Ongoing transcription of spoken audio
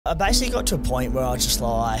I basically got to a point where I was just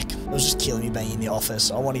like, it was just killing me being in the office.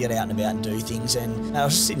 I want to get out and about and do things. And I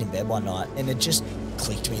was just sitting in bed one night and it just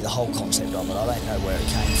clicked to me, the whole concept of it. I don't know where it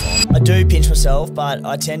came from. I do pinch myself, but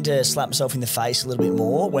I tend to slap myself in the face a little bit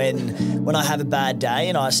more when I have a bad day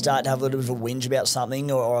and I start to have a little bit of a whinge about something,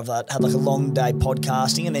 or I've had like a long day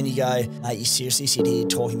podcasting, and then you go, mate, you seriously sit here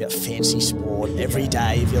talking about fancy sport every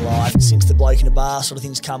day of your life. Since the bloke in a bar sort of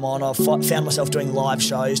things come on, I've found myself doing live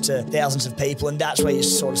shows to thousands of people, and that's where you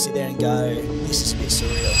sort of sit there and go, this is a bit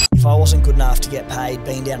surreal. If I wasn't good enough to get paid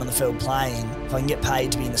being down on the field playing, if I can get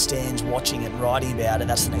paid to be in the stands watching it and writing about it,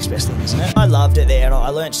 that's the next best thing, isn't it? I loved it there and I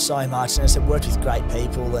learned so much, and I said, worked with great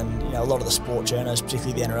people, and a lot of the sport journalists,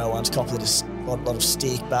 particularly the NRL ones, copy a lot of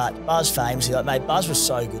stick, but Buzz famously, mate, Buzz was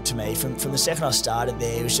so good to me. From the second I started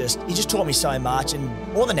there, he just taught me so much,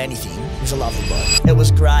 and more than anything, he was a lovely bloke. It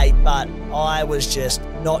was great, but I was just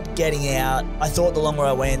not getting out. I thought the longer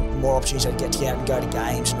I went, the more opportunities I'd get to get out and go to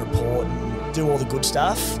games and report and do all the good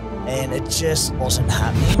stuff, and it just wasn't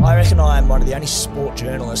happening. I reckon I am one of the only sport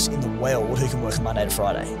journalists in the world who can work on Monday to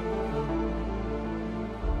Friday.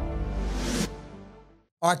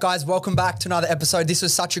 All right, guys, welcome back to another episode. This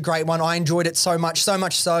was such a great one. I enjoyed it so much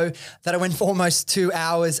so that I went for almost 2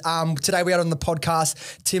 hours. Today we had on the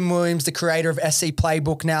podcast Tim Williams, the creator of SC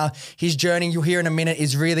Playbook. Now, his journey, you'll hear in a minute,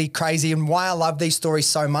 is really crazy, and why I love these stories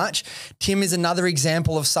so much. Tim is another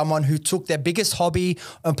example of someone who took their biggest hobby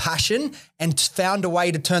and passion and found a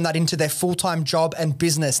way to turn that into their full-time job and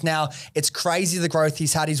business. Now, it's crazy the growth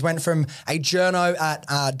he's had. He's went from a journo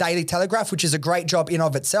at Daily Telegraph, which is a great job in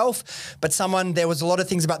of itself, but there was a lot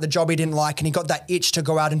of things about the job he didn't like, and he got that itch to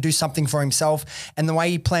go out and do something for himself. And the way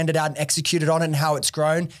he planned it out and executed on it and how it's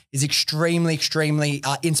grown is extremely, extremely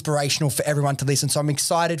inspirational for everyone to listen. So I'm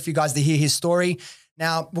excited for you guys to hear his story.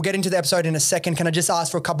 Now, we'll get into the episode in a second. Can I just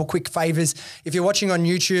ask for a couple quick favors? If you're watching on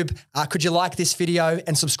YouTube, could you like this video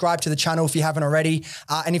and subscribe to the channel if you haven't already?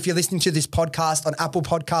 And if you're listening to this podcast on Apple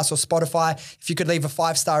Podcasts or Spotify, if you could leave a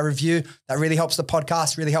 5-star review, that really helps the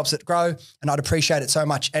podcast, really helps it grow, and I'd appreciate it so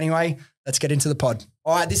much. Anyway, let's get into the pod.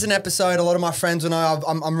 All right, this is an episode a lot of my friends will know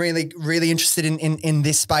I'm really, really interested in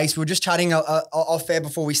this space. We were just chatting off air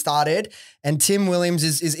before we started, and Tim Williams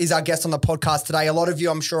is our guest on the podcast today. A lot of you,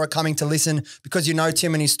 I'm sure, are coming to listen because you know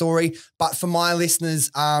Tim and his story. But for my listeners,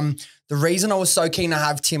 the reason I was so keen to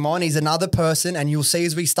have Tim on is another person, and you'll see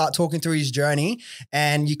as we start talking through his journey,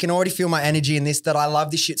 and you can already feel my energy in this, that I love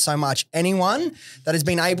this shit so much. Anyone that has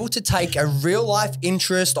been able to take a real life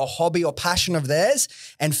interest or hobby or passion of theirs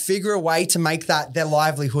and figure a way to make that their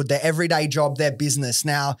livelihood, their everyday job, their business.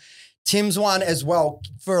 Now, Tim's one as well.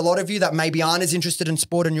 For a lot of you that maybe aren't as interested in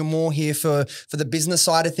sport and you're more here for the business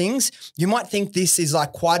side of things, you might think this is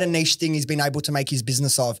like quite a niche thing he's been able to make his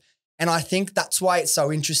business of. And I think that's why it's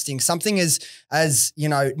so interesting. Something as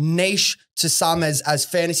niche to some as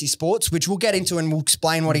fantasy sports, which we'll get into and we'll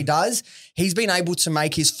explain what he does. He's been able to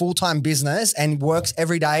make his full-time business and works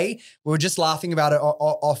every day. We were just laughing about it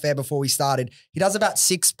off air before we started. He does about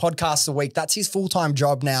 6 podcasts a week. That's his full-time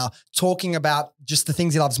job now, talking about just the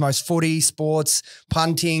things he loves most: footy, sports,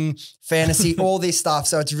 punting, fantasy, all this stuff.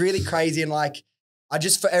 So it's really crazy. And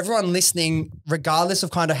for everyone listening, regardless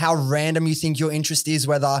of kind of how random you think your interest is,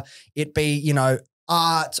 whether it be,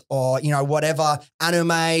 art or, whatever,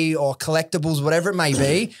 anime or collectibles, whatever it may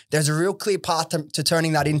be, there's a real clear path to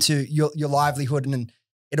turning that into your livelihood. And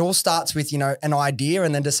it all starts with, an idea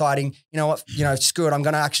and then deciding, screw it, I'm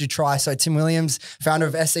going to actually try. So Tim Williams, founder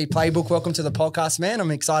of SC Playbook, welcome to the podcast, man.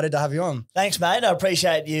 I'm excited to have you on. Thanks, mate. I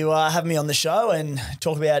appreciate you having me on the show and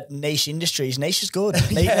talk about niche industries. Niche is good.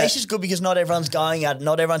 Yeah. Niche is good because not everyone's going at it,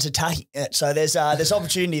 not everyone's attacking it. So there's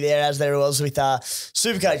opportunity there, as there was with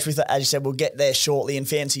Supercoach, as you said, we'll get there shortly in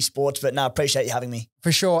fancy sports, but no, I appreciate you having me.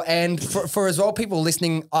 For sure. And for as well, people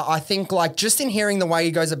listening, I think just in hearing the way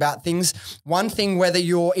he goes about things, one thing, whether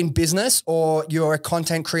you're in business or you're a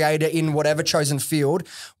content creator in whatever chosen field,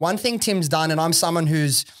 one thing Tim's done, and I'm someone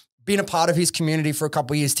who's been a part of his community for a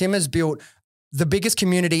couple of years, Tim has built the biggest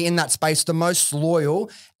community in that space, the most loyal.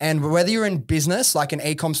 And whether you're in business, like an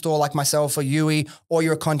e-com store like myself or Yui, or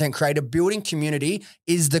you're a content creator, building community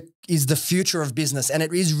is the future of business. And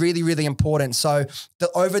it is really, really important. So the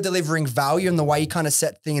over-delivering value and the way you kind of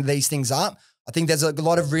set these things up, I think there's a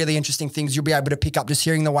lot of really interesting things you'll be able to pick up just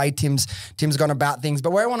hearing the way Tim's gone about things.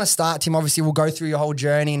 But where I want to start, Tim, obviously we'll go through your whole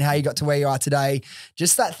journey and how you got to where you are today.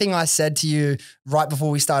 Just that thing I said to you right before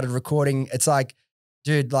we started recording, it's like,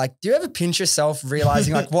 dude, do you ever pinch yourself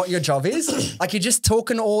realizing what your job is? You're just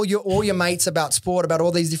talking to all your mates about sport, about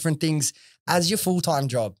all these different things as your full-time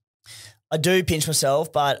job. I do pinch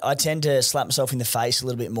myself, but I tend to slap myself in the face a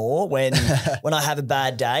little bit more when I have a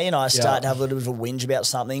bad day and I start to have a little bit of a whinge about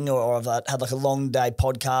something, or I've had like a long day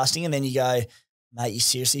podcasting, and then you go, mate, you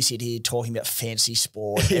seriously sit here talking about fancy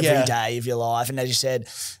sport every day of your life. And as you said,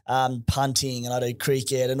 punting, and I do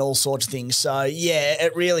cricket and all sorts of things. So yeah,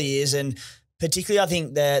 it really is. And particularly I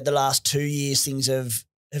think the last 2 years things have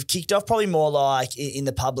kicked off probably more like in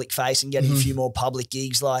the public face and getting a few more public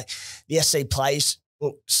gigs, like the SC Plays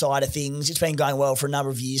side of things. It's been going well for a number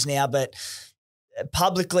of years now, but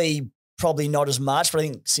publicly probably not as much. But I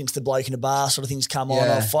think since the bloke in a bar sort of things come on,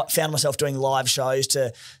 I've found myself doing live shows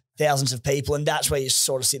to thousands of people, and that's where you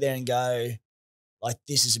sort of sit there and go, like,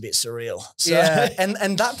 this is a bit surreal. So. Yeah,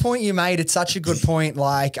 and that point you made, it's such a good point.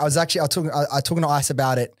 Like I was talking to Ice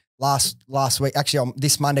about it last week, actually on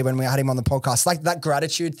this Monday when we had him on the podcast, like that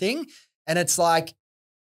gratitude thing. And it's like,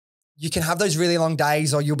 you can have those really long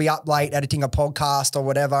days, or you'll be up late editing a podcast or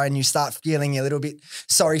whatever, and you start feeling a little bit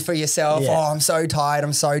sorry for yourself. Yeah. Oh, I'm so tired,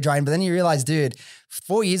 I'm so drained. But then you realize, dude,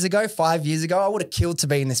 4 years ago, 5 years ago, I would have killed to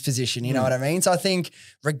be in this position. You know what I mean? So I think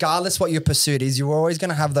regardless what your pursuit is, you're always going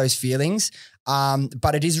to have those feelings.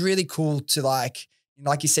 But it is really cool to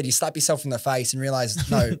like you said, you slap yourself in the face and realize,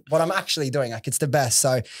 no, what I'm actually doing, like it's the best.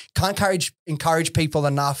 So can't encourage people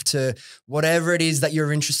enough to whatever it is that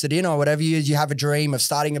you're interested in, or whatever you have a dream of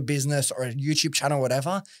starting a business or a YouTube channel,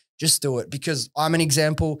 whatever, just do it. Because I'm an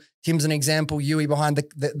example, Tim's an example, Yui behind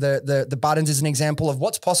the buttons is an example of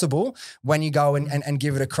what's possible when you go and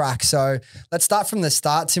give it a crack. So let's start from the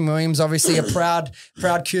start. Tim Williams, obviously a proud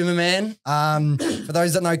Cooma man. For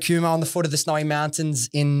those that know Cooma, on the foot of the Snowy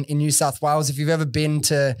Mountains in New South Wales, if you've ever been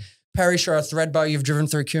to Perish or Thredbo, you've driven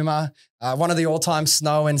through Cooma, one of the all-time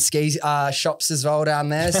snow and ski shops as well down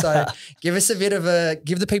there. So give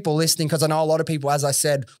the people listening, because I know a lot of people, as I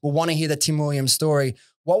said, will want to hear the Tim Williams story.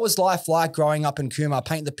 What was life like growing up in Cooma?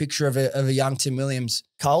 Paint the picture of a young Tim Williams.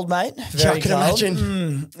 Cold, mate. Very cold.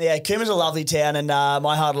 Imagine. Yeah, Cooma's a lovely town, and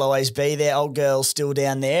my heart will always be there. Old girl's still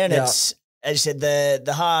down there, and it's, as you said,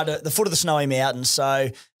 the foot of the Snowy Mountains.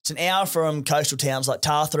 So it's an hour from coastal towns like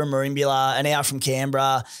Tartha and Merimbula, an hour from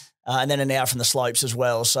Canberra, and then an hour from the slopes as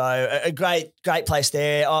well. So a great place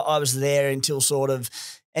there. I was there until sort of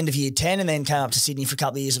end of year 10, and then came up to Sydney for a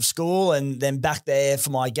couple of years of school, and then back there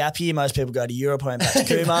for my gap year. Most people go to Europe. I went back to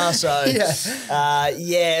Cooma. So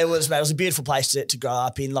it was a beautiful place to grow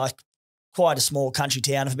up in, like quite a small country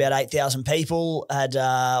town of about 8,000 people. Had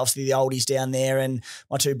obviously the oldies down there and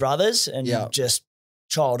my two brothers, and just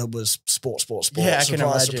childhood was sport. Yeah,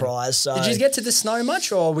 surprise. So, did you get to the snow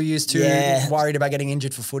much, or were you too worried about getting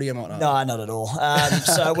injured for footy and whatnot? No, not at all.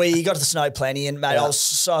 So we got to the snow plenty, and mate, I was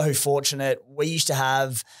so fortunate. We used to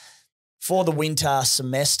have, for the winter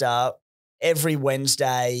semester, every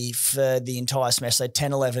Wednesday for the entire semester,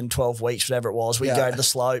 10, 11, 12 weeks, whatever it was, we'd go to the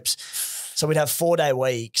slopes. So we'd have 4-day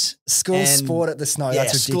weeks. School sport at the snow,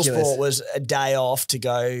 that's ridiculous. School sport was a day off to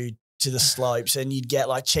go to the slopes, and you'd get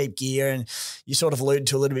like cheap gear, and you sort of alluded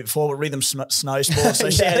to a little bit before, but Rhythm Snow Sports. So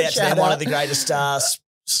shout out to them, one of the greatest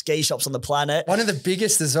ski shops on the planet. One of the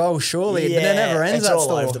biggest as well, surely. But it never ends. It's all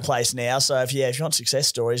over the place now. So if you want success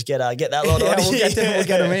stories, get that lot on. We'll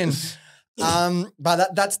get them in.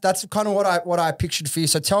 But that's kind of what I pictured for you.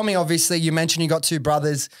 So tell me, obviously you mentioned you got two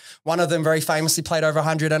brothers. One of them very famously played over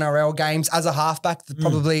 100 NRL games as a halfback,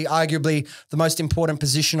 probably arguably the most important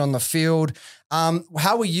position on the field.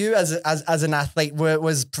 How were you as an athlete?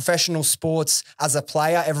 Was professional sports as a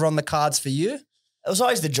player ever on the cards for you? It was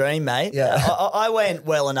always the dream, mate. Yeah. I went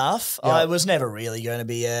well enough. Yeah. I was never really going to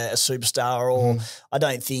be a superstar, or I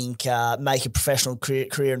don't think make a professional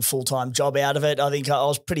career and full-time job out of it. I think I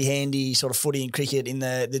was pretty handy sort of footy and cricket in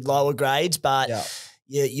the lower grades, but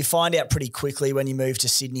you find out pretty quickly when you move to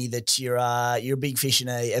Sydney that you're a big fish in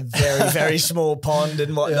a very, very small pond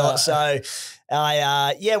and whatnot. So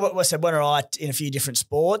I went all right in a few different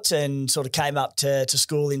sports, and sort of came up to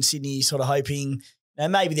school in Sydney sort of hoping –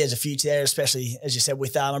 and maybe there's a future there, especially, as you said,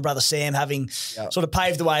 with my brother Sam having sort of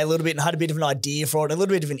paved the way a little bit and had a bit of an idea for it, a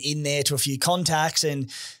little bit of an in there to a few contacts. And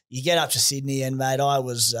you get up to Sydney, and, mate, I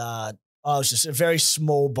was just a very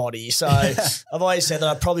small body. So I've always said that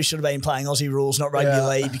I probably should have been playing Aussie rules, not rugby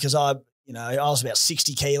league, because I was about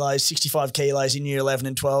 60 kilos, 65 kilos in year 11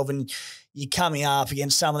 and 12. And you're coming up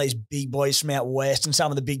against some of these big boys from out west, and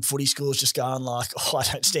some of the big footy schools just going like, I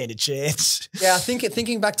don't stand a chance. Yeah, I think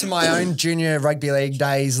thinking back to my own junior rugby league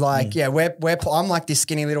days, like, I'm like this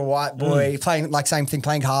skinny little white boy playing like same thing,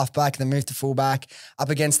 playing halfback, then moved to fullback up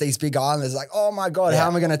against these big islanders. Like, oh my God, how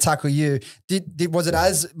am I going to tackle you? Was it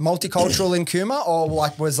as multicultural in Cooma, or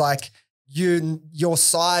like was like your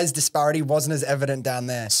size disparity wasn't as evident down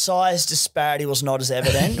there. Size disparity was not as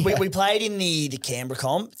evident. we played in the Canberra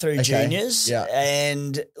comp through juniors,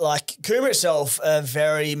 and like Cooma itself, a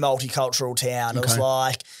very multicultural town. It was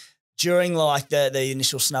like during like the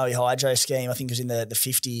initial snowy hydro scheme, I think it was in the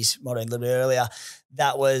 50s, might have been a little bit earlier.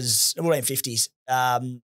 It would have been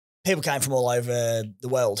 50s. People came from all over the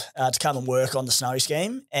world to come and work on the snowy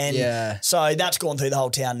scheme, and so that's gone through the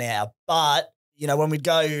whole town now. But you know, when we'd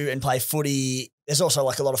go and play footy, there's also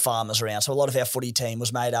like a lot of farmers around. So a lot of our footy team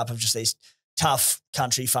was made up of just these tough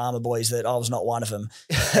country farmer boys that I was not one of them.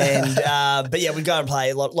 And but yeah, we'd go and play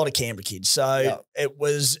a lot of Canberra kids. So it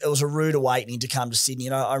was a rude awakening to come to Sydney. You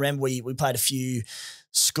know, I remember we played a few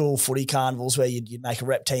school footy carnivals where you'd make a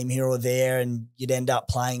rep team here or there, and you'd end up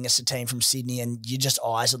playing against a team from Sydney, and your just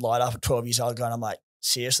eyes would light up at 12 years old going, I'm like,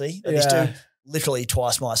 seriously? These two literally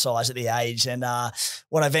twice my size at the age. And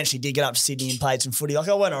when I eventually did get up to Sydney and played some footy, like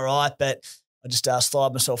I went all right, but I just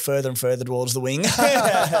slide myself further and further towards the wing.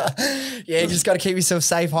 You just got to keep yourself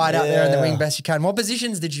safe, hide out there in the wing best you can. What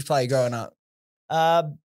positions did you play growing up?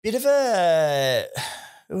 Bit of a...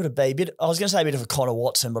 Who would it be? I was going to say a bit of a Connor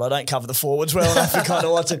Watson, but I don't cover the forwards well enough for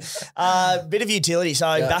Connor Watson. Bit of utility. So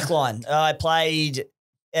backline. I played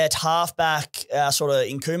at halfback sort of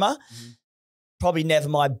in Cooma. Probably never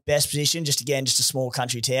my best position, just a small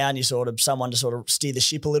country town. You're sort of someone to sort of steer the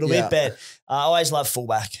ship a little bit. But I always loved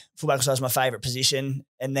fullback. Fullback was always my favourite position.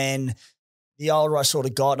 And then the older I sort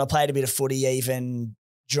of got, and I played a bit of footy even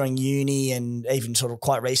during uni and even sort of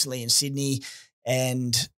quite recently in Sydney,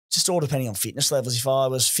 and just all depending on fitness levels. If I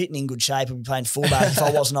was fit and in good shape, I'd be playing fullback. If I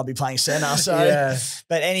wasn't, I'd be playing centre. So,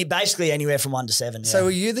 but basically anywhere from 1 to 7. So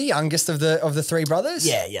were you the youngest of the three brothers?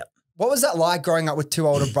 Yeah. What was that like growing up with two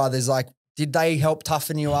older brothers? Like, did they help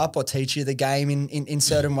toughen you up or teach you the game in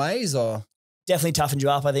certain ways? Or definitely toughened you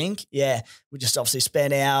up, I think. Yeah, we just obviously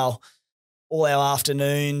spent all our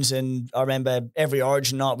afternoons, and I remember every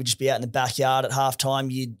Origin night we'd just be out in the backyard at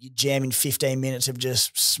halftime. You'd jam in 15 minutes of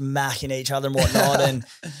just smacking each other and whatnot. And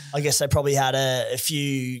I guess they probably had a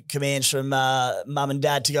few commands from mum and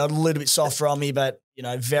dad to go a little bit softer on me, but you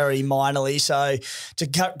know, very minorly. So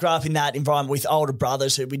to grow up in that environment with older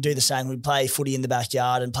brothers who would do the same, we'd play footy in the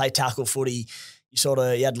backyard and play tackle footy.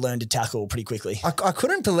 You had to learn to tackle pretty quickly. I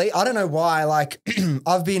couldn't believe, I don't know why, like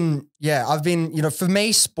I've been, you know, for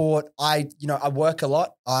me, sport, I work a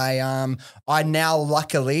lot. I now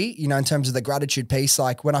luckily, you know, in terms of the gratitude piece,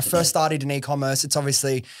 like when I first started in e-commerce, it's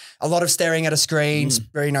obviously a lot of staring at a screen,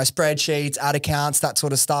 you know, spreadsheets, ad accounts, that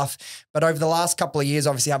sort of stuff. But over the last couple of years,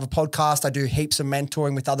 obviously I have a podcast. I do heaps of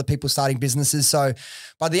mentoring with other people starting businesses. So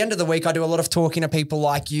by the end of the week, I do a lot of talking to people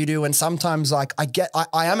like you do. And sometimes like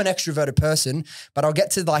I am an extroverted person, but I'll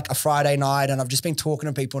get to like a Friday night and I've just been talking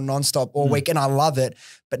to people nonstop all week and I love it.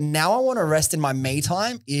 But now I want to rest in my me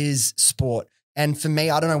time is sport. And for me,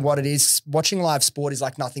 I don't know what it is. Watching live sport is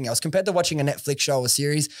like nothing else compared to watching a Netflix show or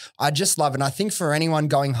series. I just love it. And I think for anyone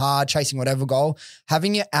going hard, chasing whatever goal,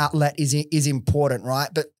 having your outlet is important, right?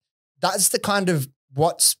 But that's the kind of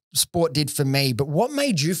what sport did for me. But what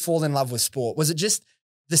made you fall in love with sport? Was it just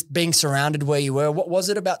this being surrounded where you were? What was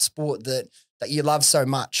it about sport that you love so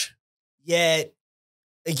much? Yeah,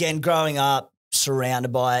 again, growing up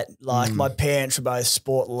surrounded by it, like my parents were both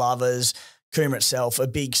sport lovers. Cooma itself, a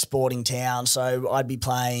big sporting town. So I'd be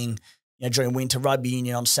playing, you know, during winter rugby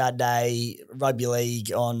union on Saturday, rugby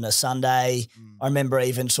league on a Sunday. I remember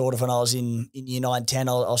even sort of when I was in year 9, 10,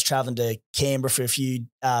 I was traveling to Canberra for a few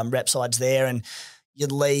rep sides there, and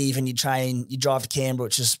you'd leave and you'd drive to Canberra,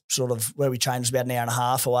 which is sort of where we trained, was about an hour and a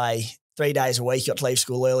half away, 3 days a week. Got to leave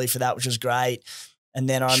school early for that, which was great. And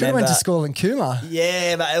then I remember, went to school in Cooma.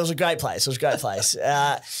 Yeah, but it was a great place.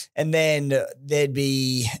 And then there'd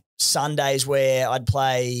be Sundays where I'd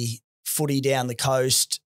play footy down the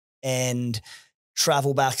coast and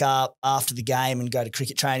travel back up after the game and go to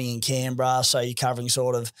cricket training in Canberra. So you're covering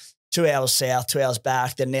sort of 2 hours south, 2 hours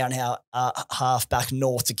back, then an hour and a half back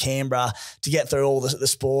north to Canberra to get through all the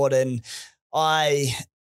sport. And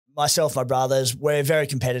myself, my brothers, we're very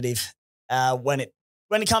competitive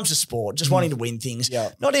when it comes to sport, just wanting to win things,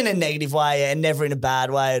 not in a negative way and never in a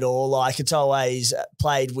bad way at all. Like it's always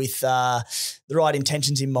played with the right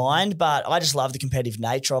intentions in mind, but I just love the competitive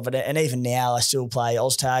nature of it. And even now I still play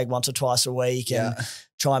OzTag once or twice a week and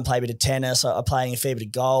try and play a bit of tennis. I'm playing a fair bit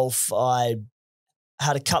of golf. I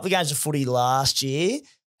had a couple of games of footy last year.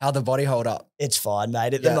 How'd the body hold up? It's fine,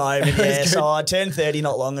 mate, at the moment, yeah. So I turned 30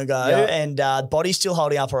 not long ago and body's still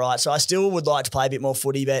holding up all right. So I still would like to play a bit more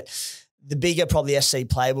footy, but the bigger probably SC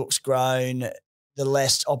Playbook's grown, the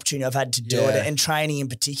less opportunity I've had to do it. And training in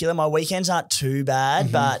particular, my weekends aren't too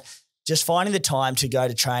bad, but just finding the time to go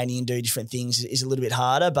to training and do different things is a little bit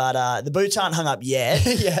harder, but the boots aren't hung up yet.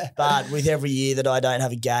 Yeah. But with every year that I don't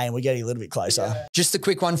have a game, we're getting a little bit closer. Yeah. Just a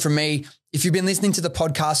quick one from me. If you've been listening to the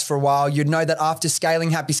podcast for a while, you'd know that after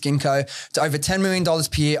scaling Happy Skin Co. to over $10 million per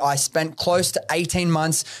year, I spent close to 18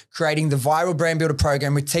 months creating the viral brand builder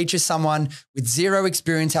program, which teaches someone with zero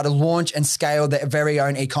experience how to launch and scale their very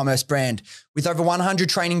own e-commerce brand. With over 100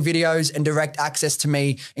 training videos and direct access to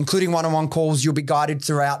me, including one-on-one calls, you'll be guided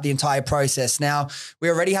throughout the entire process. Now, we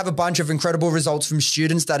already have a bunch of incredible results from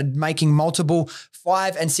students that are making multiple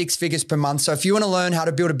 5 and 6 figures per month. So if you want to learn how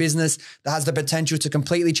to build a business that has the potential to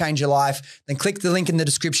completely change your life, then click the link in the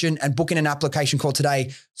description and book in an application call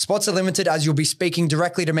today. Spots are limited as you'll be speaking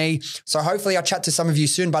directly to me. So hopefully I'll chat to some of you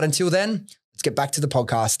soon. But until then, let's get back to the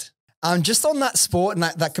podcast. Just on that sport and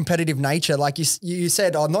that competitive nature, like you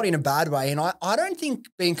said, not in a bad way. And I don't think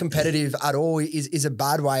being competitive at all is a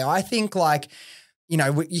bad way. I think like, you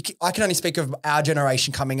know, I can only speak of our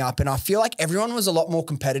generation coming up, and I feel like everyone was a lot more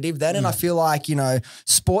competitive then. And I feel like, you know,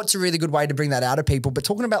 sport's a really good way to bring that out of people. But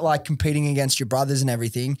talking about like competing against your brothers and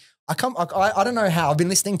everything, I don't know how. I've been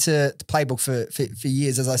listening to Playbook for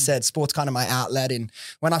years. As I said, sport's kind of my outlet. And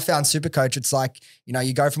when I found Supercoach, it's like, you know,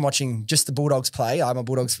 you go from watching just the Bulldogs play, I'm a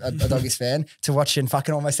Doggies fan, to watching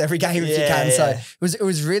fucking almost every game if you can. Yeah. So it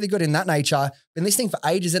was really good in that nature. Been listening for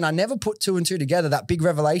ages, and I never put 2 and 2 together. That big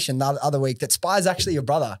revelation the other week that Spy's actually your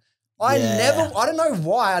brother. I don't know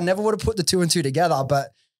why I never would have put the 2 and 2 together,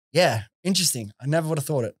 but yeah, interesting. I never would have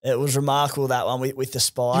thought it. It was remarkable, that one with the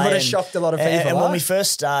Spy. You would have shocked a lot of people. And when we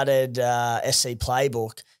first started SC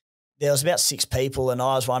Playbook, there was about 6 people, and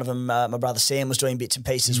I was one of them. My brother Sam was doing bits and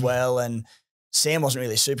pieces as well, and Sam wasn't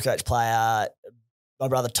really a Supercoach player. My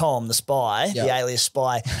brother Tom, the Spy, the alias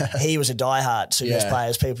Spy, he was a diehard Supercoach player,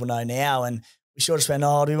 as people know now, and we sort of went,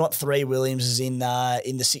 do we want 3 Williamses in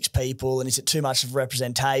the 6 people, and is it too much of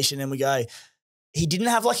representation? And we go, he didn't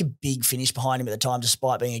have like a big finish behind him at the time,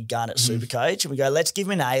 despite being a gun at Supercoach. And we go, let's give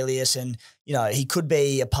him an alias. And, you know, he could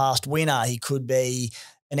be a past winner. He could be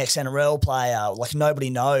an ex-NRL player. Like, nobody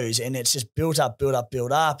knows. And it's just built up.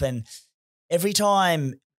 And every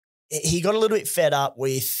time he got a little bit fed up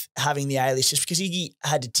with having the alias, just because he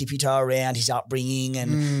had to tippy-toe around his upbringing,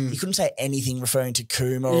 and he couldn't say anything referring to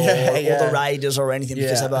Cooma or the Raiders or anything,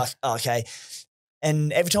 because they'd be like, oh, okay.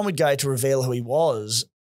 And every time we'd go to reveal who he was,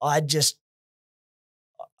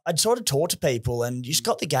 I'd sort of talk to people, and you just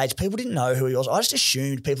got the gauge. People didn't know who he was. I just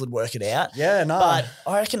assumed people would work it out. Yeah, no. But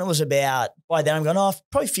I reckon it was about, by then I'm going,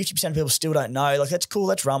 probably 50% of people still don't know. Like, that's cool.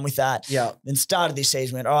 Let's run with that. Yeah. Then started this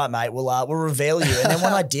season, went, all right, mate, we'll reveal you. And then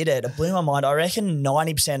when I did it blew my mind. I reckon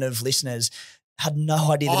 90% of listeners had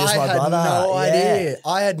no idea that he was my brother.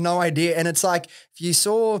 I had no idea. And it's like, if you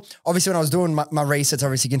saw, obviously when I was doing my research,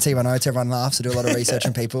 obviously you can see my notes, everyone laughs. I do a lot of research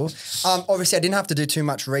on people. Obviously I didn't have to do too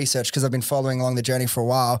much research because I've been following along the journey for a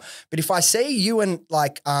while. But if I see you and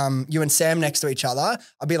Sam next to each other,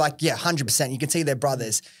 I'd be like, yeah, 100%. You can see they're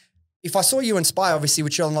brothers. If I saw you and Spy, obviously,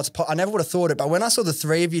 which you're on lots of, I never would have thought it, but when I saw the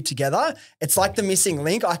 3 of you together, it's like the missing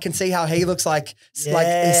link. I can see how he looks like,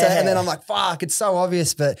 and then I'm like, fuck, it's so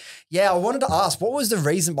obvious. But yeah, I wanted to ask, what was the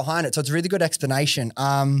reason behind it? So it's a really good explanation.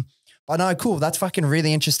 But no, cool. That's fucking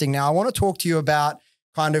really interesting. Now I want to talk to you about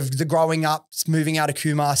kind of the growing up, moving out of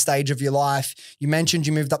Cooma stage of your life. You mentioned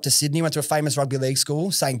you moved up to Sydney, went to a famous rugby league school,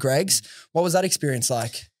 St. Greg's. What was that experience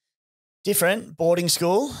like? Different, boarding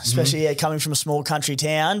school, especially coming from a small country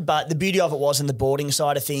town. But the beauty of it was, in the boarding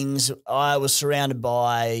side of things, I was surrounded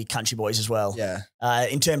by country boys as well. Yeah.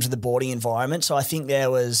 In terms of the boarding environment. So I think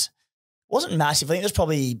wasn't massive. I think there's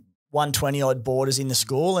probably 120 odd boarders in the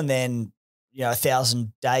school, and then,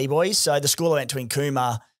 1,000 day boys. So the school I went to in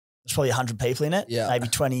Cooma, there's probably 100 people in it. Yeah. Maybe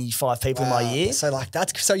 25 people in my year.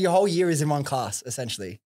 So your whole year is in one class,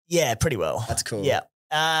 essentially. Yeah, pretty well. That's cool. Yeah.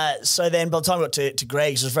 So then by the time I got to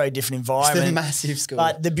Greg's, it was a very different environment. It's a massive school.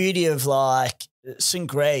 But the beauty of like St.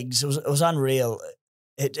 Greg's, it was unreal.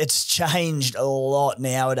 It's changed a lot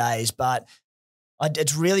nowadays, but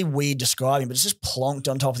it's really weird describing, but it's just plonked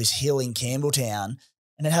on top of this hill in Campbelltown,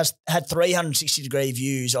 and it had 360-degree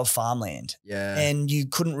views of farmland. Yeah. And you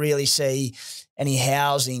couldn't really see any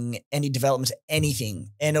housing, any developments,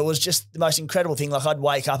 anything. And it was just the most incredible thing. Like, I'd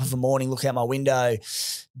wake up of a morning, look out my window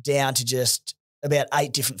down to just about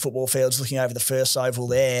 8 different football fields, looking over the first oval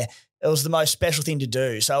there. It was the most special thing to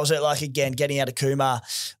do. So I was again, getting out of Cooma,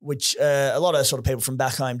 which a lot of sort of people from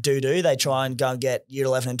back home do. They try and go and get year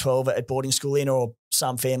 11 and 12 at boarding school in, or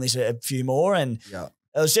some families a few more. And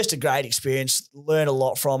it was just a great experience. Learned a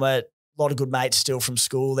lot from it. A lot of good mates still from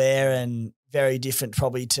school there, and very different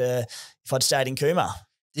probably to if I'd stayed in Cooma.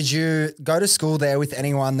 Did you go to school there with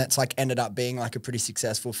anyone that's like ended up being like a pretty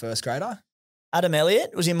successful first grader? Adam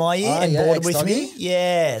Elliott was in my year and boarded with me.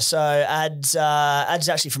 Yeah, so Ad's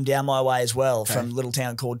actually from down my way as well, from a little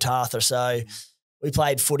town called Tartha. So we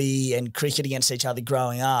played footy and cricket against each other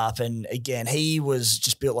growing up. And again, he was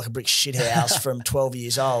just built like a brick shithouse from 12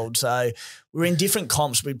 years old. So we were in different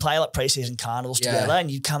comps. We'd play like preseason carnivals together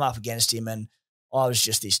and you'd come up against him and I was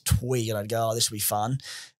just this twig and I'd go, oh, this will be fun.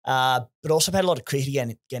 But also had a lot of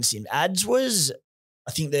cricket against him. Ads was,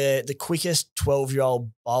 I think, the quickest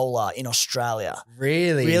 12-year-old bowler in Australia.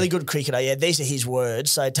 Really? Really good cricketer. Yeah, these are his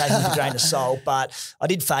words, so take him with a grain of salt. But I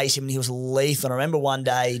did face him and he was lethal. And I remember one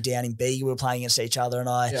day down in Bega, we were playing against each other and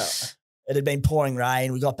it had been pouring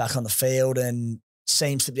rain. We got back on the field and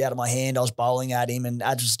seam slipped out of my hand. I was bowling at him and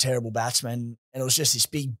Ads was a terrible batsman and it was just this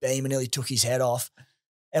big beam and nearly took his head off.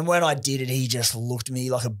 And when I did it, he just looked at me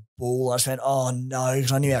like a bull. I just went, oh, no,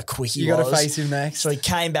 because I knew how quick he was. You got to face him next. So he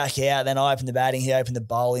came back out. Then I opened the batting. He opened the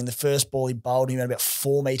bowling. The first ball he bowled, he went about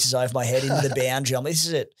 4 metres over my head into the boundary. I mean, this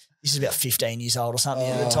is about 15 years old or something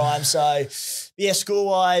at the time. So, yeah,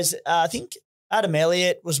 school-wise, I think Adam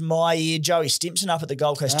Elliott was my year. Joey Stimpson up at the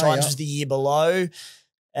Gold Coast Titans was the year below.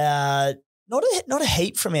 Not a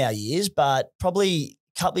heap from our years, but probably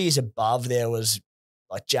a couple of years above there was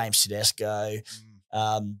like James Tedesco.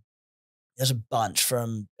 There's a bunch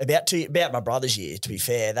from about my brother's year, to be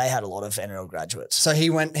fair. They had a lot of NRL graduates. So he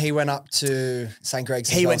went up to St. Greg's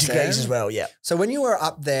as well. He went to Greg's as well, yeah. So when you were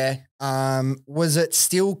up there, was it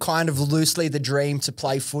still kind of loosely the dream to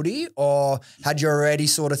play footy or had you already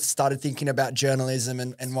sort of started thinking about journalism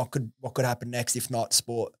and what could happen next if not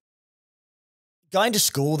sport? Going to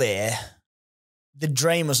school there, the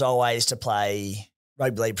dream was always to play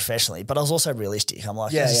rugby league professionally, but I was also realistic. I'm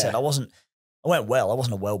like, as I said, I went well. I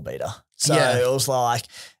wasn't a well beater. So it was like,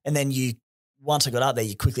 and then once I got up there,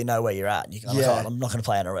 you quickly know where you're at. And you go, oh, I'm not going to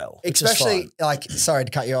play NRL. Especially like, sorry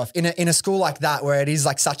to cut you off, in a school like that where it is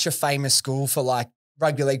like such a famous school for like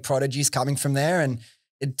rugby league prodigies coming from there and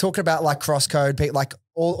talking about like cross code, like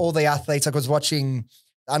all the athletes. Like I was watching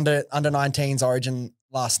under 19s Origin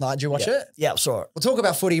last night. Did you watch it? Yeah, I saw it. We'll talk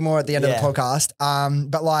about footy more at the end of the podcast.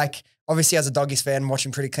 But like, obviously, as a Doggies fan,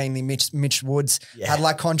 watching pretty cleanly, Mitch Woods had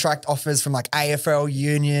like contract offers from like AFL,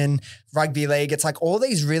 Union, Rugby League. It's like all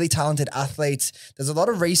these really talented athletes. There's a lot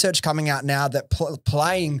of research coming out now that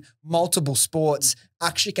playing multiple sports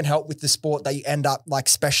actually can help with the sport that you end up like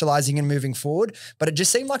specializing in moving forward. But it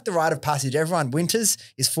just seemed like the rite of passage. Everyone, winters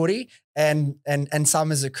is footy and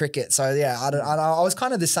summers are cricket. So yeah, I was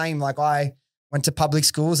kind of the same. Like I went to public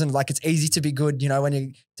schools and like it's easy to be good, you know,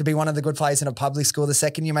 to be one of the good players in a public school. The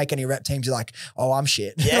second you make any rep teams, you're like, oh, I'm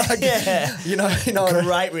shit. Yeah, like, you know,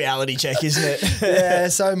 great reality check, isn't it? Yeah.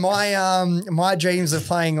 So my dreams of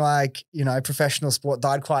playing like, you know, professional sport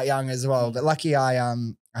died quite young as well. But lucky I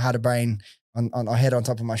had a brain on a head on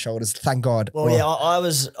top of my shoulders. Thank God. Well,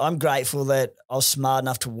 yeah, I'm grateful that I was smart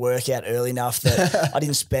enough to work out early enough that I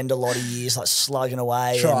didn't spend a lot of years like slugging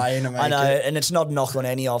away. Trying to make it. I know, and it's not a knock on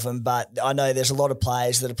any of them, but I know there's a lot of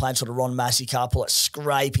players that are playing sort of Ron Massey Cup or like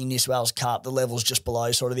scraping New South Wales Cup, the levels just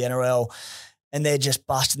below sort of the NRL, and they're just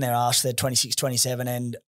busting their ass. They're 26, 27,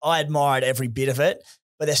 and I admired every bit of it.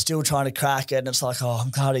 But they're still trying to crack it. And it's like, oh,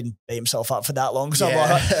 I'm glad he didn't beat himself up for that long. Because I'm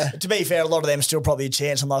like, to be fair, a lot of them still probably a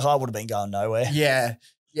chance. I'm like, I would have been going nowhere. Yeah.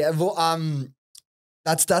 Yeah. Well,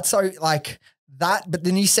 that's so like that. But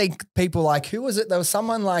then you see people like, who was it? There was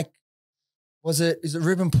someone like, is it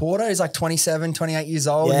Ruben Porter? He's like 27, 28 years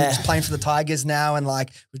old. Yeah. He's playing for the Tigers now and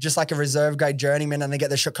like was just like a reserve grade journeyman and they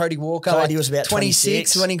get the Cody Walker. Cody was about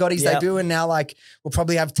 26 when he got his debut and now like will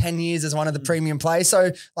probably have 10 years as one of the premium players.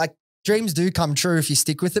 So like, dreams do come true if you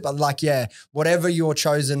stick with it, but like, yeah, whatever your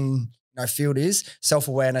chosen field is,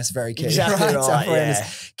 self-awareness very key. Exactly right,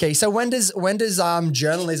 self-awareness key. So when does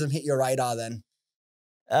journalism hit your radar then?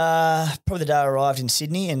 Probably the day I arrived in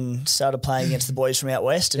Sydney and started playing against the boys from out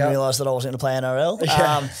west and realised that I wasn't going to play NRL.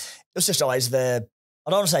 It was just always I don't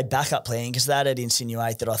want to say backup plan because that would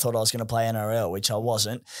insinuate that I thought I was going to play NRL, which I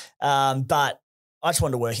wasn't. But I just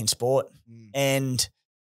wanted to work in sport and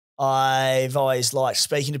I've always liked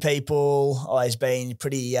speaking to people, always been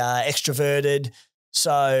pretty extroverted.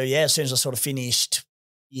 So, yeah, as soon as I sort of finished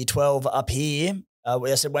year 12 up here,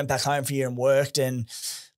 went back home for a year and worked and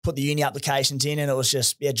put the uni applications in and it was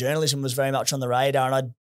just, journalism was very much on the radar and I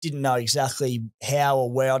didn't know exactly how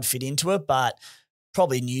or where I'd fit into it, but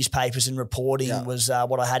probably newspapers and reporting was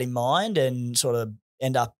what I had in mind and sort of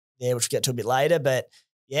end up there, which we'll get to a bit later. But,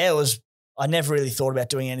 yeah, I never really thought about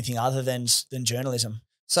doing anything other than journalism.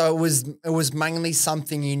 So it was mainly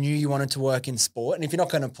something you knew you wanted to work in sport. And if you're not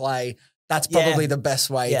going to play, that's probably the best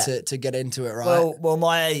way to get into it, right? Well,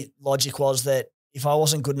 my logic was that if I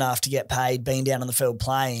wasn't good enough to get paid being down on the field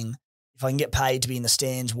playing, if if I can get paid to be in the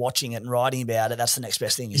stands watching it and writing about it, that's the next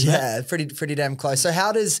best thing, isn't it? Yeah, pretty damn close. So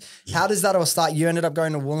how does that all start? You ended up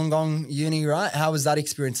going to Wollongong Uni, right? How was that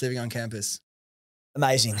experience living on campus?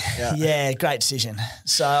 Amazing. Yeah, great decision.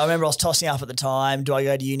 So I remember I was tossing up at the time, do I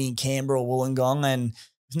go to uni in Canberra or Wollongong? And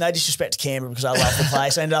with no disrespect to Canberra because I love the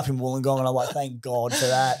place, I ended up in Wollongong and I'm like, thank God for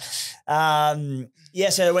that.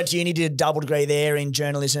 So I went to uni, did a double degree there in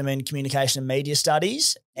journalism and communication and media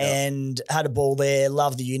studies and had a ball there,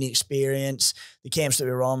 loved the uni experience. The campus that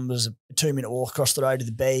we were on was a 2-minute walk across the road to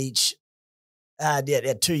the beach.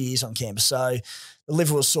 Had 2 years on campus. So the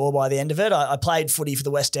liver was sore by the end of it. I played footy for the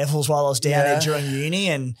West Devils while I was down there during uni.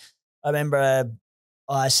 And I remember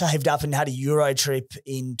I saved up and had a Euro trip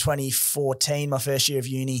in 2014, my first year of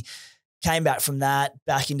uni. Came back from that,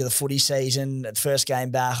 back into the footy season. The first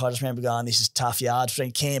game back, I just remember going, this is tough yards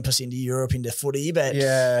between campus into Europe into footy. But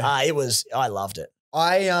I loved it.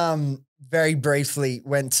 I very briefly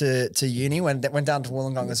went to uni, went down to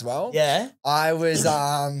Wollongong as well. Yeah. I was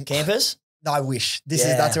campus? No, I wish.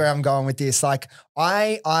 That's where I'm going with this. Like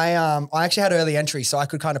I actually had early entry, so I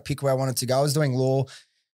could kind of pick where I wanted to go. I was doing law,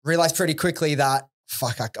 realized pretty quickly that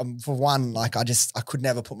for one, like I could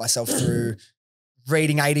never put myself through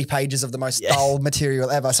reading 80 pages of the most dull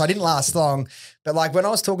material ever. So I didn't last long. But like when I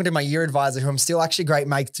was talking to my year advisor, who I'm still actually great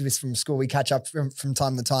mates with from school, we catch up from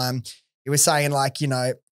time to time. He was saying like, you know,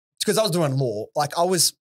 it's because I was doing law. Like I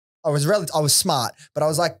was smart, but I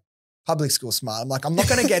was like public school smart. I'm like, I'm not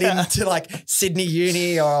going to get into like Sydney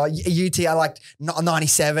Uni or UT. I like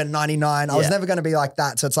 97, 99. I was never going to be like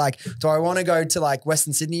that. So it's like, do I want to go to like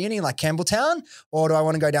Western Sydney Uni, like Campbelltown, or do I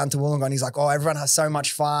want to go down to Wollongong? He's like, oh, everyone has so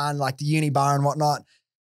much fun, like the uni bar and whatnot.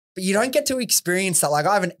 But you don't get to experience that. Like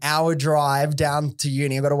I have an hour drive down to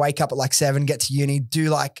uni. I've got to wake up at like 7, get to uni, do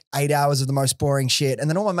like 8 hours of the most boring shit. And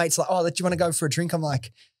then all my mates are like, oh, do you want to go for a drink? I'm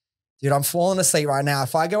like, dude, I'm falling asleep right now.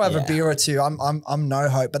 If I go have a beer or two, I'm no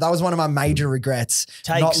hope. But that was one of my major regrets,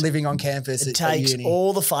 not living on campus at uni. It takes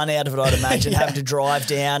all the fun out of it, I'd imagine, having to drive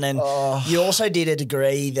down. And you also did a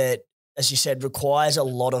degree that, as you said, requires a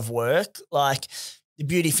lot of work. Like the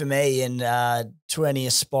beauty for me and to any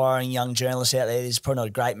aspiring young journalists out there, this is probably not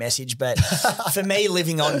a great message, but for me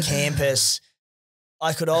living on campus,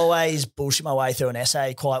 I could always bullshit my way through an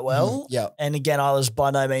essay quite well. And again, I was by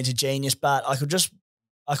no means a genius, but I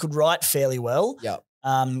could write fairly well.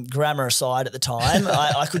 Grammar aside at the time,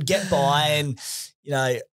 I could get by and, you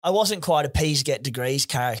know, I wasn't quite a P's get degrees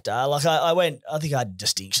character. Like I think I had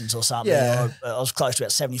distinctions or something. Or I was close to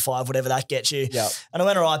about 75, whatever that gets you. And I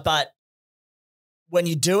went, all right, but when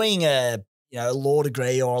you're doing a law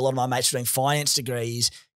degree, or a lot of my mates are doing finance degrees,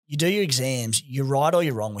 you do your exams, you're right or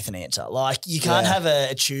you're wrong with an answer. Like you can't have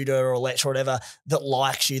a tutor or a lecturer or whatever that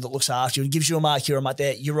likes you, that looks after you and gives you a mark here or a mark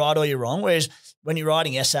there. You're right or you're wrong. Whereas when you're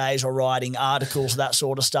writing essays or writing articles, that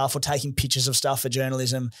sort of stuff, or taking pictures of stuff for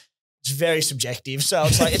journalism, it's very subjective. So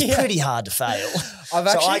it's like, it's pretty hard to fail.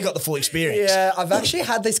 I got the full experience. Yeah. I've actually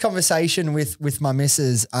had this conversation with my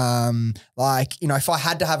missus. Like, you know, if I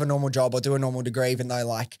had to have a normal job or do a normal degree, even though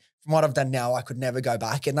like from what I've done now, I could never go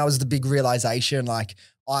back. And that was the big realization. Like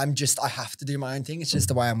I have to do my own thing. It's just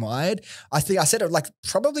the way I'm wired. I think I said it like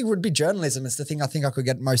probably would be journalism. It's the thing I think I could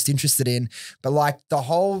get most interested in. But like the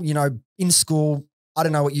whole, you know, in school, I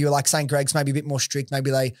don't know what you were like. St. Greg's maybe a bit more strict. Maybe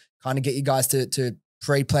they kind of get you guys to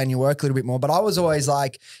pre-plan your work a little bit more. But I was always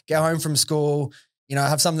like, get home from school, you know,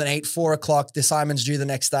 have something to eat, 4 o'clock, the assignment's due the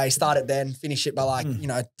next day, start it then, finish it by like,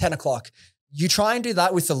 10 o'clock. You try and do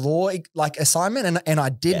that with the law like assignment, and I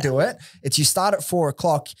did do it. It's you start at 4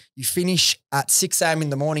 o'clock, you finish at 6 a.m. in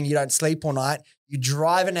the morning, you don't sleep all night, you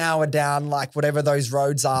drive an hour down like whatever those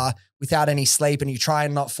roads are without any sleep, and you try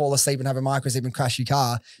and not fall asleep and have a micro sleep and crash your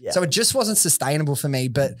car. So it just wasn't sustainable for me.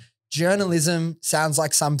 But journalism sounds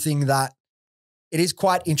like something that it is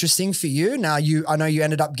quite interesting for you. Now I know you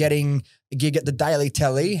ended up getting a gig at the Daily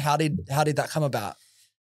Telly. How did that come about?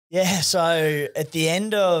 Yeah, so at the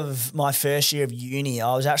end of my first year of uni,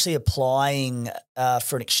 I was actually applying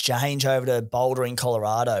for an exchange over to Boulder in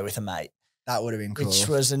Colorado with a mate. That would have been cool. Which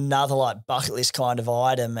was another like bucket list kind of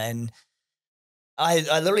item. And I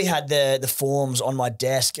literally had the forms on my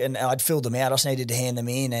desk and I'd filled them out. I just needed to hand them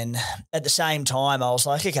in. And at the same time, I was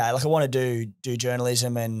like, okay, like I want to do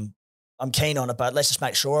journalism and I'm keen on it, but let's just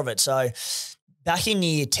make sure of it. So back in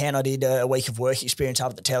year 10, I did a week of work experience up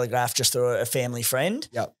at the Telegraph just through a family friend.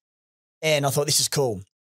 And I thought, this is cool.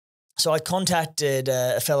 So I contacted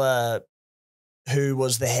a fella who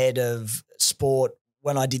was the head of sport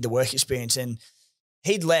when I did the work experience, and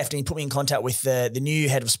he'd left and he put me in contact with the new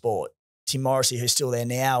head of sport, Tim Morrissey, who's still there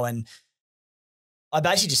now. And I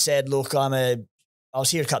basically just said, look, I'm a I was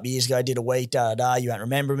here a couple of years ago, did a week, you won't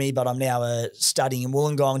remember me, but I'm now studying in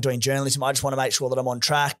Wollongong, doing journalism. I just want to make sure that I'm on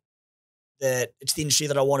track, that it's the industry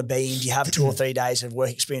that I want to be in. Do you have 2 or 3 days of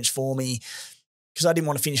work experience for me? Because I didn't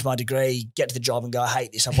want to finish my degree, get to the job and go, I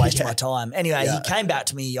hate this, I've wasted my time. Anyway, he came back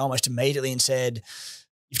to me almost immediately and said,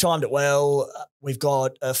 you've timed it well. We've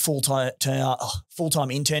got a full-time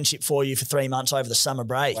internship for you for 3 months over the summer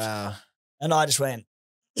break. Wow. And I just went,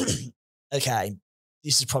 okay,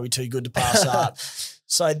 this is probably too good to pass up.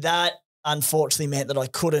 So that unfortunately meant that I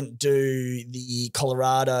couldn't do the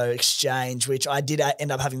Colorado exchange, which I did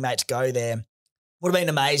end up having mates go there. Would have been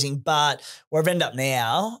amazing, but where I've ended up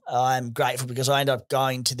now, I'm grateful because I ended up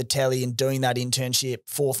going to the telly and doing that internship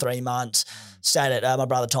for 3 months, stayed at my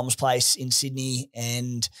brother Tom's place in Sydney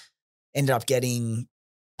and ended up getting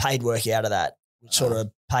paid work out of that, which sort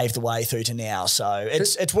of paved the way through to now. So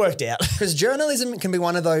it's worked out. Because journalism can be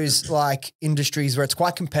one of those like industries where it's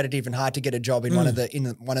quite competitive and hard to get a job in one of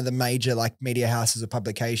the major like media houses or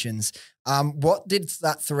publications. What did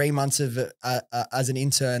that 3 months of as an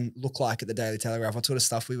intern look like at the Daily Telegraph? What sort of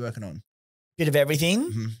stuff were you working on? Bit of everything.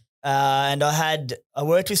 Mm-hmm. And I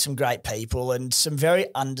worked with some great people and some very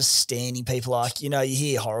understanding people. Like, you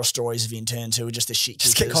hear horror stories of interns who are just the shit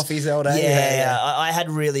kickers. Just get coffees all day. Yeah. I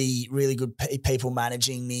had really, really good people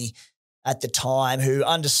managing me at the time who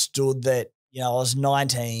understood that, I was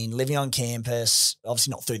 19, living on campus,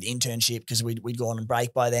 obviously not through the internship because we'd gone on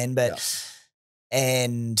break by then, but,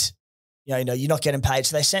 and you're not getting paid.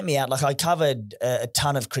 So they sent me out, like I covered a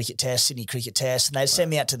ton of cricket tests, Sydney cricket tests, and they'd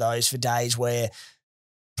send me out to those for days where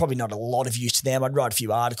probably not a lot of use to them. I'd write a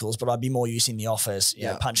few articles, but I'd be more use in the office,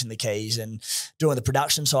 punching the keys and doing the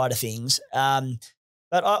production side of things.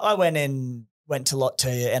 But I went to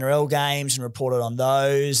NRL games and reported on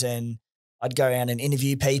those, and I'd go around and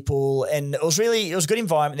interview people. And it was a good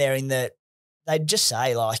environment there in that they'd just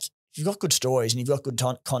say, like, if you've got good stories and you've got good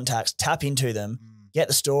contacts, tap into them, get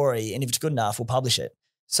the story, and if it's good enough, we'll publish it.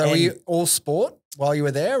 So were you all sport while you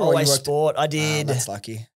were there? Or always sport. I did. That's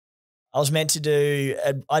lucky. I was meant to do,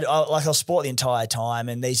 I was sport the entire time,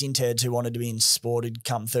 and these interns who wanted to be in sport had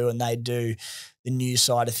come through and they'd do the news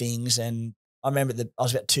side of things. And I remember that I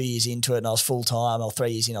was about 2 years into it and I was full-time, or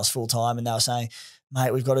 3 years in, I was full-time, and they were saying,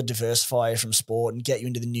 mate, we've got to diversify you from sport and get you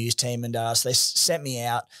into the news team. And so they sent me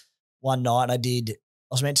out one night and I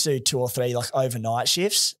was meant to do 2 or 3 like overnight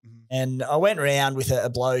shifts. And I went around with a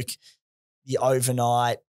bloke, the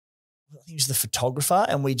overnight, I think he was the photographer,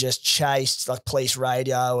 and we just chased like police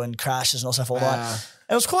radio and crashes and all stuff all night. And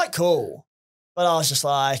it was quite cool, but I was just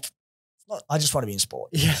like, I just want to be in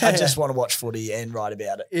sport. Yeah. I just want to watch footy and write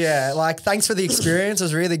about it. Yeah, like thanks for the experience. It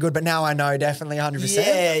was really good, but now I know definitely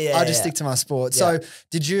 100%. Yeah. I'll just stick to my sport. Yeah. So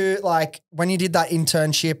did you when you did that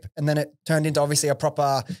internship and then it turned into obviously a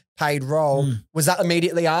proper paid role, was that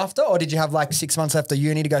immediately after, or did you have like 6 months after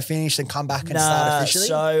uni to go finish and come back and start officially?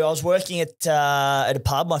 So I was working at a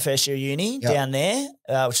pub my first year of uni down there,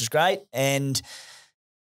 which was great. And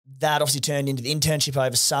that obviously turned into the internship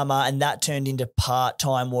over summer, and that turned into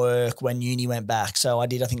part-time work when uni went back. So I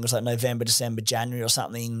think it was like November, December, January or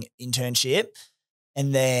something internship,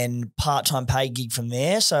 and then part-time paid gig from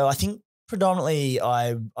there. So I think predominantly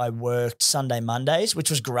I worked Sunday, Mondays, which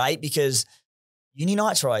was great because uni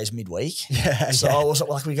nights are always midweek. So I was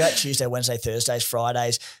like, we go Tuesday, Wednesday, Thursdays,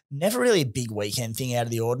 Fridays, never really a big weekend thing out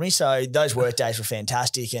of the ordinary. So those work days were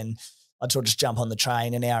fantastic, and I'd sort of just jump on the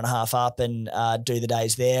train an hour and a half up and do the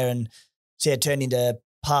days there. And so it turned into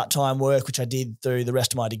part-time work, which I did through the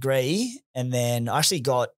rest of my degree. And then I actually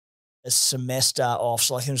got a semester off.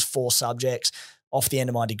 So I think it was 4 subjects off the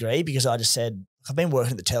end of my degree because I just said, I've been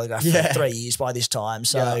working at the Telegraph for 3 years by this time.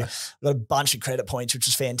 So I got a bunch of credit points, which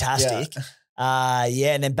was fantastic.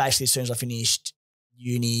 And then basically as soon as I finished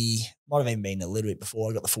uni, might have even been a little bit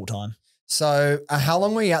before I got the full-time. So how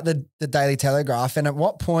long were you at the Daily Telegraph? And at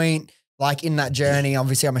what point, like in that journey,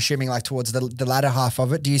 obviously I'm assuming like towards the latter half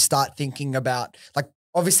of it, do you start thinking about like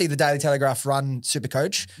obviously the Daily Telegraph run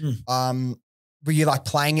Supercoach? Were you like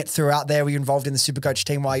playing it throughout there? Were you involved in the Supercoach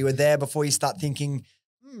team while you were there before you start thinking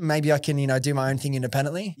maybe I can, do my own thing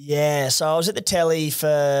independently? Yeah. So I was at the telly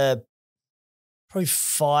for probably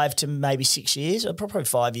 5 to maybe 6 years, or probably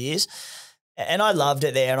 5 years. And I loved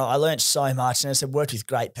it there, and I learned so much. And as I said, worked with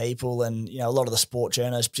great people, and a lot of the sport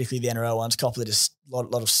journalists, particularly the NRL ones, copped a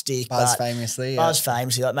lot of stick. Buzz famously,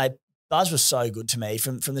 like mate, Buzz was so good to me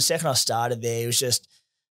from the second I started there. It was just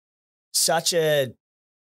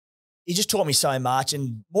he just taught me so much,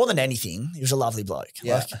 and more than anything, he was a lovely bloke.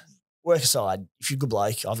 Yeah. Like, work aside, if you're a good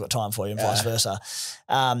bloke, I've got time for you, and vice versa.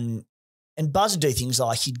 And Buzz would do things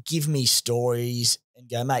like he'd give me stories and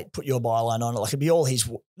go, mate, put your byline on it. Like it'd be all his,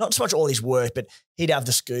 not so much all his work, but he'd have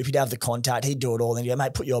the scoop, he'd have the contact, he'd do it all. And he'd go,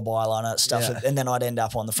 mate, put your byline on it, stuff. Yeah. And then I'd end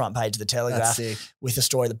up on the front page of the Telegraph with a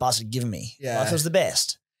story that Buzz had given me. Yeah. Like it was the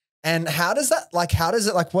best. And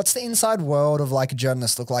what's the inside world of like a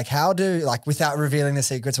journalist look like? How do, like, without revealing the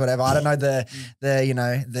secrets, whatever, I don't know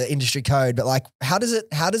the industry code, but like, how does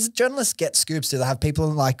a journalist get scoops? Do they have people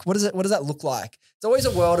like, what does that look like? It's always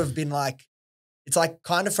a world of being like, it's like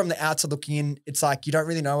kind of from the outside looking in, it's like you don't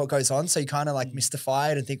really know what goes on. So you kind of like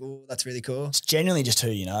mystify it and think, oh, that's really cool. It's genuinely just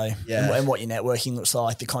who you know and what your networking looks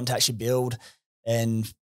like, the contacts you build. And,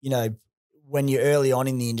 you know, when you're early on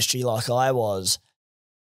in the industry like I was,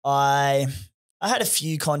 I had a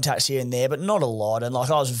few contacts here and there, but not a lot. And like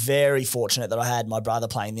I was very fortunate that I had my brother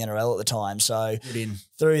playing the NRL at the time. So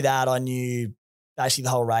through that, I knew basically the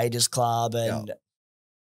whole Raiders club and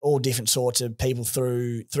all different sorts of people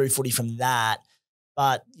through footy from that.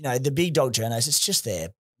 But, you know, the big dog journos, it's just there.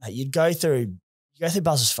 You'd go through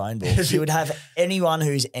Buzz's phone book. You would have anyone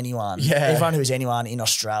who's anyone, everyone who's anyone in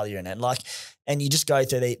Australia in it. Like, and you just go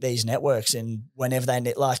through these networks, and whenever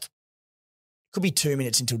they like, could be 2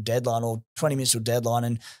 minutes until deadline or 20 minutes till deadline,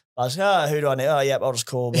 and I was like, who do I need? Oh, yeah, I'll just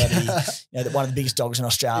call bloody, one of the biggest dogs in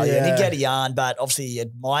Australia. And he'd get a yarn, but obviously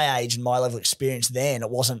at my age and my level of experience then, it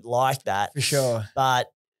wasn't like that. For sure. But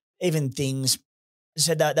even things, I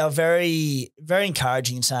said that they were very, very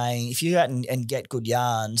encouraging in saying, if you go out and get good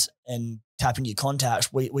yarns and tap into your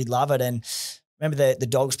contacts, we'd love it. And remember the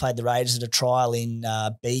Dogs played the Raiders at a trial in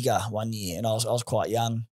Bega one year, and I was quite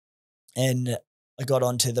young. And I got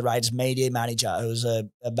onto the Raiders media manager, who was a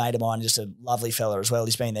mate of mine, just a lovely fella as well.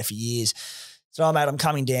 He's been there for years. So, mate, I'm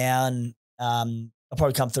coming down. I'll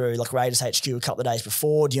probably come through like Raiders HQ a couple of days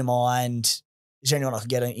before. Do you mind? Is there anyone I could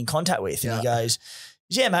get in contact with? And he goes,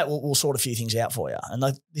 yeah, mate, we'll sort a few things out for you. And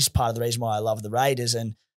like, this is part of the reason why I love the Raiders.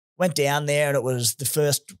 And went down there, and it was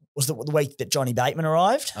the week that Johnny Bateman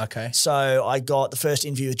arrived. Okay. So I got the first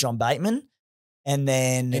interview with John Bateman, and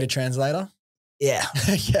then need a translator. Yeah.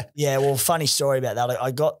 Yeah. Well, funny story about that. I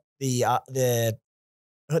got the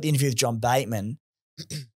interview with John Bateman,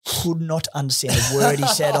 could not understand a word he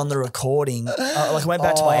said on the recording. I went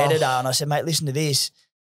back to my editor and I said, mate, listen to this.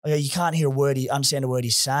 I go, you can't hear understand a word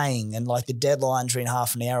he's saying. And like the deadlines are in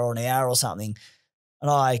half an hour or an hour or something. And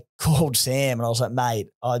I called Sam and I was like, mate,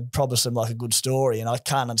 I promised him like a good story and I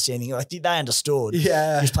can't understand anything. Like they understood.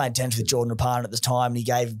 Yeah. He was playing tennis with Jordan Rapana at the time, and he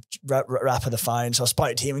gave Rapper the phone. So I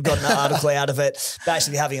spoke to him and got an article out of it,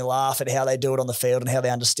 basically having a laugh at how they do it on the field and how they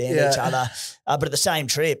understand each other. But at the same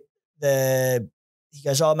trip, he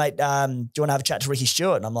goes, oh, mate, do you want to have a chat to Ricky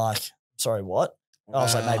Stewart? And I'm like, sorry, what? Wow. I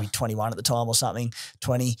was like maybe 21 at the time or something,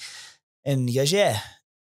 20. And he goes, yeah.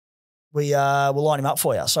 We'll line him up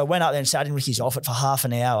for you. So I went up there and sat in Ricky's office for half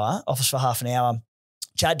an hour,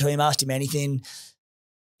 chatted to him, asked him anything.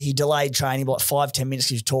 He delayed training by like 5-10 minutes because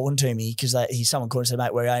he was talking to me because someone called and said,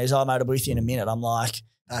 mate, where are you? He goes, oh, mate, I'll be with you in a minute. I'm like,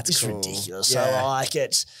 that's cool. ridiculous. Yeah. So like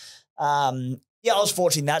it's, I was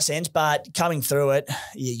fortunate in that sense, but coming through it,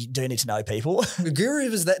 you do need to know people.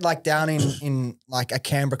 Guru was like down in like a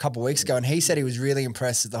Canberra a couple of weeks ago, and he said he was really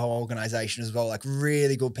impressed with the whole organisation as well, like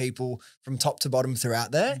really good people from top to bottom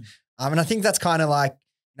throughout there. And I think that's kind of like,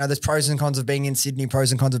 you know, there's pros and cons of being in Sydney, pros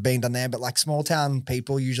and cons of being done there, but like small town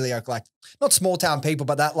people usually are like, not small town people,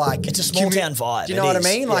 but that like. It's a small town vibe. Do you know what I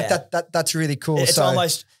mean? Like that's really cool. It's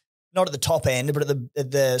almost not at the top end, but at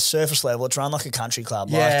the surface level, it's run like a country club.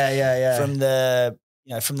 Yeah. From the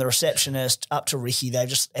receptionist up to Ricky,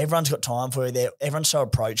 everyone's got time for you. Everyone's so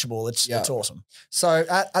approachable. It's awesome. So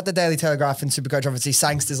at the Daily Telegraph and Supercoach, obviously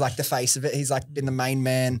Sangster's like the face of it. He's like been the main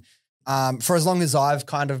man. For as long as I've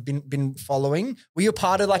kind of been following. Were you a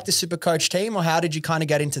part of like the Supercoach team, or how did you kind of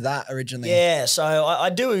get into that originally? Yeah, so I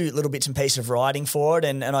do little bits and pieces of writing for it,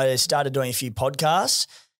 and I started doing a few podcasts,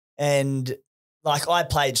 and like I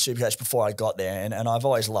played Supercoach before I got there, and I've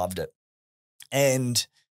always loved it. And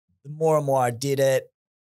the more and more I did it,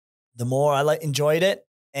 the more I enjoyed it.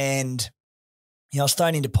 And I was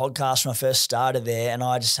thrown into podcasts when I first started there, and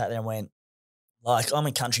I just sat there and went, like, I'm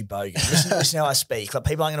a country bogan. Listen how I speak. Like,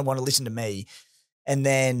 people aren't going to want to listen to me. And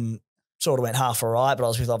then sort of went half all right, but I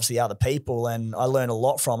was with obviously other people, and I learned a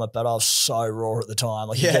lot from it, but I was so raw at the time.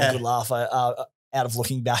 Like, you get a good laugh out of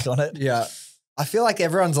looking back on it. Yeah. I feel like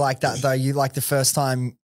everyone's like that, though. You like the first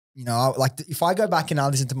time, you know, like if I go back and I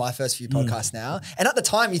listen to my first few podcasts now, and at the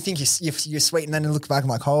time you think you're sweet, and then you look back and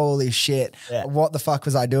like, holy shit, what the fuck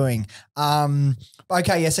was I doing?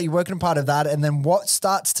 Okay, yeah, so you're working a part of that, and then what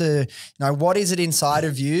starts to, you know, what is it inside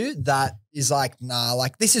of you that is like, nah,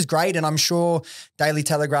 like this is great, and I'm sure Daily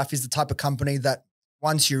Telegraph is the type of company that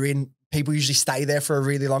once you're in, people usually stay there for a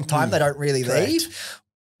really long time. They don't really leave.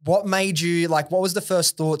 what made you like, what was the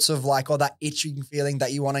first thoughts of like, or that itching feeling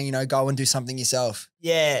that you want to, you know, go and do something yourself?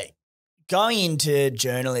 Yeah. Going into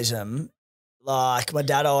journalism, like my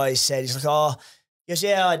dad always said, he's like, oh, he goes,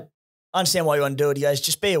 yeah, I understand why you want to do it. He goes,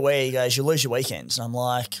 just be aware. He goes, you'll lose your weekends. And I'm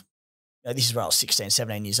like, you know, this is when I was 16,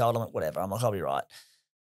 17 years old. I'm like, whatever. I'm like, I'll be right.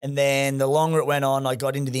 And then the longer it went on, I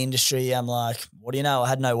got into the industry. I'm like, what do you know? I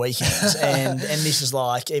had no weekends. and this is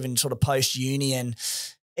like even sort of post-uni and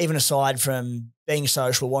even aside from being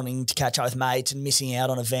social, wanting to catch up with mates and missing out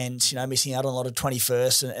on events, you know, missing out on a lot of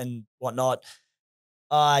 21st and whatnot,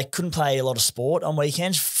 I couldn't play a lot of sport on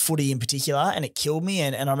weekends, footy in particular, and it killed me.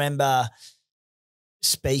 And I remember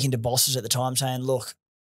speaking to bosses at the time saying, look,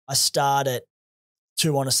 I start at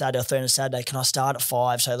 2 on a Saturday or 3 on a Saturday. Can I start at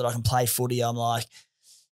 5 so that I can play footy? I'm like,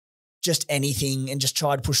 just anything, and just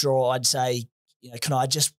try to push it all. I'd say, you know, can I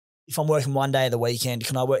just, if I'm working one day of the weekend,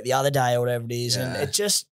 can I work the other day or whatever it is? Yeah. And it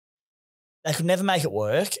just, they could never make it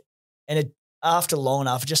work. And it, after long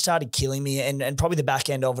enough, it just started killing me and probably the back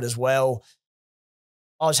end of it as well.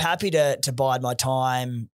 I was happy to bide my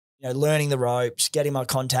time, you know, learning the ropes, getting my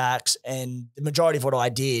contacts, and the majority of what I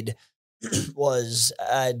did was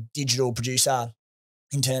a digital producer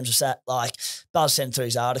in terms of like Buzz sent through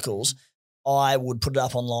his articles. I would put it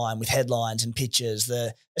up online with headlines and pictures,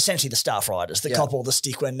 essentially the staff writers that cop all the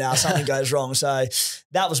stick when something goes wrong. So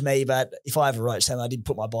that was me. But if I ever wrote something, I did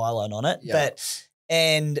put my byline on it. Yeah.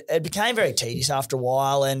 And it became very tedious after a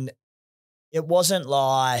while, and it wasn't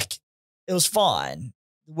like, it was fine.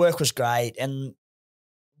 The work was great. And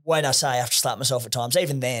when I say I have to slap myself at times,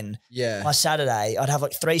 even then, my Saturday, I'd have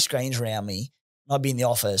like 3 screens around me. I'd be in the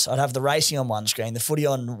office. I'd have the racing on one screen, the footy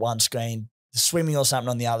on one screen, the swimming or something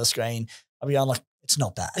on the other screen. I'd be on like, it's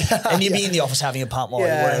not bad. And you'd be in the office having a pump while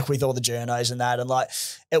you work with all the journos and that. And like,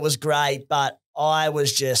 it was great, but I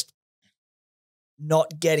was just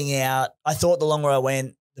not getting out. I thought the longer I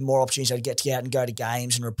went, the more opportunities I'd get to get out and go to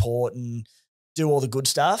games and report and do all the good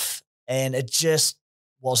stuff. And it just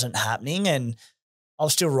wasn't happening. And I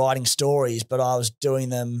was still writing stories, but I was doing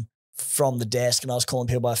them from the desk and I was calling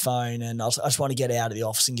people by phone, and I just want to get out of the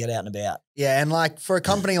office and get out and about. Yeah. And like for a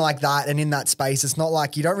company like that and in that space, it's not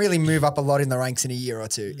like you don't really move up a lot in the ranks in a year or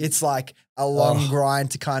two. It's like a long grind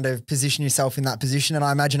to kind of position yourself in that position. And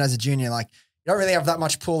I imagine as a junior, like you don't really have that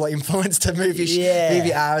much pull or influence to move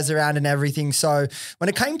your hours around and everything. So when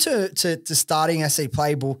it came to starting SC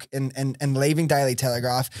Playbook and leaving Daily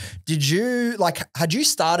Telegraph, did you had you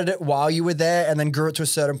started it while you were there and then grew it to a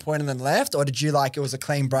certain point and then left? Or did you it was a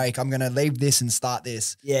clean break, I'm going to leave this and start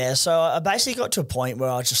this? Yeah. So I basically got to a point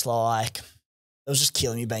where I was just like, it was just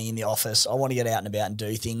killing me being in the office. I want to get out and about and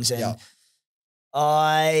do things. And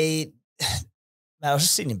I was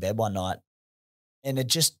just sitting in bed one night and it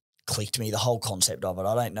just clicked me, the whole concept of it.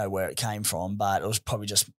 I don't know where it came from, but it was probably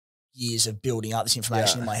just years of building up this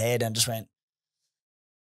information in my head, and just went,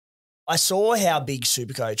 I saw how big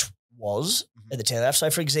Supercoach was at the Telegraph. So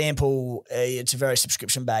for example, it's a very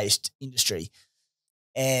subscription-based industry,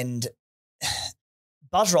 and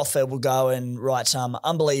Buzz Rothfeld will go and write some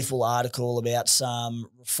unbelievable article about some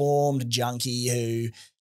reformed junkie who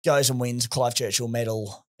goes and wins a Clive Churchill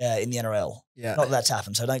medal in the NRL. Yeah. Not that that's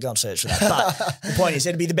happened, so don't go and search for that. But the point is,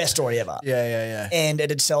 it'd be the best story ever. Yeah. And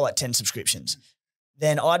it'd sell like 10 subscriptions.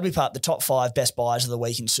 Then I'd whip up the top 5 best buys of the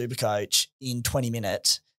week in Supercoach in 20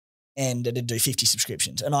 minutes, and it'd do 50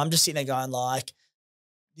 subscriptions. And I'm just sitting there going like,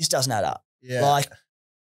 this doesn't add up. Yeah. Like,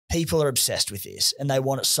 people are obsessed with this and they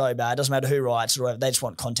want it so bad. It doesn't matter who writes it or whatever. They just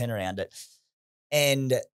want content around it.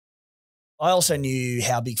 And I also knew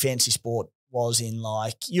how big fantasy sport was in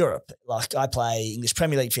like Europe. Like I play English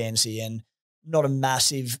Premier League fantasy, and not a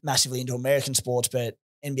massively into American sports, but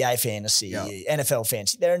NBA fantasy, NFL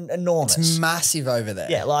fantasy, they're enormous. It's massive over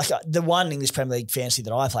there. Yeah, like the one English Premier League fantasy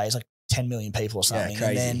that I play is like 10 million people or something. Yeah,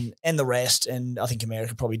 crazy. And the rest, and I think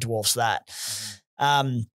America probably dwarfs that.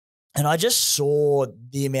 And I just saw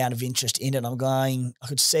the amount of interest in it. I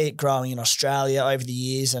could see it growing in Australia over the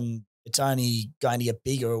years, and it's only going to get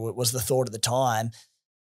bigger, was the thought at the time.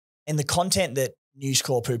 And the content that News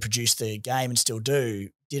Corp, who produced the game and still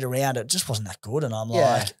did around it, just wasn't that good. And I'm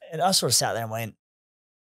like, and I sort of sat there and went,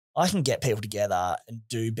 I can get people together and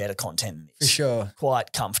do better content than this. For sure.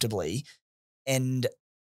 Quite comfortably. And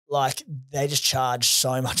like they just charge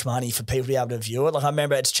so much money for people to be able to view it. Like I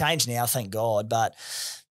remember it's changed now, thank God, but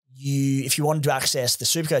if you wanted to access the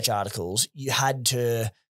Supercoach articles, you had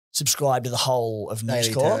to subscribe to the whole of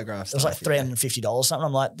News Corp. It was like $350 or something.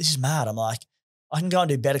 I'm like, this is mad. I'm like, I can go and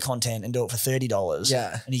do better content and do it for $30.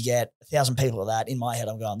 Yeah. And you get 1,000 people of that. In my head,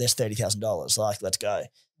 I'm going, there's $30,000. Like, let's go.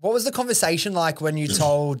 What was the conversation like when you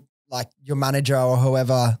told like your manager or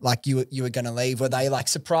whoever, like you were going to leave? Were they like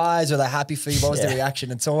surprised? Were they happy for you? What was the reaction?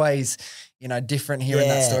 It's always, you know, different hearing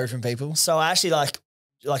that story from people. So I actually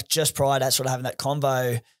like just prior to sort of having that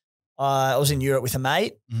convo, I was in Europe with a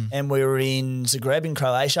mate and we were in Zagreb in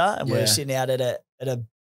Croatia and we were sitting out at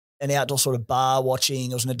an outdoor sort of bar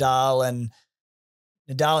watching. It was Nadal and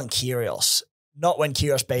Kyrgios. Not when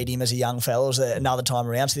Kyrgios beat him as a young fella. It was another time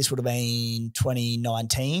around. So this would have been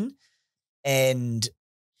 2019. And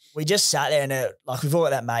we just sat there and like we've all got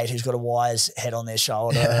that mate who's got a wise head on their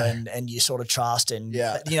shoulder and you sort of trust and,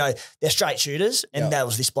 you know, they're straight shooters. And that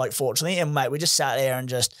was this bloke, fortunately. And, mate, we just sat there and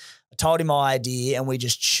just I told him my idea and we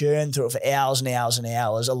just churned through it for hours and hours and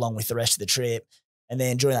hours along with the rest of the trip. And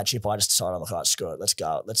then during that trip, I just decided, I'm like, all right, screw it. Let's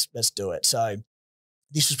go. Let's do it. So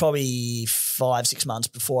this was probably 5-6 months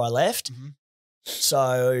before I left.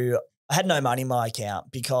 So I had no money in my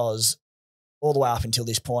account because all the way up until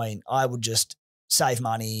this point, I would just save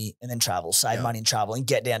money and then travel, save money and travel and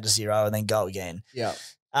get down to zero and then go again.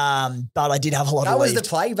 But I did have a lot of That was the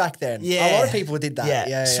play back then. A lot of people did that.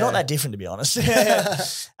 It's not that different, to be honest.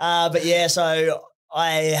 But yeah, so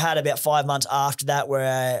I had about 5 months after that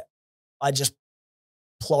where I just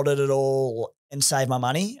plotted it all and saved my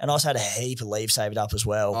money. And I also had a heap of leave saved up as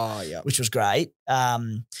well, which was great.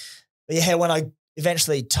 But yeah, when I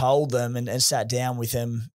eventually told them and sat down with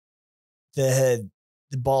them, the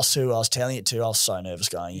boss who I was telling it to, I was so nervous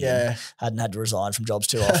going in. Hadn't had to resign from jobs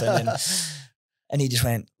too often. And he just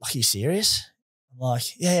went, like, are you serious? I'm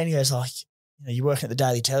like, yeah. And he goes, like, you know, you're working at the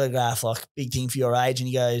Daily Telegraph, like big thing for your age. And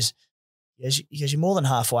he goes, you're more than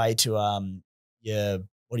halfway to your,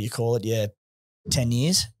 what do you call it? Your 10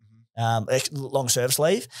 years, long service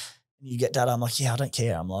leave. And you get that, I'm like, yeah, I don't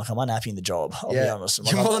care. I'm like, I'm unhappy in the job. I'll be honest. I'm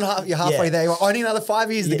you're like, more than half. You're halfway there. You're only another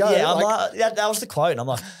 5 years to go. Yeah, I'm like that was the quote. And I'm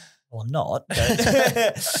like, well, I'm not.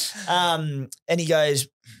 And he goes,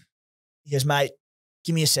 mate,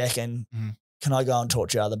 give me a second. Can I go and talk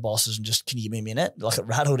to your other bosses and just, can you give me a minute? Like it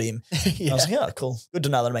rattled him. I was like, oh, cool. Good to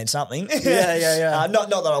know that I mean something. Not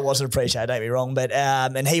that I wasn't appreciated, don't be wrong, but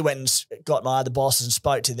and he went and got my other bosses and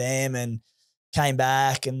spoke to them and came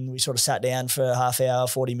back and we sort of sat down for a half hour,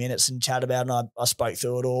 40 minutes and chatted about it. And I spoke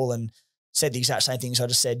through it all and said the exact same things I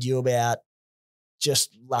just said to you about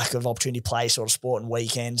just lack of opportunity to play sort of sport and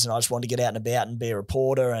weekends. And I just wanted to get out and about and be a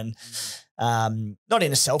reporter and not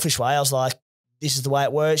in a selfish way. I was like, this is the way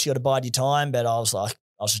it works. You got to bide your time. But I was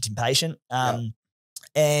just impatient. And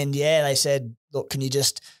they said, look, can you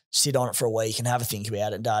just sit on it for a week and have a think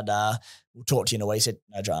about it? We'll talk to you in a week. He said,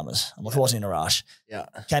 no dramas. I'm like, I wasn't in a rush.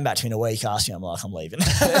 Came back to me in a week, asked me, I'm like, I'm leaving.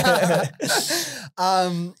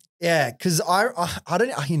 Because I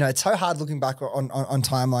don't, you know, it's so hard looking back on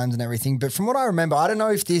timelines and everything. But from what I remember, I don't know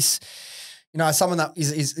if this, you know, as someone that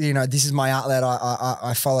is you know, this is my outlet.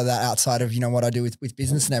 I follow that outside of, you know, what I do with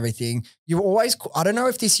business and everything. You always, I don't know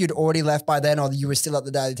if this you'd already left by then or you were still at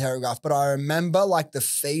the Daily Telegraph, but I remember like the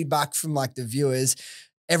feedback from like the viewers.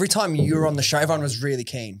 Every time you were on the show, everyone was really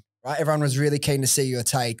keen, right? Everyone was really keen to see your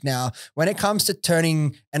take. Now, when it comes to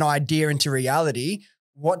turning an idea into reality,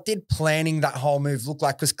 what did planning that whole move look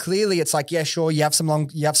like? Because clearly it's like, yeah, sure, you have some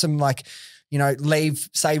like, you know, leave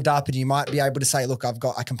saved up and you might be able to say, look,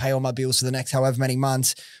 I can pay all my bills for the next however many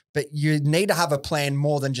months, but you need to have a plan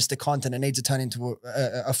more than just the content. It needs to turn into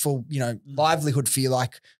a full, you know, livelihood for you.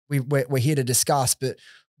 Like we're here to discuss, but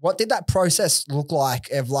what did that process look like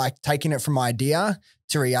of like taking it from idea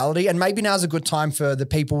to reality? And maybe now's a good time for the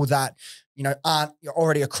people that, you know, aren't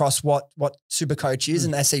already across what Supercoach is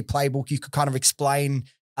and SC Playbook. You could kind of explain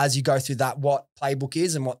as you go through that what Playbook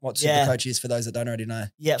is and what Supercoach is for those that don't already know.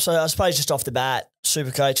 Yeah, so I suppose just off the bat,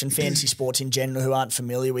 Supercoach and fantasy sports in general who aren't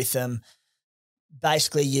familiar with them,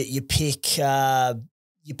 basically you pick a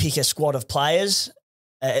squad of players.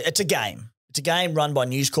 It's a game. It's a game run by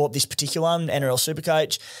News Corp, this particular one, NRL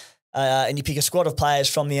Supercoach, and you pick a squad of players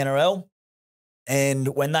from the NRL, and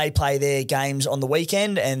when they play their games on the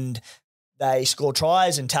weekend and they score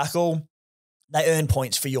tries and tackle, they earn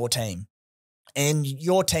points for your team. And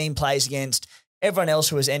your team plays against everyone else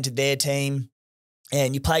who has entered their team,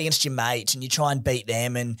 and you play against your mates and you try and beat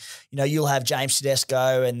them. And, you know, you'll have James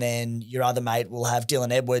Tedesco and then your other mate will have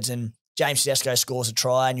Dylan Edwards, and James Tedesco scores a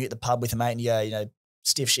try and you're at the pub with a mate and you go, you know,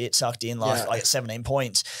 stiff shit, sucked in, like I get 17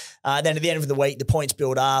 points. Then at the end of the week, the points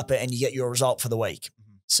build up and you get your result for the week.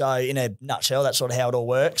 So in a nutshell, that's sort of how it all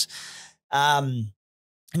works. And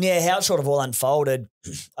yeah, how it sort of all unfolded,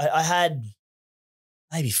 I had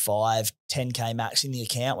maybe 10K max in the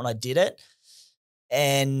account when I did it.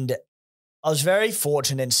 And I was very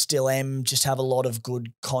fortunate and still am, just have a lot of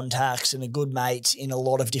good contacts and a good mates in a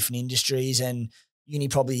lot of different industries. And uni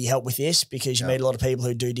probably helped with this because you meet a lot of people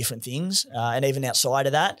who do different things. And even outside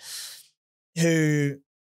of that, who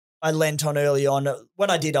I lent on early on. When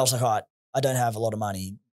I did, I was like, all right, I don't have a lot of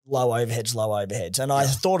money, low overheads. And I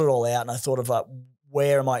thought it all out, and I thought of like,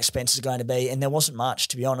 where are my expenses going to be? And there wasn't much,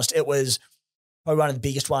 to be honest. It was probably one of the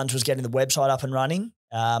biggest ones was getting the website up and running.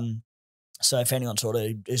 So if anyone sort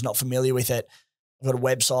of is not familiar with it, I've got a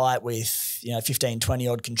website with, 15, 20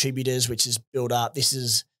 odd contributors, which is built up.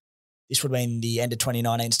 This would have been the end of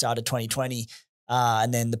 2019, start of 2020.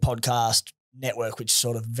 And then the podcast network, which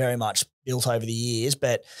sort of very much built over the years.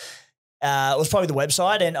 But it was probably the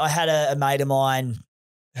website. And I had a mate of mine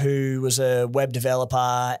who was a web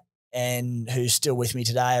developer and who's still with me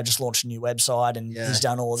today. I just launched a new website and he's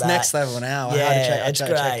done all of that. Next level now. Yeah, it's great.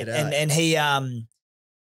 Check it out. And he,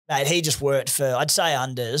 mate, he just worked for, I'd say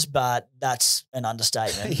unders, but that's an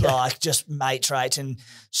understatement. Like just mate traits and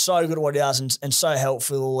so good at what he does and so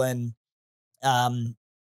helpful. And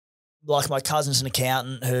like my cousin's an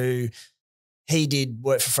accountant who he did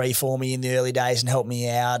work for free for me in the early days and helped me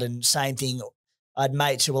out. And same thing, I had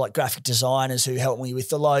mates who were like graphic designers who helped me with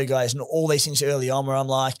the logos and all these things early on where I'm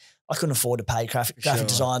like, I couldn't afford to pay graphic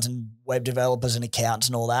designs and web developers and accountants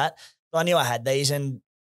and all that. But I knew I had these and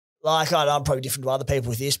like I'm probably different to other people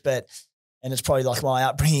with this, and it's probably like my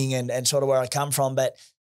upbringing and sort of where I come from. But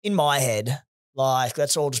in my head, like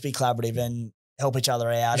let's all just be collaborative and help each other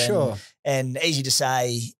out. And easy to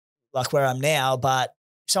say like where I'm now, but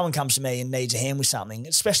if someone comes to me and needs a hand with something,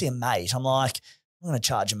 especially a mate, I'm like, I'm going to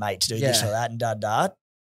charge a mate to do this or that and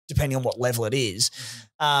depending on what level it is.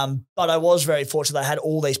 But I was very fortunate that I had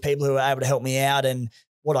all these people who were able to help me out and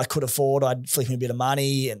what I could afford, I'd flick me a bit of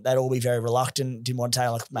money and they'd all be very reluctant, didn't want to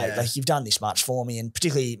tell like, mate, like you've done this much for me. And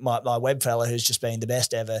particularly my web fella who's just been the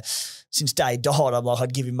best ever since day dot. I'm like,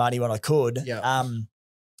 I'd give him money when I could. I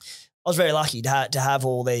was very lucky to have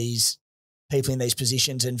all these people in these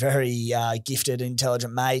positions and very gifted,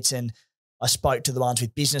 intelligent mates. And I spoke to the ones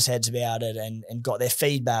with business heads about it and got their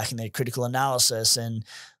feedback and their critical analysis and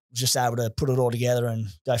was just able to put it all together and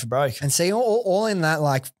go for broke. And see, all in that,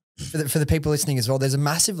 like for the people listening as well, there's a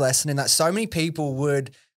massive lesson in that. So many people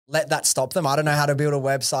would let that stop them. I don't know how to build a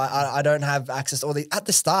website. I don't have access to all the, at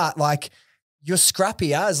the start, like you're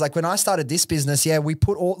scrappy as like when I started this business, we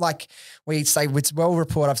put all like we say it's well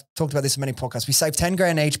reported. I've talked about this in many podcasts. We saved 10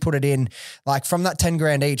 grand each, put it in like from that 10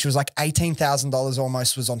 grand each, it was like $18,000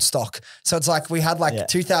 almost was on stock. So it's like we had like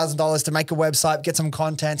 $2,000 to make a website, get some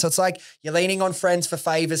content. So it's like you're leaning on friends for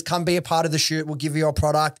favors, come be a part of the shoot. We'll give you your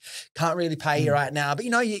product. Can't really pay you right now. But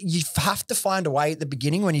you have to find a way at the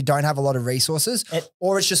beginning when you don't have a lot of resources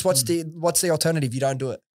or it's just what's the alternative? You don't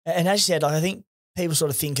do it. And as you said, like, I think people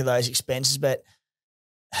sort of think of those expenses, but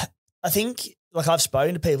I think like I've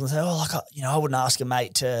spoken to people and say, oh, like, I wouldn't ask a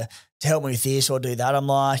mate to help me with this or do that. I'm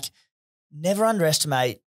like, never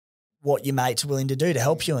underestimate what your mate's willing to do to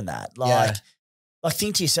help you in that. Like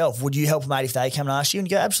think to yourself, would you help a mate if they come and ask you?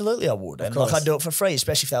 And you go, absolutely I would. And like I'd do it for free,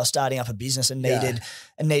 especially if they were starting up a business and needed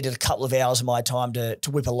a couple of hours of my time to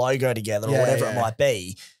whip a logo together or whatever it might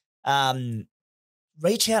be.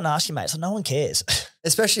 Reach out and ask your mates. So no one cares.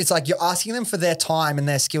 Especially it's like you're asking them for their time and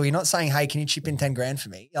their skill. You're not saying, hey, can you chip in 10 grand for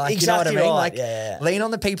me? Like, exactly, you know what I mean? Like lean on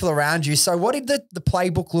the people around you. So what did the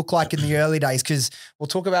playbook look like in the early days? Because we'll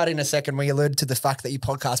talk about it in a second. We alluded to the fact that you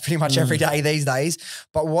podcast pretty much every day these days.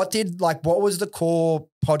 But what was the core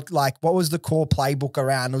playbook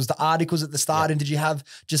around? It was the articles at the start and did you have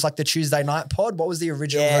just like the Tuesday night pod? What was the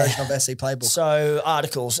original version of SC Playbook? So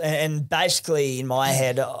articles and basically in my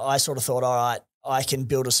head, I sort of thought, all right, I can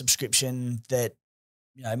build a subscription that,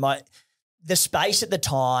 the space at the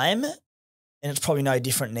time, and it's probably no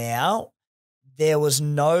different now, there was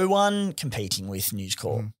no one competing with News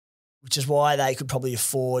Corp, which is why they could probably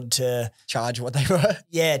afford to charge what they were.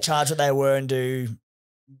 Yeah, charge what they were and do,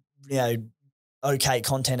 okay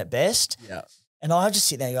content at best. Yeah. And I just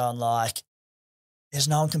sit there going like, there's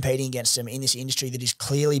no one competing against them in this industry that is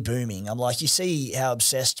clearly booming. I'm like, you see how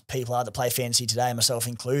obsessed people are that play fantasy today, myself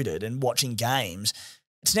included, and watching games.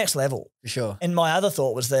 It's next level. For sure. And my other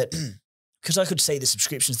thought was that because I could see the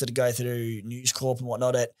subscriptions that go through News Corp and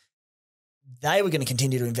whatnot, they were going to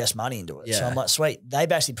continue to invest money into it. Yeah. So I'm like, sweet. They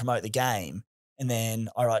basically promote the game and then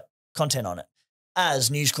I write content on it,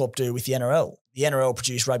 as News Corp do with the NRL. The NRL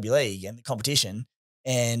produce rugby league and the competition,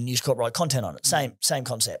 and News Corp write content on it. Same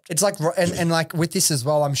concept. It's like, and like with this as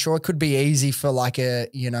well, I'm sure it could be easy for like a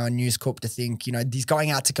News Corp to think, he's going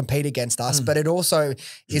out to compete against us, but it also,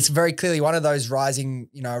 it's very clearly one of those rising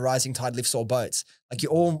tide lifts all boats. Like you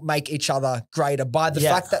all make each other greater by the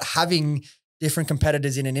fact that having different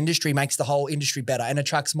competitors in an industry makes the whole industry better and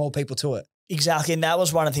attracts more people to it. Exactly. And that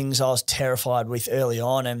was one of the things I was terrified with early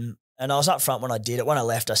on. And And I was up front when I did it. When I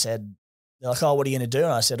left, I said, they're like, oh, what are you going to do?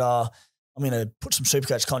 And I said, oh, I'm going to put some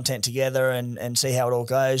Supercoach content together and see how it all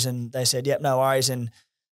goes. And they said, yep, no worries. And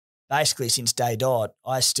basically since day dot,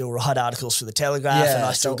 I still write articles for the Telegraph and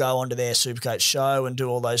I still go onto their Supercoach show and do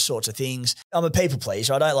all those sorts of things. I'm a people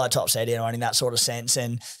pleaser. I don't like top set anyone in that sort of sense.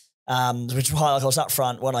 And which is why, like, I was up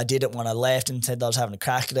front when I did it, when I left, and said that I was having a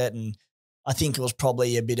crack at it. And I think it was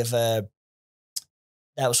probably a bit of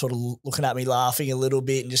they were sort of looking at me laughing a little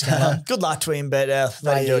bit and just going, oh, good luck to him, but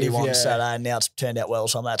let him do what he wants. So now it's turned out well,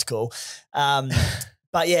 so that's cool.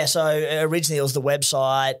 But yeah, so originally it was the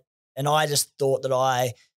website, and I just thought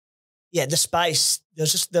that the space,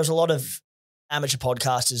 there's a lot of amateur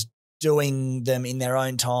podcasters doing them in their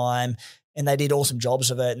own time, and they did awesome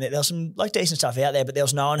jobs of it. And there was some like decent stuff out there, but there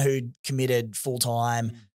was no one who committed full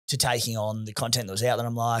time to taking on the content that was out there. And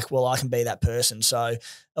I'm like, well, I can be that person. So it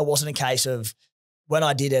wasn't a case of, when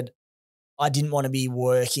I did it, I didn't want to be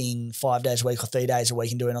working 5 days a week or 3 days a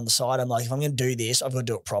week and doing it on the side. I'm like, if I'm going to do this, I've got to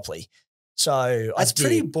do it properly. So it's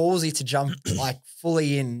pretty ballsy to jump like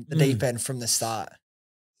fully in the deep end from the start.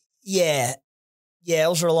 Yeah. Yeah, I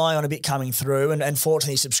was relying on a bit coming through, and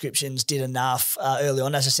fortunately subscriptions did enough early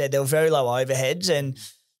on. As I said, there were very low overheads, and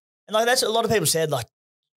like that's a lot of people said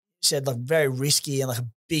very risky and like a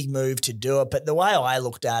big move to do it. But the way I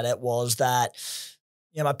looked at it was that,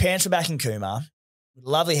 my parents were back in Cooma.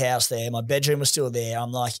 Lovely house there. My bedroom was still there.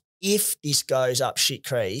 I'm like, if this goes up shit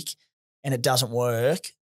creek and it doesn't work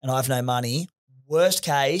and I have no money, worst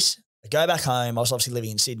case, I go back home. I was obviously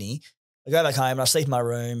living in Sydney. I go back home and I sleep in my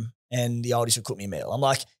room and the oldies will cook me a meal. I'm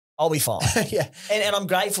like, I'll be fine. Yeah. And I'm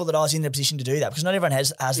grateful that I was in the position to do that, because not everyone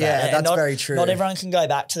has that. Yeah, that's very true. Not everyone can go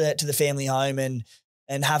back to the family home and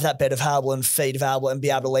have that bed available and feed available and be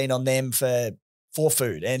able to lean on them for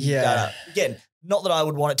food. And again, not that I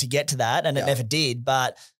would want it to get to that, and it never did,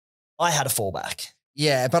 but I had a fallback.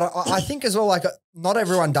 Yeah, but I think as well, like, not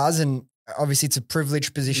everyone does, and obviously it's a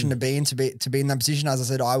privileged position to be in, to be in that position. As I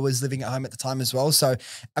said, I was living at home at the time as well, so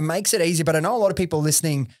it makes it easy. But I know a lot of people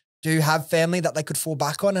listening do have family that they could fall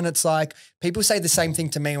back on, and it's like people say the same thing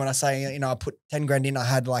to me when I say, I put 10 grand in, I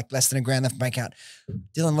had like less than a grand left in my bank account.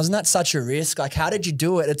 Dylan, wasn't that such a risk? Like, how did you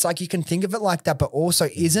do it? It's like you can think of it like that, but also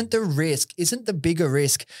isn't the bigger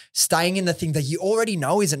risk staying in the thing that you already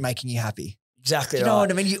know isn't making you happy? Exactly. You know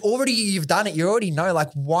what I mean? You've done it. You already know.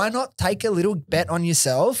 Like, why not take a little bet on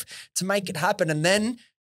yourself to make it happen? And then,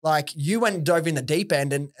 like, you went and dove in the deep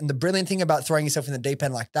end, and the brilliant thing about throwing yourself in the deep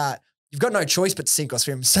end like that, you've got no choice but to sink or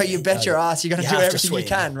swim. So you bet your ass you're going to do everything you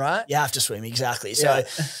can, right? You have to swim, exactly. So,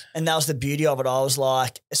 and that was the beauty of it. I was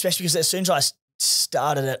like, especially because as soon as I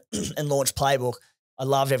started it and launched Playbook, I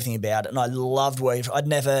loved everything about it, and I loved working. I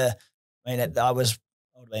would have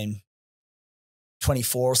been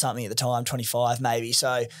 24 or something at the time, 25 maybe. So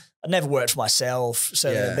I'd never worked for myself.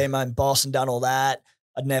 So I'd been my own boss and done all that.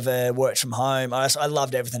 I'd never worked from home. I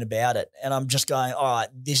loved everything about it. And I'm just going, all right,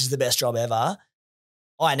 this is the best job ever.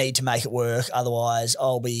 I need to make it work. Otherwise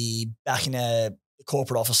I'll be back in a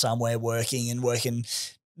corporate office somewhere working,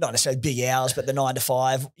 not necessarily big hours, but the 9 to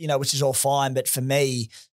 5, which is all fine. But for me,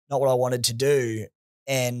 not what I wanted to do.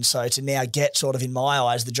 And so to now get sort of, in my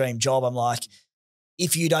eyes, the dream job, I'm like,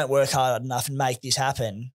 if you don't work hard enough and make this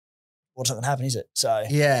happen, what's not going to happen, is it? So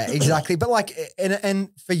yeah, exactly. But like, and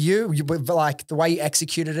for you, like the way you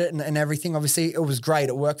executed it and everything, obviously it was great.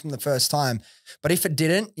 It worked from the first time. But if it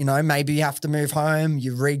didn't, maybe you have to move home,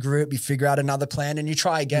 you regroup, you figure out another plan and you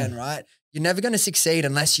try again, right? You're never going to succeed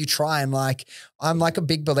unless you try. And like, I'm like a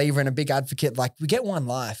big believer and a big advocate. Like, we get one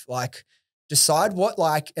life. Like, decide what,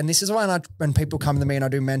 like, and this is when people come to me and I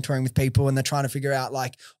do mentoring with people and they're trying to figure out,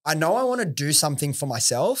 like, I know I want to do something for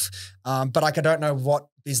myself, but like, I don't know what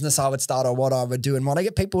business I would start or what I would do. And what I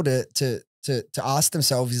get people to ask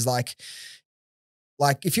themselves is like,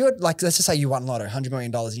 if you're like, let's just say you won lotto, $100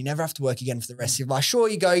 million, you never have to work again for the rest of your life. Sure,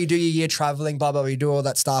 you go, you do your year traveling, blah, blah, blah, you do all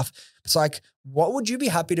that stuff. It's like, what would you be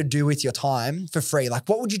happy to do with your time for free? Like,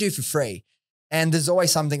 what would you do for free? And there's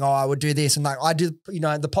always something, I would do this. And like, I do,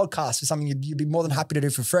 the podcast is something you'd be more than happy to do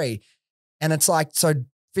for free. And it's like, so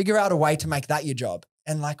figure out a way to make that your job.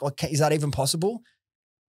 And like, okay, is that even possible?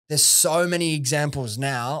 There's so many examples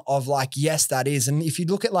now of like, yes, that is. And if you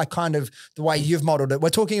look at like kind of the way you've modeled it, we're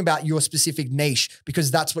talking about your specific niche because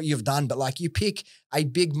that's what you've done. But like, you pick a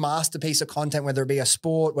big masterpiece of content, whether it be a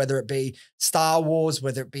sport, whether it be Star Wars,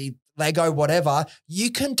 whether it be Lego, whatever,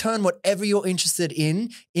 you can turn whatever you're interested in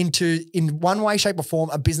into, in one way, shape or form,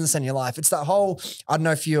 a business in your life. It's that whole, I don't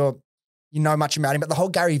know if you know much about him, but the whole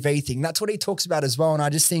Gary Vee thing, that's what he talks about as well. And I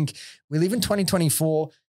just think we live in 2024,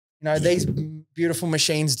 these beautiful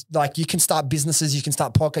machines, like you can start businesses, you can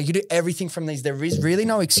start podcasts, you do everything from these. There is really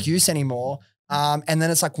no excuse anymore And then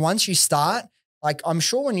it's like once you start, like I'm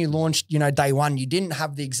sure when you launched, day one, you didn't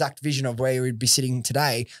have the exact vision of where you would be sitting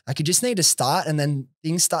today. Like you just need to start and then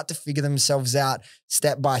things start to figure themselves out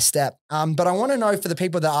step by step. But I want to know for the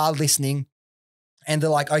people that are listening and they're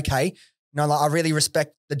like, okay, like I really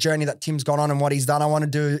respect the journey that Tim's gone on and what he's done. I want to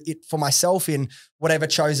do it for myself in whatever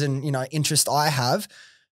chosen, interest I have.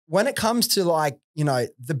 When it comes to like,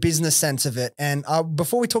 the business sense of it, and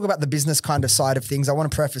before we talk about the business kind of side of things, I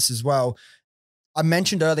want to preface as well, I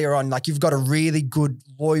mentioned earlier on, like you've got a really good,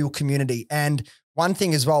 loyal community. And one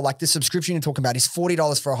thing as well, like the subscription you're talking about is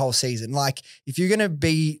 $40 for a whole season. Like if you're going to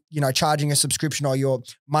be, charging a subscription or you're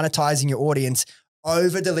monetizing your audience,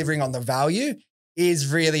 over delivering on the value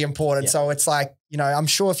is really important. Yeah. So it's like, I'm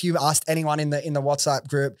sure if you asked anyone in the WhatsApp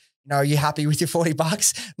group, are you happy with your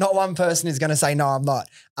 $40? Not one person is going to say, no, I'm not.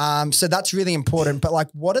 So that's really important. But like,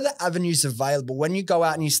 what are the avenues available when you go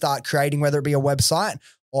out and you start creating, whether it be a website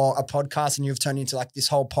or a podcast, and you've turned into like this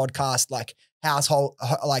whole podcast, like household,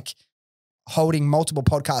 like holding multiple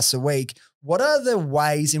podcasts a week? What are the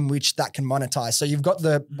ways in which that can monetize? So you've got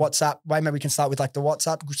the WhatsApp way. Maybe we can start with like the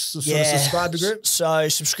WhatsApp sort of subscriber group. So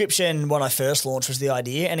subscription when I first launched was the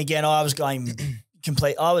idea. And again, I was going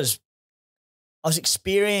complete. I was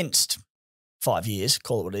experienced 5 years,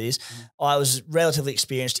 call it what it is. I was relatively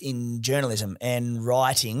experienced in journalism and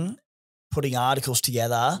writing, putting articles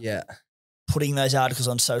together. Yeah. Putting those articles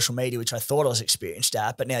on social media, which I thought I was experienced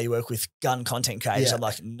at, but now you work with gun content creators. Yeah. I'm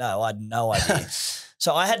like, no, I had no idea.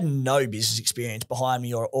 So I had no business experience behind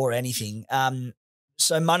me or anything.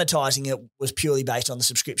 So monetizing it was purely based on the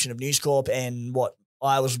subscription of News Corp and what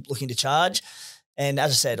I was looking to charge. And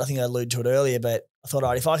as I said, I think I alluded to it earlier, but I thought, all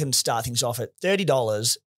right, if I can start things off at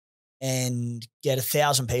 $30 and get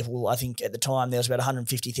 1,000 people, I think at the time there was about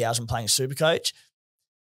 150,000 playing Supercoach.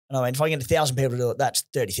 And I went, if I get 1,000 people to do it, that's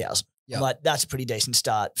 30,000. Yep. I'm like, that's a pretty decent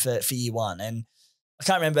start for year one. And I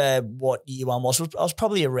can't remember what year one was. I was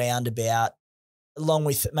probably around about, along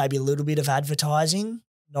with maybe a little bit of advertising,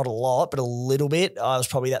 not a lot, but a little bit. I was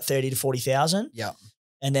probably that 30 to 40,000. Yeah.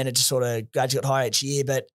 And then it just sort of gradually got higher each year.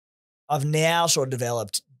 But I've now sort of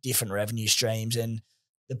developed different revenue streams, and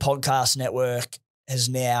the podcast network has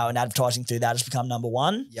now, and advertising through that has become number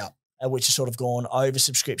one. Yeah. Which has sort of gone over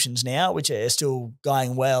subscriptions now, which are still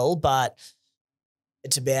going well, but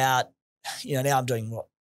it's about, now I'm doing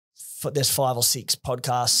there's 5 or 6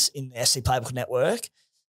 podcasts in the SC Playbook network.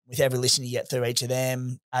 With every listen you get through each of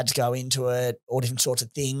them, ads go into it, all different sorts of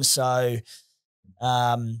things. So,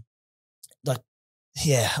 I'm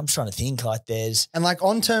trying to think like there's. And like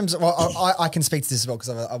on terms, I can speak to this as well because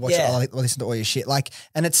I watch it, I listen to all your shit. Like,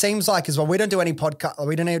 and it seems like as well, we don't do any podcast,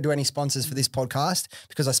 we don't even do any sponsors for this podcast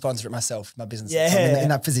because I sponsor it myself, my business. Yeah. So I'm in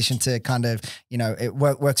that position to kind of, it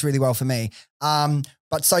works really well for me.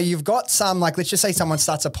 But so you've got some, like, let's just say someone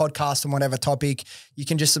starts a podcast on whatever topic, you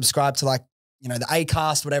can just subscribe to like, the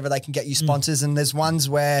Acast, whatever, they can get you sponsors. And there's ones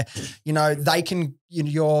where, they can,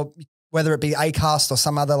 whether it be Acast or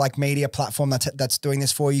some other like media platform that's doing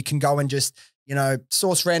this for you, can go and just,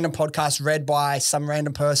 source random podcasts read by some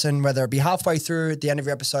random person, whether it be halfway through, at the end of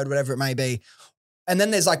your episode, whatever it may be. And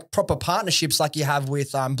then there's like proper partnerships like you have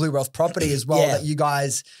with Blue Wealth Property as well that you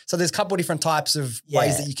guys, so there's a couple of different types of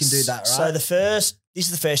ways that you can do that, right? So this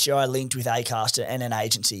is the first year I linked with Acast and an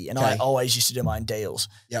agency, and I always used to do my own deals.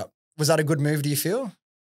 Yeah. Was that a good move, do you feel?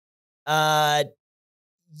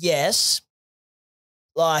 Yes.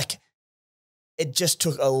 Like, it just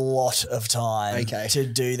took a lot of time to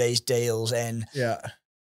do these deals, and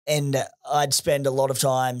I'd spend a lot of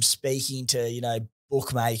time speaking to,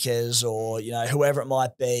 bookmakers or, whoever it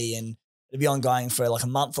might be, and it'd be ongoing for like a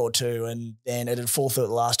month or two, and then it'd fall through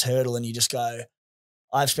the last hurdle, and you just go,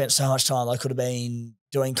 I've spent so much time, I could have been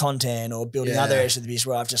doing content or building other areas of the business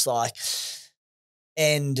where I've just like,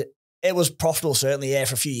 and it was profitable certainly,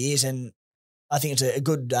 for a few years, and I think it's a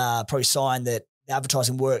good probably sign that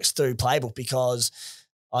advertising works through Playbook, because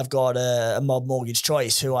I've got a mob mortgage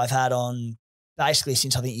choice who I've had on basically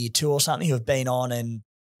since I think year 2 or something, who have been on, and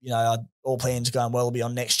all plans are going well, will be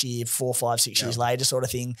on next year, 4, 5, 6 years later sort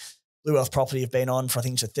of thing. Blue Wealth Property have been on for I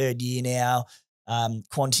think it's a 3rd year now.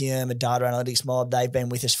 Quantium, a data analytics mob, they've been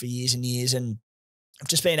with us for years and years, and I've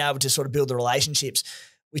just been able to sort of build the relationships,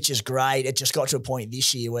 which is great. It just got to a point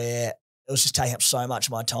this year where it was just taking up so much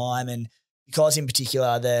of my time, and because in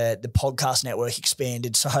particular the podcast network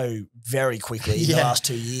expanded so very quickly in the last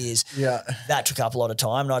 2 years, that took up a lot of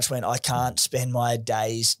time. And I just went, I can't spend my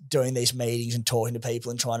days doing these meetings and talking to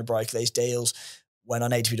people and trying to broker these deals when I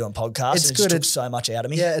need to be doing podcasts. It's good. It took so much out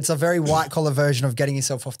of me. Yeah, it's a very white collar version of getting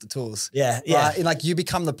yourself off the tools. Yeah. Right? And like you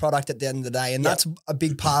become the product at the end of the day. And that's a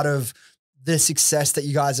big part of the success that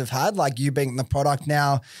you guys have had, like you being the product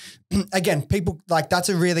now, again, people like that's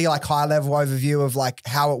a really like high level overview of like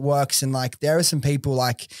how it works. And like, there are some people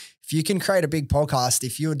like, if you can create a big podcast,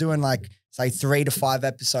 if you're doing like, say 3 to 5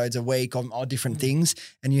 episodes a week on different things,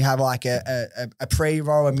 and you have like a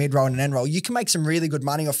pre-roll, a mid-roll and an end roll, you can make some really good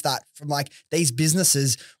money off that from like these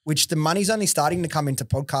businesses, which the money's only starting to come into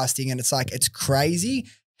podcasting. And it's like, it's crazy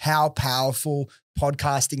how powerful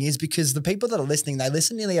podcasting is, because the people that are listening, they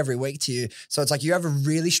listen nearly every week to you. So it's like you have a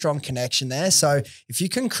really strong connection there. So if you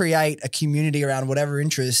can create a community around whatever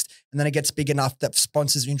interest, and then it gets big enough that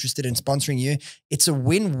sponsors are interested in sponsoring you, it's a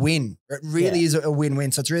win-win. It really is a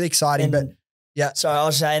win-win. So it's really exciting. But yeah. So I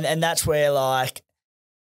was saying, and that's where like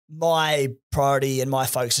my priority and my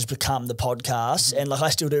focus has become the podcast. And like I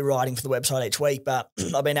still do writing for the website each week, but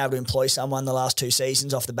I've been able to employ someone the last 2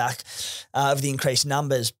 seasons off the back of the increased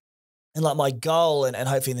numbers. And like my goal and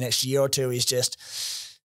hopefully in the next year or two is just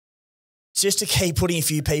to keep putting a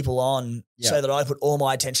few people on so that I put all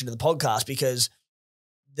my attention to the podcast, because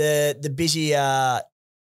the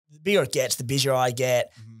bigger it gets, the busier I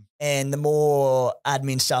get. And the more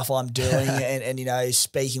admin stuff I'm doing and, you know,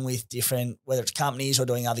 speaking with different, whether it's companies or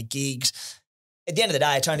doing other gigs, at the end of the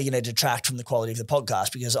day, it's only going to detract from the quality of the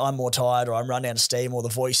podcast, because I'm more tired or I'm run out of steam or the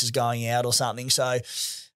voice is going out or something. So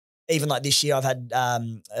even like this year, I've had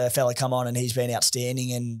a fella come on and he's been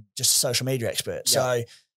outstanding and just a social media expert. So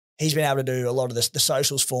he's been able to do a lot of the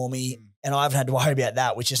socials for me, and I haven't had to worry about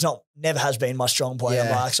that, which is never has been my strong point.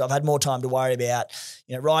 So I've had more time to worry about,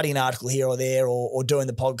 you know, writing an article here or there or doing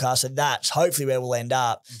the podcast. So that's hopefully where we'll end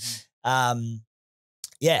up.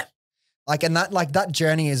 Like, and that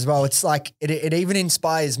journey as well, it's like, it even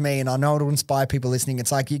inspires me, and I know it'll inspire people listening.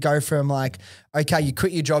 It's like you go from like, okay, you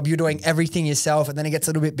quit your job, you're doing everything yourself, and then it gets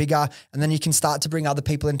a little bit bigger, and then you can start to bring other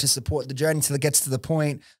people in to support the journey till it gets to the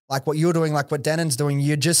point, like what you're doing, like what Denon's doing,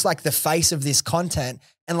 you're just like the face of this content.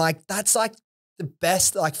 And like, that's like the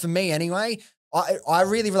best, like for me anyway, I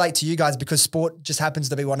really relate to you guys, because sport just happens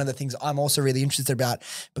to be one of the things I'm also really interested about.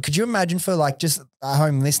 But could you imagine for like just at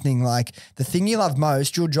home listening, like the thing you love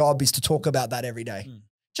most, your job is to talk about that every day.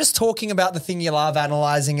 Just talking about the thing you love,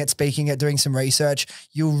 analyzing it, speaking it, doing some research,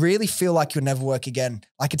 you'll really feel like you'll never work again.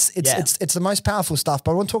 Like it's the most powerful stuff.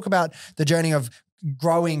 But I want to talk about the journey of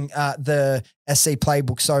growing the SC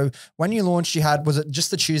Playbook. So when you launched, was it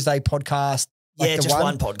just the Tuesday podcast? Like just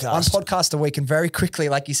one podcast. One podcast a week. And very quickly,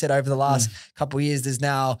 like you said, over the last couple of years, there's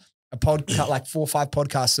now a podcast, like 4 or 5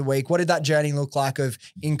 podcasts a week. What did that journey look like of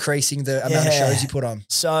increasing the amount of shows you put on?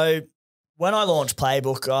 So when I launched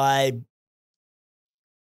Playbook, I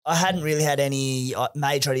hadn't really had any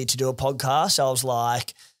major idea to do a podcast. So I was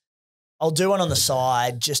like, I'll do one on the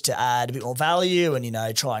side just to add a bit more value and, you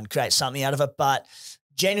know, try and create something out of it. But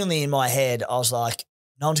genuinely in my head, I was like,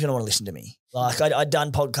 no one's going to want to listen to me. Like I'd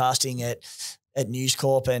done podcasting at News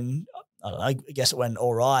Corp, and I don't know, I guess it went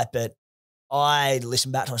all right, but I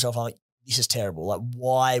listened back to myself. I'm like, this is terrible. Like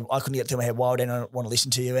why I couldn't get through my head. Why would anyone want to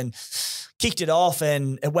listen to you? And kicked it off,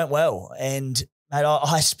 and it went well. And mate,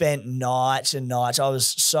 I spent nights and nights. I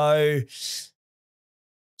was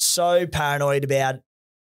so paranoid about,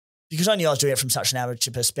 because I knew I was doing it from such an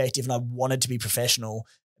amateur perspective, and I wanted to be professional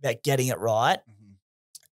about getting it right.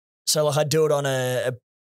 So like I'd do it on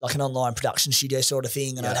like an online production studio sort of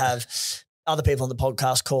thing, and I'd have other people on the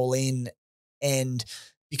podcast call in, and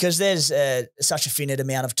because there's such a finite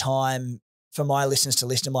amount of time for my listeners to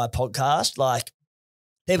listen to my podcast, like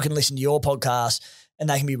people can listen to your podcast and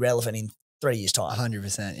they can be relevant in 3 years' time.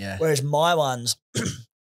 100%, yeah. Whereas my ones,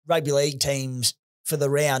 rugby league teams for the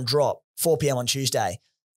round drop 4 p.m. on Tuesday.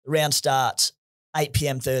 The round starts 8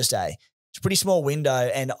 p.m. Thursday. It's a pretty small window,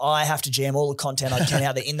 and I have to jam all the content I can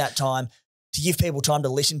out there in that time to give people time to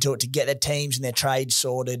listen to it, to get their teams and their trades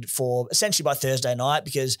sorted for essentially by Thursday night,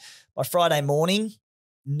 because by Friday morning,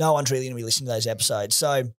 no one's really going to be listening to those episodes.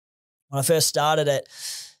 So when I first started it,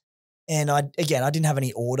 and I didn't have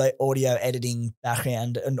any audio editing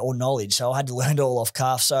background or knowledge, so I had to learn it all off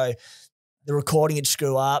cuff. So the recording would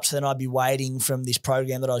screw up, so then I'd be waiting from this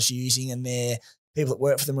program that I was using, and their people that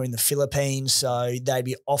work for them were in the Philippines, so they'd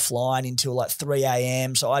be offline until like 3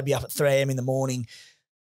 a.m. So I'd be up at 3 a.m. in the morning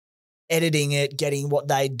editing it, getting what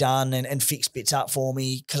they'd done and fix bits up for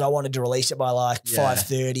me, because I wanted to release it by like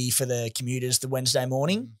 5:30 for the commuters the Wednesday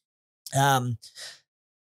morning.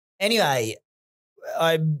 Anyway,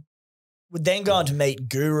 I would then go on to meet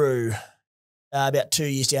Guru about 2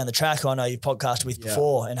 years down the track, who I know you've podcasted with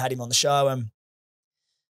before, and had him on the show. And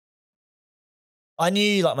I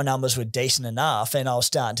knew like my numbers were decent enough, and I was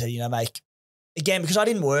starting to, you know, make, again, because I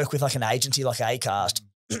didn't work with like an agency like Acast,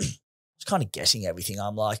 I was kind of guessing everything.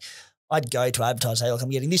 I'm like, I'd go to advertise, say, look, I'm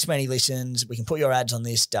getting this many listens. We can put your ads on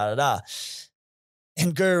this, da-da-da.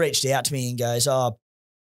 And Guru reached out to me and goes, oh,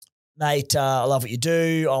 mate, I love what you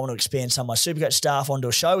do. I want to expand some of my Supercoach stuff. I want to do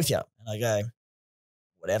a show with you. And I go,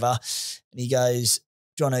 whatever. And he goes,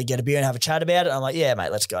 do you want to get a beer and have a chat about it? I'm like, yeah,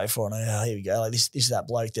 mate, let's go for it. And I go, oh, here we go. Like this is that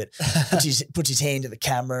bloke that puts his hand at the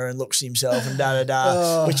camera and looks at himself and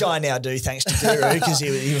da-da-da, which I now do thanks to Guru because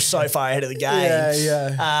he was so far ahead of the game.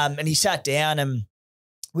 Yeah. And he sat down and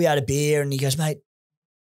we had a beer and he goes, mate,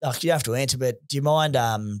 like, you have to answer, but do you mind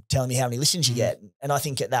telling me how many listens you get? And I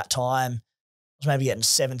think at that time, I was maybe getting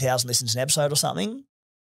 7,000 listens an episode or something.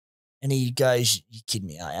 And he goes, you kidding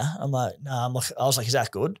me, are you? I'm like, no. I was like, is that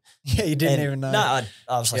good? Yeah, you didn't even know. No,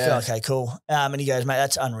 I was like, okay, cool. And he goes, mate,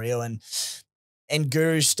 that's unreal. And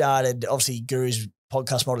Guru started, obviously Guru's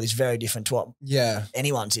podcast model is very different to what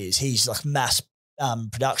anyone's is. He's like mass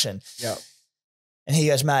production. Yeah. And he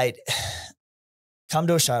goes, mate, come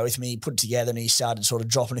to a show with me, put it together, and he started sort of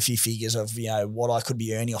dropping a few figures of, what I could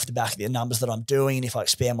be earning off the back of the numbers that I'm doing and if I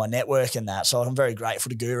expand my network and that. So I'm very grateful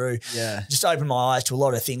to Guru. Yeah. Just opened my eyes to a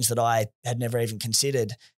lot of things that I had never even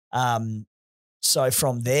considered. So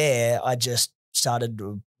from there, I just started,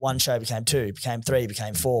 one show became 2, became 3,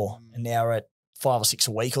 became 4, and now we're at 5 or 6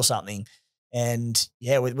 a week or something. And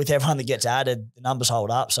yeah, with everyone that gets added, the numbers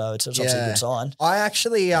hold up. So it's obviously a good sign. I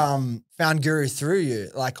actually found Guru through you.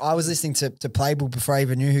 Like I was listening to Playbook before I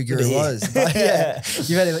even knew who Guru was. But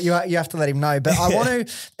you have to let him know. But I want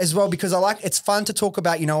to as well because it's fun to talk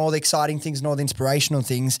about, all the exciting things and all the inspirational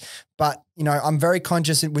things. But, I'm very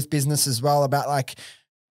conscious with business as well about like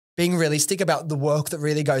being realistic about the work that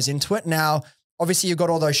really goes into it. Now, obviously you've got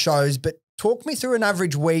all those shows, but talk me through an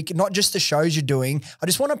average week, not just the shows you're doing. I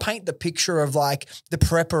just want to paint the picture of like the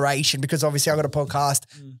preparation because obviously I've got a podcast.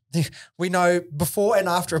 We know before and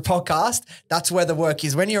after a podcast, that's where the work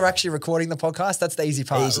is. When you're actually recording the podcast, that's the easy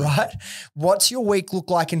part, right? What's your week look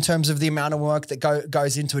like in terms of the amount of work that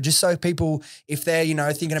goes into it? Just so people, if they're,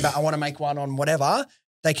 thinking about, I want to make one on whatever,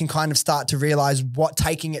 they can kind of start to realize what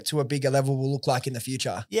taking it to a bigger level will look like in the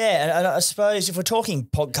future. Yeah. And I suppose if we're talking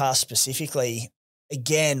podcast specifically,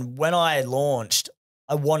 again, when I launched,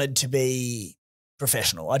 I wanted to be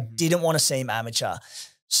professional. I didn't want to seem amateur.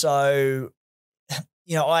 So,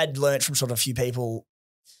 I'd learned from sort of a few people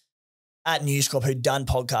at News Corp who'd done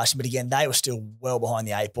podcasting, but again, they were still well behind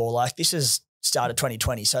the 8 ball. Like this is started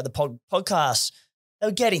 2020. So the podcasts, they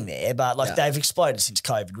were getting there, but they've exploded since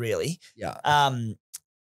COVID really. Yeah.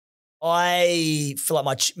 I feel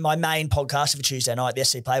like my main podcast of a Tuesday night, the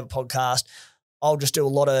SC Playbook podcast, I'll just do a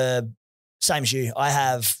lot of, same as you. I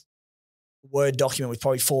have a Word document with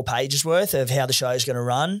probably 4 pages worth of how the show is going to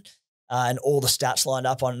run and all the stats lined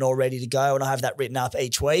up on it and all ready to go. And I have that written up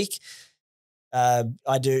each week. I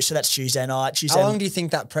do. So that's Tuesday night. How long do you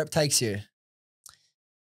think that prep takes you?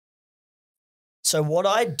 So what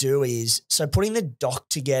I do is, putting the doc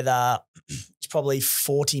together is probably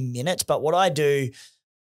 40 minutes. But what I do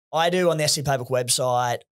on the SC Playbook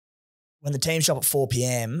website, when the teams shop at 4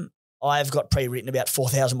 p.m., I've got pre-written about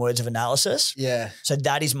 4,000 words of analysis. Yeah. So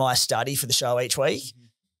that is my study for the show each week.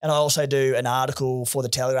 And I also do an article for the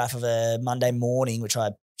Telegraph of a Monday morning, which I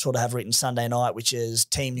sort of have written Sunday night, which is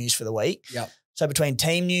team news for the week. Yep. So between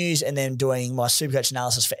team news and then doing my Supercoach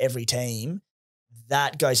analysis for every team,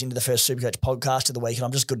 that goes into the first Supercoach podcast of the week and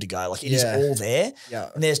I'm just good to go. Like it is all there. Yeah.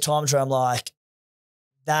 And there's times where I'm like,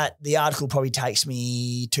 the article probably takes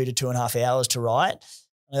me 2 to 2.5 hours to write.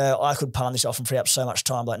 I could palm this off and free up so much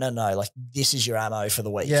time. Like, no, like this is your ammo for the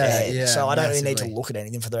week. Yeah, so I don't really need to look at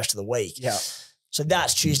anything for the rest of the week. Yeah. So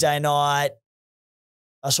that's Tuesday night.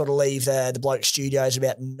 I sort of leave the Bloke Studios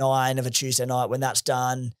about 9 of a Tuesday night when that's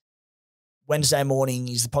done. Wednesday morning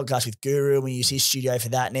is the podcast with Guru. We use his studio for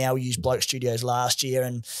that now. We used Bloke Studios last year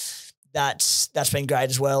and that's been great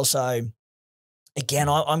as well. So again,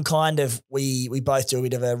 I'm kind of, we both do a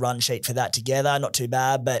bit of a run sheet for that together. Not too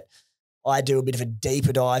bad, but I do a bit of a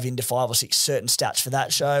deeper dive into 5 or 6 certain stats for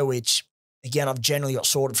that show, which again, I've generally got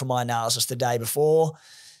sorted from my analysis the day before.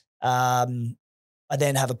 I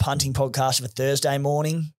then have a punting podcast for Thursday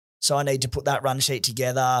morning. So I need to put that run sheet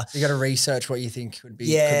together. You got to research what you think could be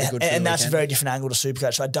good for and that's weekend. A very different angle to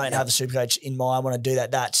Supercoach. So I don't have a Supercoach in mind when I do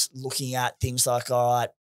that. That's looking at things like, all right,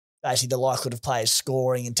 basically the likelihood of players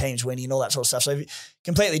scoring and teams winning and all that sort of stuff. So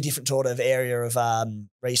completely different sort of area of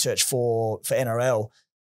research for NRL.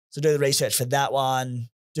 So do the research for that one,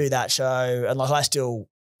 do that show. And I still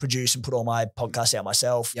produce and put all my podcasts out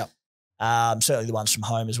myself. Yep. Certainly the ones from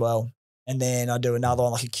home as well. And then I do another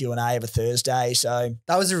one, like a Q&A of a Thursday. So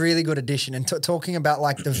that was a really good addition. And talking about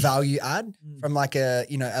like the value add from like a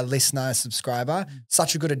listener, a subscriber,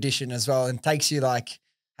 such a good addition as well. And takes you out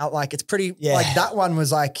it's pretty, like that one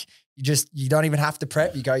was like, you don't even have to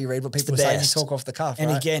prep. You read what people are saying, you talk off the cuff.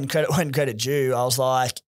 And again, credit due. I was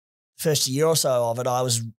like, first year or so of it, I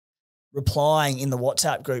was replying in the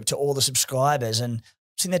WhatsApp group to all the subscribers and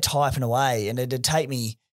sitting there typing away, and it'd take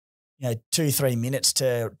me, 2-3 minutes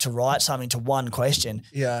to write something to one question.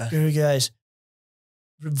 Yeah. Guru goes,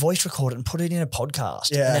 voice record it and put it in a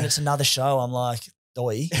podcast. Yeah. And then it's another show. I'm like,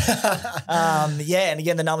 doi. And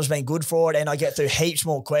again, the numbers been good for it, and I get through heaps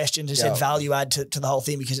more questions. It said value add to the whole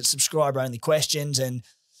thing because it's subscriber only questions, and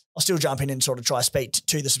I'll still jump in and sort of try to speak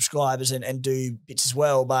to the subscribers and do bits as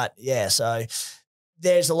well. But yeah, so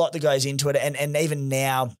there's a lot that goes into it. And even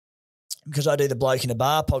now, because I do the Bloke in a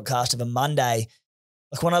Bar podcast of a Monday,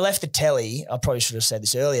 like when I left the telly, I probably should have said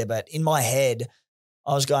this earlier, but in my head,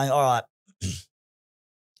 I was going, all right,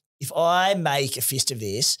 if I make a fist of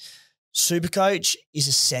this, Supercoach is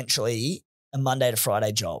essentially a Monday to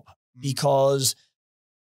Friday job because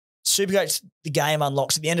Supercoach, the game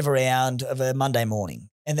unlocks at the end of a round of a Monday morning,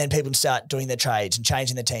 and then people can start doing their trades and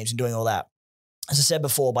changing their teams and doing all that. As I said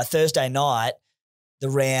before, by Thursday night, the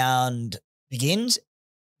round begins.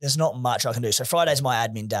 There's not much I can do. So Friday's my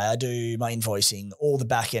admin day. I do my invoicing, all the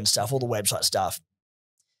back end stuff, all the website stuff.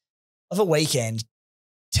 Of a weekend,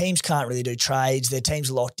 teams can't really do trades. Their teams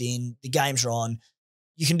are locked in. The games are on.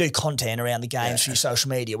 You can do content around the games through social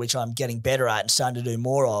media, which I'm getting better at and starting to do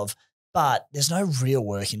more of, but there's no real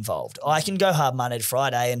work involved. I can go hard Monday to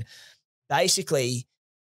Friday, and basically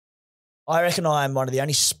I reckon I'm one of the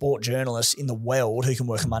only sport journalists in the world who can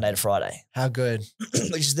work on Monday to Friday. How good.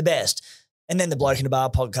 Which is the best. And then the Bloke in a Bar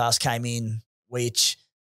podcast came in, which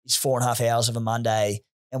is 4.5 hours of a Monday,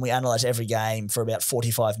 and we analyse every game for about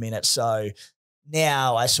 45 minutes. So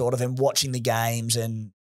now I sort of am watching the games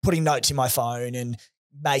and putting notes in my phone and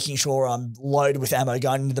making sure I'm loaded with ammo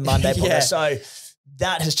going into the Monday podcast. So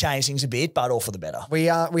that has changed things a bit, but all for the better. We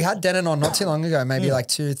had Denon on not too long ago, maybe like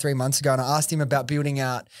 2-3 months ago, and I asked him about building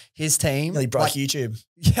out his team. Nearly broke YouTube.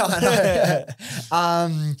 Yeah, I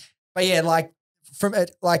know. But yeah,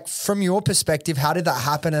 from your perspective, how did that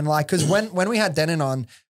happen? And because when we had Denon on,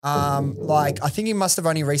 I think he must have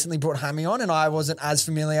only recently brought Hammy on, and I wasn't as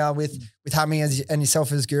familiar with Hammy and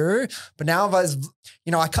yourself as Guru. But now it's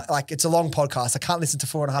a long podcast. I can't listen to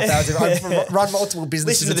 4.5 hours. I run multiple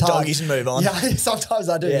businesses. Listen to the doggies and move on. Yeah, sometimes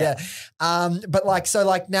I do. Yeah. But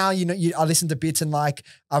now I listen to bits, and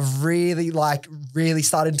I've really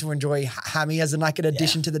started to enjoy Hammy as an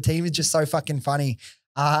addition to the team. It's just so fucking funny.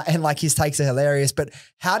 And his takes are hilarious. But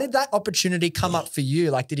how did that opportunity come up for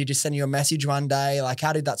you? Did he just send you a message one day?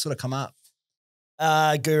 How did that sort of come up?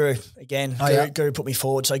 Guru again. Guru put me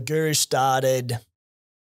forward. So Guru started,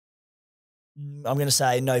 I'm going to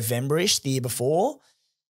say November-ish the year before.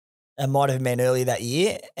 It might have been earlier that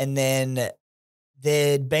year. And then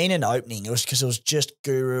there'd been an opening. It was because it was just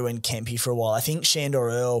Guru and Kempy for a while. I think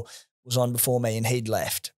Shandor Earl was on before me and he'd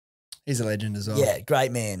left. He's a legend as well. Yeah,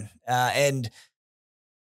 great man. And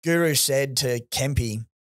Guru said to Kempy,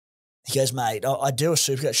 he goes, mate, I do a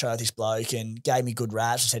Supercoach show with this bloke, and gave me good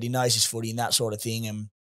raps and said he knows his footy and that sort of thing. And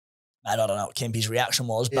mate, I don't know what Kempy's reaction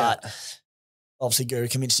was, but obviously Guru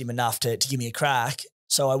convinced him enough to give me a crack.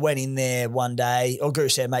 So I went in there one day. Guru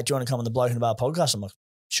said, mate, do you want to come on the Bloke in a Bar podcast? I'm like,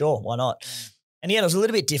 sure, why not? And yeah, it was a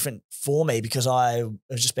little bit different for me because I have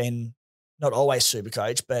just been not always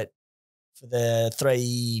Supercoach, but for the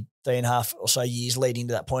 3.5 or so years leading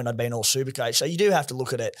to that point, I'd been all Supercoach. So you do have to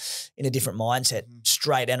look at it in a different mindset,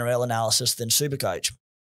 straight NRL analysis than Supercoach.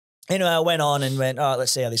 Anyway, I went on and went, all right,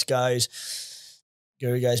 let's see how this goes.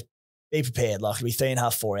 Guru goes, be prepared. It'll be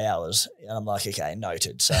 3.5, 4 hours. And I'm like, okay,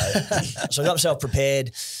 noted. So, so I got myself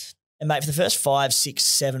prepared. And mate, for the first 5, 6,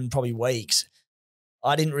 7 probably weeks,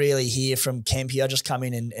 I didn't really hear from Kempy. I just come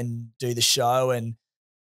in and do the show, and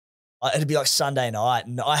it'd be Sunday night,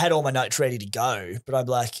 and I had all my notes ready to go, but I'd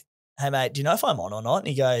be like, hey, mate, do you know if I'm on or not? And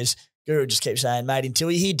he goes, Guru just keeps saying, mate, until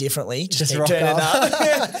you hear differently, just keep turning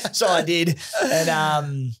up. So I did.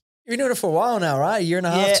 And you've been doing it for a while now, right? A year and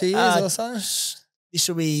a half, 2 years or so? This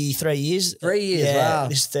will be 3 years. 3 years, wow.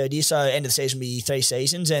 This is third year, so end of the season will be 3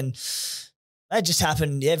 seasons. And that just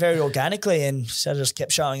happened, very organically, and so I just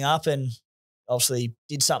kept showing up and obviously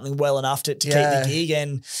did something well enough to keep the gig,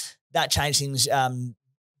 and that changed things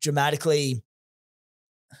dramatically.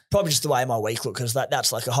 Probably just the way my week looked, because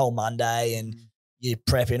that's a whole Monday, and you're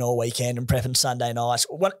prepping all weekend and prepping Sunday nights.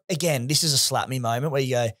 Again, this is a slap me moment where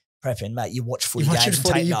you go, prepping, mate, you watch footy games and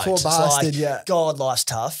take notes. Poor bastard, God, life's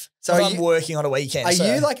tough. So I'm working on a weekend. Are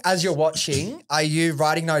you as you're watching, are you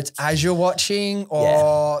writing notes as you're watching,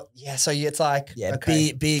 or so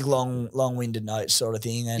it's big, long-winded notes sort of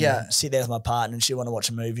thing, and sit there with my partner and she'll want to watch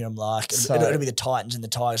a movie, and I'm like, it'll be the Titans and the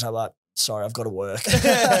Tigers, and I'm like, sorry, I've got to work.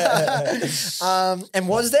 And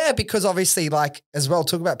was there, because obviously like as well,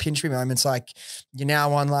 talk about pinch me moments, like you're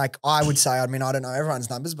now on like, I would say, I mean, I don't know everyone's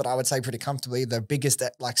numbers, but I would say pretty comfortably the biggest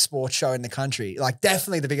like sports show in the country, like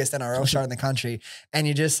definitely the biggest NRL show in the country. And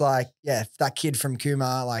you're just like, yeah, that kid from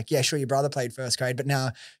Cooma, like, yeah, sure, your brother played first grade, but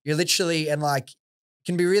now you're literally, and like,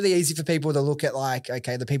 can be really easy for people to look at like,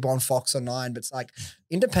 okay, the people on Fox or Nine, but it's like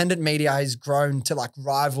independent media has grown to like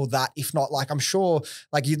rival that, if not like, I'm sure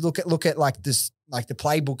like you look at like this, like the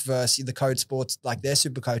Playbook versus the Code Sports, like their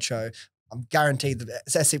Supercoach show. I'm guaranteed the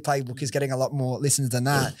SC Playbook is getting a lot more listens than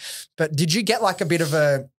that. But did you get like a bit of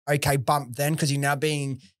a okay bump then? Because you're now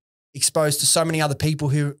being exposed to so many other people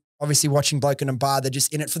who obviously watching Bloke in a Bar, they're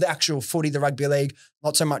just in it for the actual footy, the rugby league,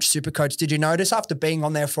 not so much Supercoach. Did you notice after being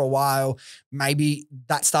on there for a while, maybe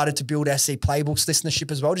that started to build SC Playbook's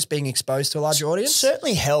listenership as well, just being exposed to a larger audience?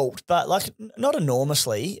 Certainly helped, but like not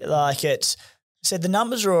enormously. Like it's said the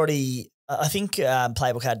numbers are already, I think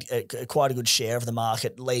Playbook had quite a good share of the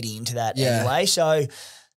market leading into that anyway. So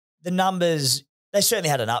the numbers, they certainly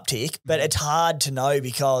had an uptick, but it's hard to know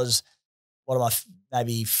because what am I,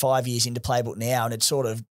 maybe 5 years into Playbook now, and it's sort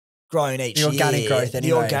of grown each year. The organic growth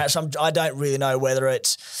anyway. So I don't really know whether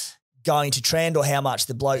it's going to trend or how much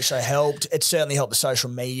the Bloke Show helped. It certainly helped the social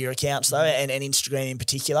media accounts though, and Instagram in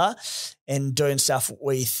particular, and doing stuff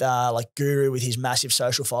with like Guru with his massive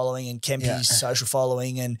social following and Kempy's social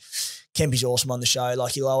following, and Kempy's awesome on the show.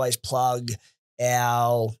 Like he'll always plug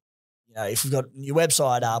our, you know, if we've got a new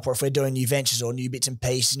website up or if we're doing new ventures or new bits and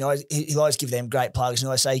pieces, you know, he'll always give them great plugs. And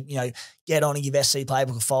always say, you know, get on and give SC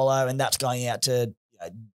Playbook a follow, and that's going out to, you know,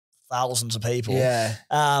 thousands of people. Yeah.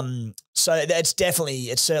 So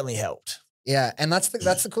it's certainly helped. Yeah. And that's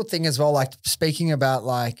the cool thing as well. Like speaking about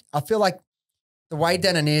like, I feel like the way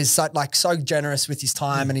Denon is so generous with his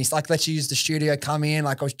time, and he's like, let's use the studio, come in.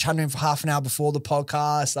 Like I was chatting to him for half an hour before the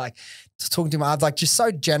podcast, like just talking to him. I was like just so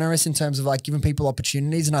generous in terms of like giving people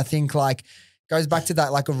opportunities. And I think like goes back to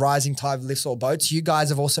that, like a rising tide lifts all boats. You guys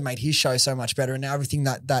have also made his show so much better, and now everything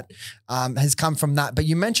that has come from that. But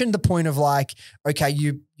you mentioned the point of like, okay,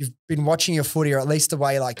 you've been watching your footy, or at least the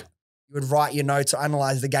way like you would write your notes or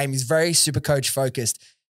analyze the game is very Supercoach focused.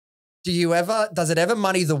 Does it ever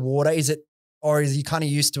muddy the water? Or is you kind of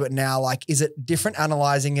used to it now? Like, is it different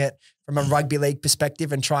analyzing it from a rugby league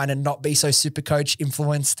perspective and trying to not be so Supercoach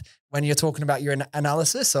influenced when you're talking about your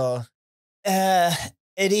analysis? Or it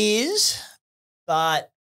is,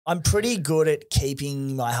 but I'm pretty good at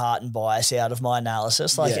keeping my heart and bias out of my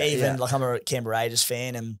analysis. Like like I'm a Canberra Raiders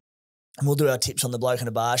fan, and we'll do our tips on the Bloke in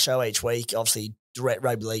a Bar show each week. Obviously, direct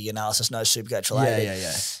rugby league analysis, no Supercoach related.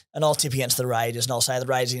 Yeah. And I'll tip against the Raiders, and I'll say the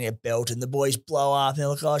Raiders are going to get belted, and the boys blow up, and they're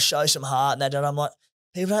like, oh, show some heart. And I'm like,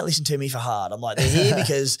 people don't listen to me for heart. I'm like, they're here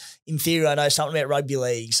because in theory I know something about rugby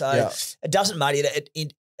league. So it doesn't muddy it.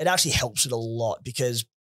 It actually helps it a lot because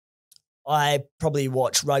I probably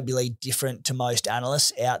watch rugby league different to most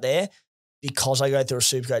analysts out there because I go through a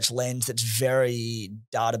Supercoach lens that's very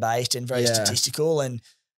data-based and very statistical, and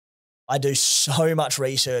I do so much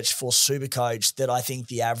research for Supercoach that I think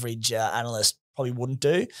the average analyst probably wouldn't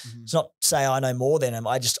do. It's not to say I know more than them.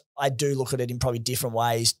 I do look at it in probably different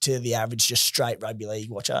ways to the average just straight rugby league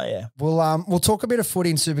watcher. Yeah. We'll talk a bit of footy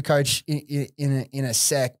and Supercoach in a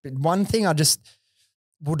sec. But one thing I just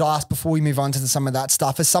would ask before we move on to some of that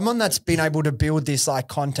stuff, as someone that's been able to build this like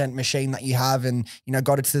content machine that you have, and you know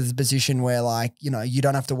got it to the position where like you know you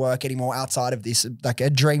don't have to work anymore outside of this, like a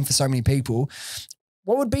dream for so many people.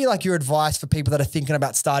 What would be like your advice for people that are thinking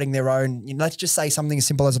about starting their own, you know, let's just say something as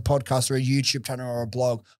simple as a podcast or a YouTube channel or a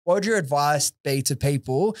blog? What would your advice be to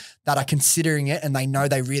people that are considering it and they know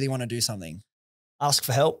they really want to do something? Ask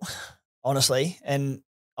for help, honestly. And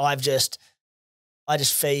I just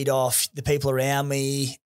feed off the people around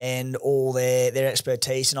me and all their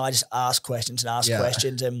expertise, and I just ask questions.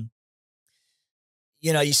 And,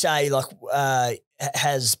 you know, you say like,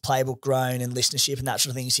 has Playbook grown in listenership and that sort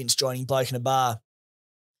of thing since joining Bloke in a Bar?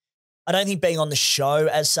 I don't think being on the show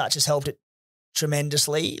as such has helped it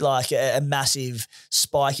tremendously, like a massive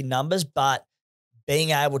spike in numbers, but being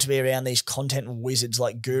able to be around these content wizards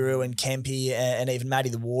like Guru and Kempy and even Matty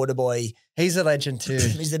the Water Boy. He's a legend too.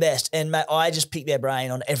 He's the best. And I just pick their brain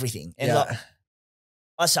on everything. And like,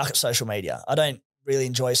 I suck at social media. I don't really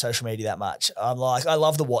enjoy social media that much. I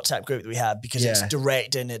love the WhatsApp group that we have because it's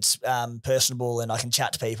direct and it's personable and I can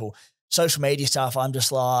chat to people. Social media stuff, I'm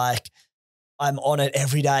just like, I'm on it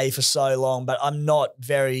every day for so long, but I'm not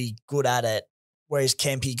very good at it. Whereas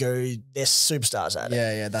Kempy, Guru, they're superstars at it.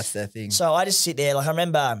 Yeah, that's their thing. So I just sit there. Like I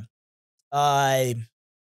remember I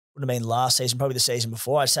would have been last season, probably the season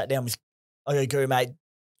before, I sat down with, I go, Guru, mate,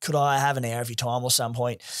 could I have an hour of your time or some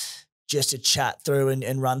point? just to chat through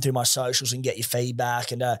and run through my socials and get your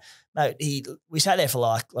feedback. And mate, we sat there for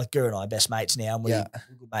like Guru and I are best mates now, and we were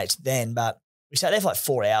good mates then, but we sat there for like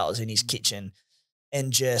 4 hours in his kitchen,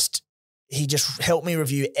 and he just helped me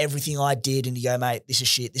review everything I did, and he go, mate, this is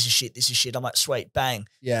shit, this is shit, this is shit. I'm like, sweet, bang.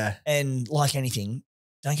 Yeah. And like anything,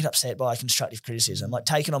 don't get upset by constructive criticism. Like,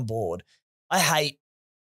 take it on board. I hate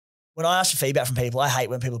when I ask for feedback from people. I hate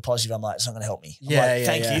when people are positive. I'm like, it's not going to help me. I'm like,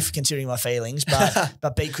 thank you for considering my feelings,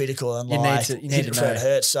 but be critical and you like need to know. It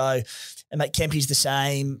hurts. So, and mate, Kempy's the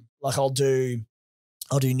same. Like, I'll do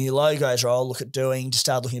new logos, or I'll look at just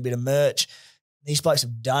start looking at a bit of merch. These blokes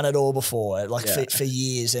have done it all before, like for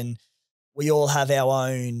years, and we all have our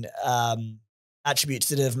own attributes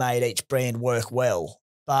that have made each brand work well.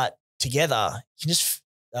 But together, you can just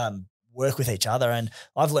work with each other. And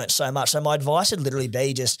I've learned so much. So my advice would literally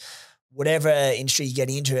be just whatever industry you get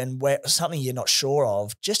into and where something you're not sure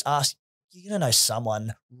of, just ask. You're going to know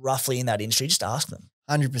someone roughly in that industry. Just ask them.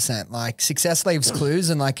 100%. Like, success leaves clues,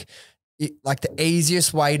 and like the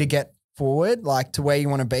easiest way to get forward, like to where you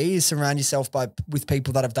want to be, is surround yourself with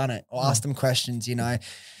people that have done it, or ask them questions. You know,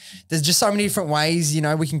 there's just so many different ways, you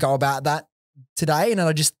know, we can go about that today. And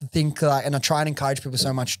I just think and I try and encourage people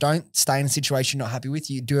so much, don't stay in a situation you're not happy with.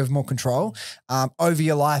 You do have more control over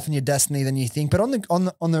your life and your destiny than you think. But on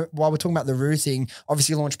the while we're talking about the Roo thing,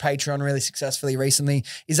 obviously you launched Patreon really successfully recently.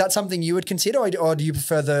 Is that something you would consider, or do you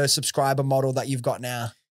prefer the subscriber model that you've got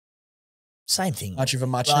now? Same thing. Much of a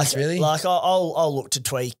muchness, really. Like, I'll look to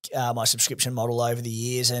tweak my subscription model over the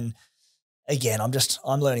years. And again,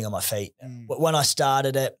 I'm learning on my feet. When I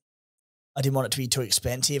started it, I didn't want it to be too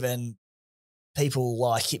expensive, and people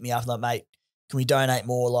like hit me up and like, mate, can we donate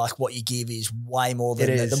more? Like, what you give is way more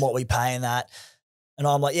than what we pay in that. And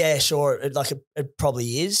I'm like, yeah, sure. It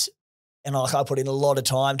probably is. And like, I put in a lot of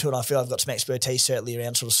time to it. I feel I've got some expertise certainly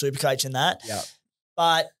around sort of Supercoach and that. Yeah.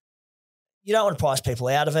 But you don't want to price people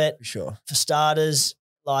out of it. For sure. For starters,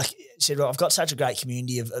 like I said, I've got such a great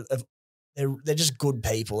community of they're just good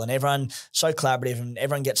people, and everyone so collaborative, and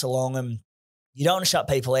everyone gets along, and you don't want to shut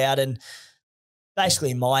people out. And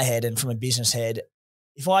basically in my head, and from a business head,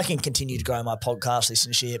 if I can continue to grow my podcast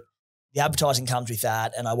listenership, the advertising comes with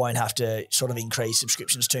that, and I won't have to sort of increase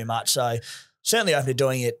subscriptions too much. So certainly open to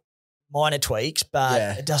doing it, minor tweaks,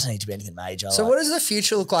 but it doesn't need to be anything major. So what does the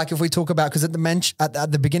future look like if we talk about, because at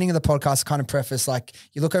the beginning of the podcast, kind of preface, like,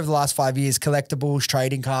 you look over the last 5 years, collectibles,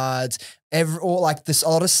 trading cards, a lot of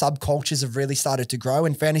subcultures have really started to grow,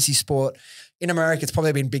 and fantasy sport in America, it's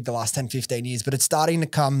probably been big the last 10, 15 years, but it's starting to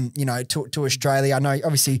come, you know, to Australia. I know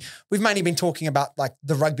obviously we've mainly been talking about like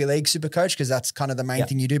the rugby league Supercoach, because that's kind of the main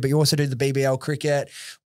thing you do, but you also do the BBL cricket.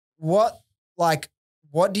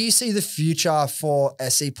 What do you see the future for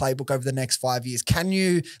SC Playbook over the next 5 years? Can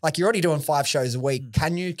you, like, you're already doing 5 shows a week.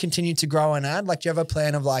 Can you continue to grow and add? Like, do you have a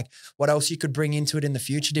plan of like what else you could bring into it in the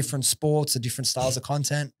future, different sports or different styles of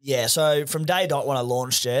content? Yeah. So from day dot when I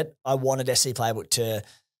launched it, I wanted SC Playbook to,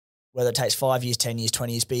 whether it takes 5 years, 10 years,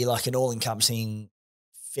 20 years, be like an all-encompassing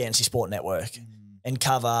fantasy sport network and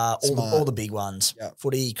cover all the big ones,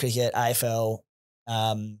 footy, cricket, AFL,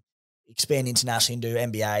 expand internationally and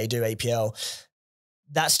do NBA, do EPL.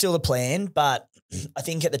 That's still the plan, but I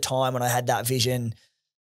think at the time when I had that vision,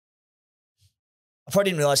 I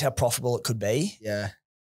probably didn't realise how profitable it could be. Yeah.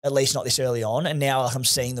 At least not this early on. And now like I'm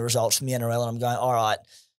seeing the results from the NRL and I'm going, all right,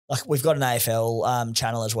 like we've got an AFL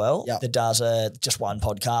channel as well that does just one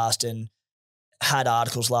podcast and had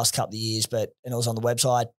articles last couple of years, and it was on the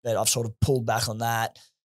website, but I've sort of pulled back on that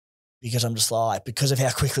because I'm just like, because of how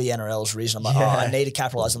quickly NRL's risen, I'm like, I need to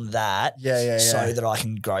capitalise on that so that I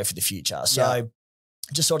can grow for the future. So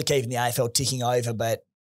just sort of keeping the AFL ticking over, but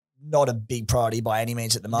not a big priority by any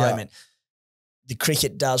means at the moment. The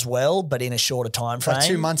cricket does well, but in a shorter time frame. Like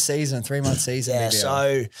 2 month season, 3 month season. Yeah,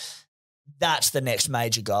 so that's the next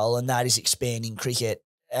major goal, and that is expanding cricket.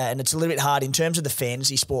 And it's a little bit hard in terms of the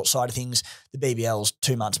fantasy sports side of things. The BBL's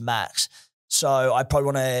 2 months max. So I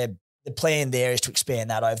probably want the plan there is to expand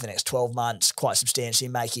that over the next 12 months quite substantially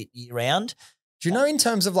and make it year round. Do you know in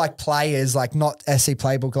terms of like players, like not SC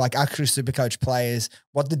Playbook, like actual Supercoach players,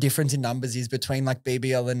 what the difference in numbers is between like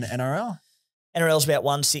BBL and NRL? NRL's about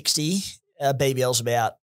 160. BBL's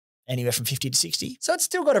about anywhere from 50 to 60. So it's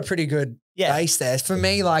still got a pretty good base there. For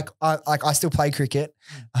me, I still play cricket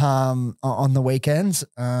on the weekends.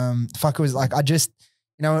 It was like, I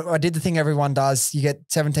did the thing everyone does. You get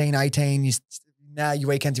 17, 18, now your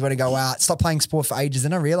weekends you want to go out, stop playing sport for ages.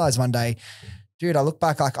 Then I realized one day, dude, I look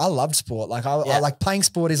back, like I loved sport. Like I like playing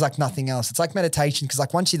sport is like nothing else. It's like meditation because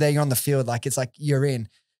like once you're there, you're on the field, like it's like you're in.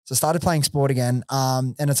 So I started playing sport again.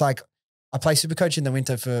 And it's like I play Supercoach in the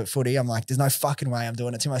winter for footy. I'm like, there's no fucking way I'm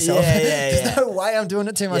doing it to myself. There's no way I'm doing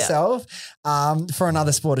it to myself. For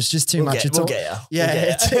another sport, it's just too much. It's all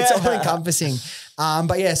encompassing.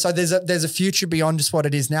 But yeah, so there's a future beyond just what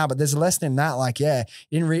it is now. But there's a lesson in that. Like, yeah,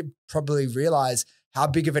 you didn't probably realize how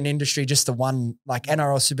big of an industry just the one like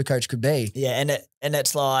NRL Supercoach could be. Yeah, and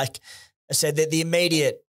it's like I said that the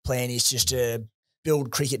immediate plan is just to build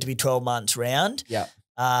cricket to be 12 months round. Yeah.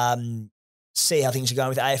 See how things are going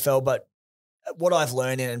with AFL, but what I've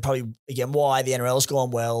learned, and probably, again, why the NRL's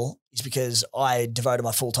gone well is because I devoted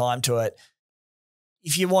my full time to it.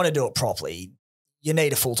 If you want to do it properly, you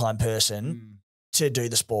need a full-time person to do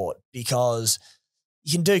the sport, because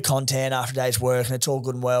you can do content after a day's work and it's all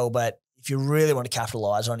good and well, but if you really want to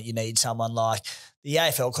capitalise on it, you need someone. Like the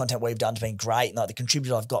AFL content we've done has been great, and like the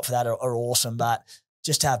contributors I've got for that are awesome, but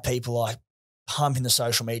just to have people like pumping the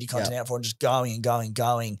social media content out for and just going and going and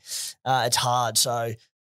going, it's hard. So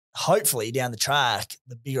hopefully down the track,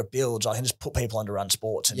 the bigger it builds, I can just put people on to run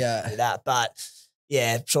sports and do that. But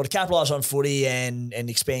yeah, sort of capitalise on footy and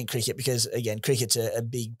expand cricket, because again, cricket's a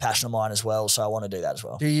big passion of mine as well. So I want to do that as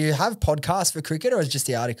well. Do you have podcasts for cricket, or is it just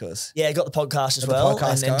the articles? Yeah, got the podcast as well.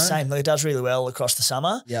 And same thing, it does really well across the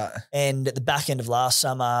summer. Yeah. And at the back end of last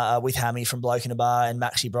summer, with Hammy from Bloke in a Bar and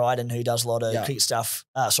Maxie Bryden, who does a lot of cricket stuff,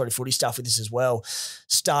 footy stuff with us as well,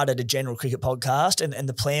 started a general cricket podcast. And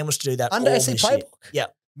the plan was to do that under all SC this Playbook. year. Yeah.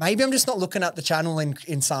 Maybe I'm just not looking at the channel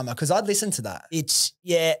in summer, because I'd listen to that. It's,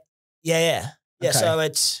 yeah. Okay. So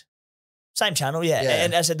it's same channel, yeah.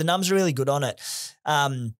 And as I said, the numbers are really good on it.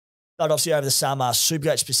 But obviously over the summer,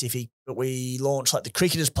 Supercoach specific, but we launched like the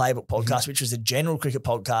Cricketer's Playbook podcast, which was the general cricket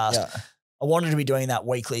podcast. Yeah. I wanted to be doing that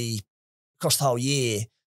weekly across the whole year,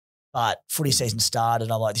 but footy season started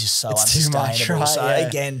and I'm like, this is so unsustainable. Too much, right? So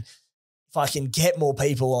again, if I can get more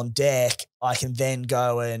people on deck, I can then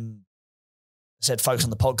go and focus on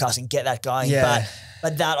the podcast and get that going. Yeah.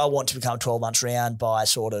 But that I want to become 12 months round by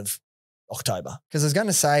sort of October. Because I was going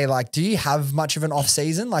to say, like, do you have much of an off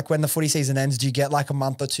season? Like when the footy season ends, do you get like a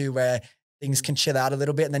month or two where things can chill out a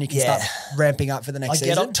little bit and then you can start ramping up for the next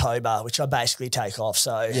season? I get October, which I basically take off.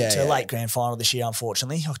 So it's a late grand final this year,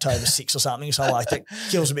 unfortunately, October 6 or something. So like that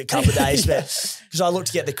kills a bit, couple of days. But because I look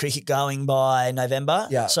to get the cricket going by November.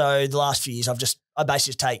 Yeah. So the last few years, I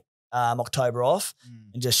basically just take October off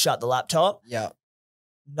and just shut the laptop. Yeah.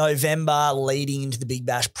 November leading into the Big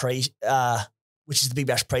Bash which is the Big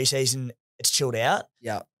Bash preseason, it's chilled out.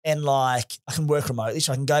 Yeah. And like I can work remotely,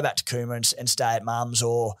 so I can go back to Cooma and stay at mum's,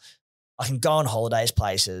 or I can go on holidays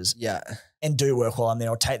places. Yeah. And do work while I'm there,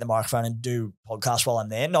 or take the microphone and do podcasts while I'm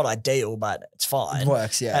there. Not ideal, but it's fine. It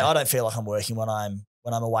works, yeah. And I don't feel like I'm working when I'm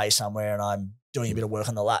away somewhere and I'm doing a bit of work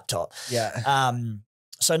on the laptop. Yeah.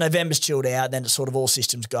 So November's chilled out, then it's sort of all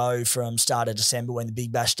systems go from start of December when the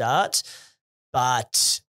Big Bash starts.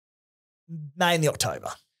 But mainly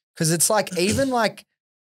October. Because it's like, even like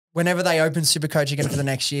whenever they open Supercoach again for the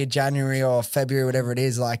next year, January or February, whatever it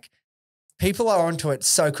is, like people are onto it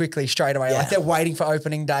so quickly straight away. Yeah. Like they're waiting for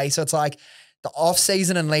opening day. So it's like the off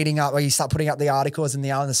season and leading up where you start putting up the articles and the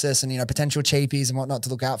analysis and, potential cheapies and whatnot to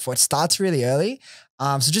look out for. It starts really early.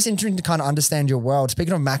 So just interesting to kind of understand your world.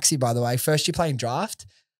 Speaking of Maxi, by the way, first you playing draft.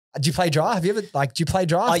 Do you play draft? Have you ever, do you play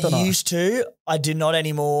draft? I used to. I do not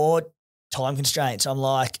anymore. Time constraints. I'm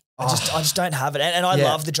like, I just don't have it. And I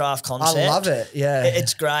love the draft concept. I love it. Yeah.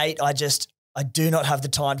 It's great. I do not have the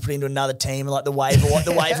time to put into another team. Like the waiver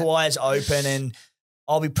wire is open, and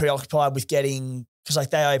I'll be preoccupied with getting, because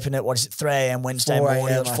like they open at 3 a.m. Wednesday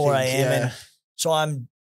morning, or 4 a.m. And so I'm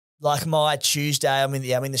like, my Tuesday, I'm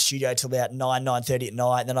in the studio till about 9:30 at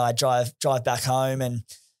night. And then I drive back home, and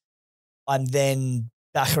I'm then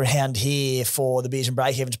back around here for the Beers and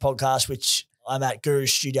Breakevens podcast, which I'm at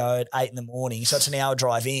Guru's studio at 8 in the morning. So it's an hour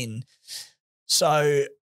drive in. So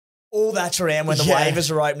all that's around when the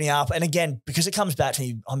waivers are opening up. And again, because it comes back to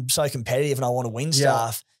me, I'm so competitive and I want to win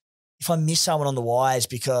stuff. If I miss someone on the wires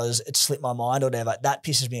because it slipped my mind or whatever, that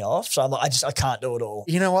pisses me off. So I'm like, I can't do it all.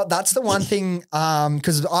 You know what? That's the one thing,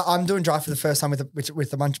 because I'm doing draft for the first time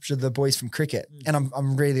with a bunch of the boys from cricket, and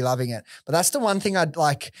I'm really loving it. But that's the one thing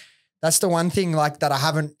That's the one thing that I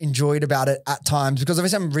haven't enjoyed about it at times, because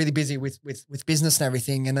obviously I'm really busy with business and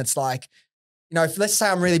everything. And it's like, if let's say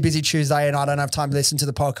I'm really busy Tuesday and I don't have time to listen to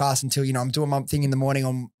the podcast until, I'm doing my thing in the morning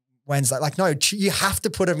on Wednesday. Like, no, you have to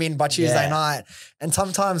put them in by Tuesday night. And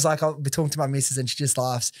sometimes I'll be talking to my missus and she just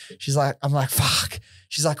laughs. She's like, I'm like, fuck.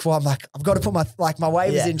 She's like, well, I'm like, I've got to put my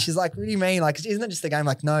waivers in. She's like, what do you mean? Like, isn't it just a game?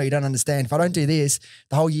 Like, no, you don't understand. If I don't do this,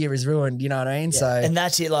 the whole year is ruined. You know what I mean? Yeah. So, and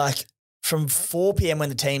that's it. Like, from 4 p.m. when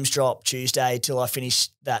the teams drop Tuesday till I finish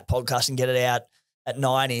that podcast and get it out at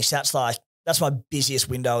 9-ish, that's my busiest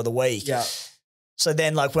window of the week. Yeah. So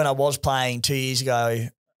then, like when I was playing 2 years ago,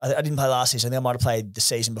 I didn't play last season. I think I might have played the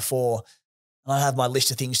season before. And I have my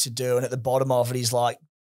list of things to do, and at the bottom of it is like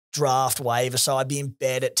draft waiver. So I'd be in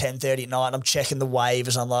bed at 10:30 at night and I'm checking the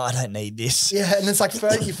waivers. I'm like, I don't need this. Yeah, and it's like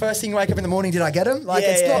your first thing you wake up in the morning, did I get him? Like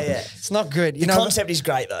it's not good. The concept is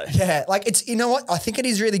great though. Yeah, like it's, you know what? I think it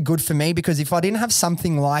is really good for me because if I didn't have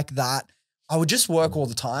something like that, I would just work all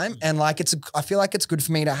the time. And like I feel like it's good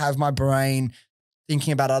for me to have my brain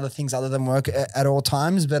thinking about other things other than work at all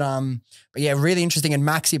times. But yeah, really interesting. And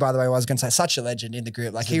Maxi, by the way, I was going to say, such a legend in the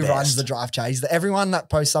group. Like he runs the draft chat. Everyone that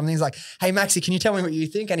posts something is like, hey, Maxi, can you tell me what you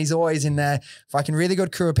think? And he's always in there. Fucking really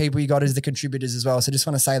good crew of people you got as the contributors as well. So just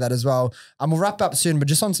want to say that as well. We'll wrap up soon, but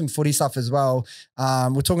just on some footy stuff as well.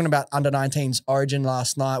 We're talking about under-19's Origin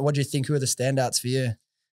last night. What do you think? Who are the standouts for you?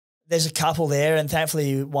 There's a couple there, and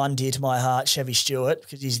thankfully one dear to my heart, Chevy Stewart,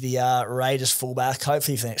 because he's the Raiders fullback,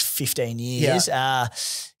 hopefully for the next 15 years. Yeah.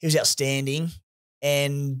 He was outstanding.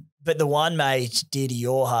 But the one, mate, dear to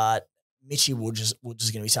your heart, Mitchy Woods is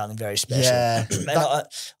going to be something very special. Yeah. And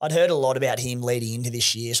I'd heard a lot about him leading into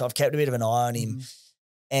this year, so I've kept a bit of an eye on him.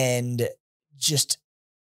 And just,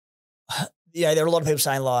 there are a lot of people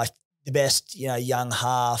saying like the best, young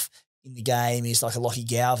half in the game is like a Lockie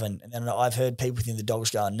Galvin. And then I've heard people within the Dogs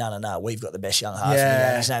going, no, we've got the best young half in the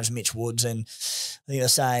game. His name's Mitch Woods. And I think they're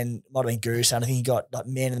saying, might have been Guru saying, I think he got like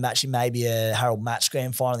man of the match in maybe a Harold Matts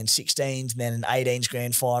grand final in 16s and then an 18s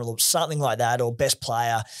grand final or something like that, or best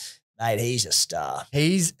player. Mate, he's a star.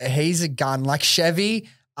 He's a gun. Like Chevy,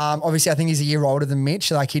 obviously I think he's a year older than Mitch.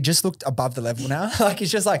 Like he just looked above the level now. Like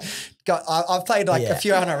he's just like, I've played like a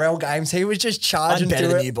few NRL games. He was just charging through better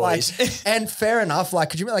than it. you boys. Like, and fair enough. Like,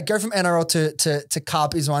 could you like go from NRL to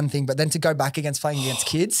Cup is one thing, but then to go back against playing against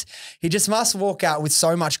kids, he just must walk out with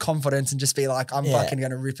so much confidence and just be like, I'm fucking going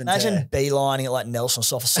to rip and Imagine beelining it like Nelson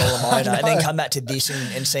Sofa Solomona and then come back to this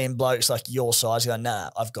and seeing blokes like your size going, nah,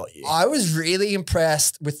 I've got you. I was really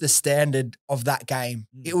impressed with the standard of that game.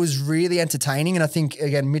 It was really entertaining. And I think,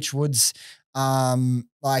 again, Mitch Woods, and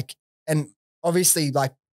obviously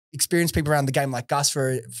like experienced people around the game like Gus,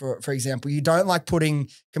 for example, you don't like putting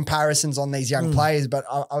comparisons on these young players, but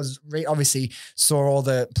I was obviously saw all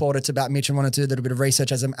the plaudits about Mitch and wanted to do a little bit of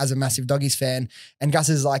research as a massive Doggies fan. And Gus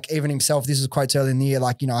is like, even himself, this was quotes early in the year,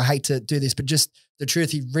 like, I hate to do this, but just the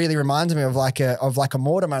truth, he really reminds me of like a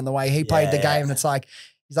Mortimer and the way he played the game. And it's like,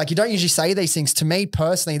 he's like, you don't usually say these things. To me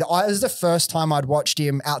personally, this is the first time I'd watched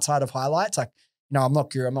him outside of highlights. Like, I'm not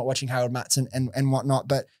Guru, I'm not watching Harold Matts and whatnot,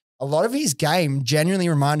 but a lot of his game genuinely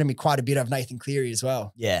reminded me quite a bit of Nathan Cleary as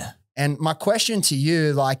well. Yeah. And my question to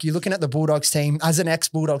you, like you're looking at the Bulldogs team as an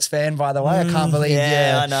ex-Bulldogs fan, by the way, I can't believe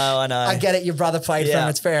I know. I get it. Your brother played for him.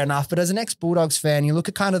 It's fair enough. But as an ex-Bulldogs fan, you look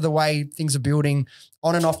at kind of the way things are building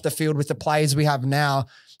on and off the field with the players we have now.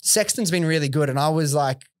 Sexton's been really good. And I was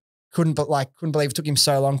like, couldn't believe it took him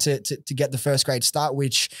so long to get the first grade start,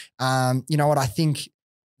 which, you know what, I think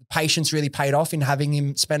patience really paid off in having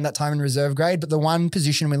him spend that time in reserve grade. But the one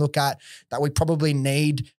position we look at that we probably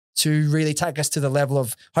need to really take us to the level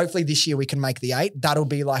of hopefully this year we can make the 8. That'll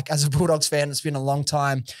be like, as a Bulldogs fan, it's been a long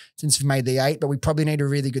time since we've made the 8, but we probably need a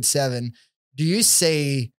really good 7. Do you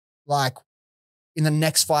see like in the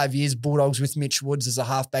next 5 years, Bulldogs with Mitch Woods as a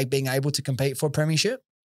halfback being able to compete for a premiership?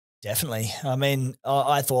 Definitely. I mean,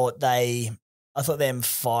 I thought them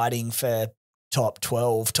fighting for top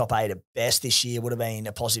 12, top 8 at best this year would have been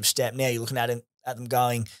a positive step. Now you're looking at them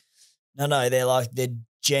going, no, they're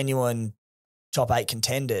genuine top 8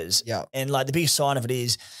 contenders. Yeah. And like the biggest sign of it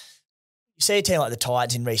is you see a team like the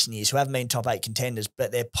Titans in recent years who haven't been top 8 contenders,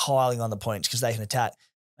 but they're piling on the points because they can attack.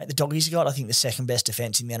 Mate, the Doggies have got, I think, the second best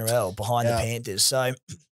defense in the NRL behind the Panthers. So,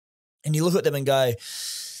 and you look at them and go,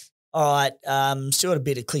 all right, still got a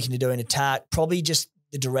bit of clicking to do in attack, probably just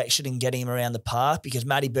the direction and getting him around the park because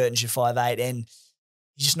Matty Burton's your 5'8", and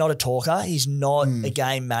he's just not a talker. He's not a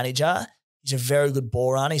game manager. He's a very good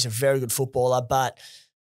ball runner. He's a very good footballer, but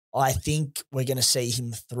I think we're going to see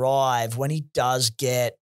him thrive when he does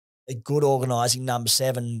get a good organising number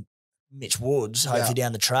 7, Mitch Woods, hopefully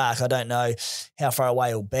down the track. I don't know how far away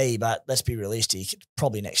he'll be, but let's be realistic,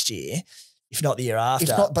 probably next year, if not the year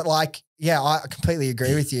after. If not, but like, yeah, I completely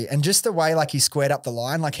agree with you. And just the way like he squared up the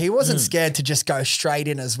line, like he wasn't scared to just go straight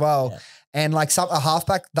in as well. Yeah. And like a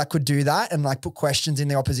halfback that could do that and like put questions in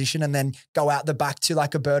the opposition and then go out the back to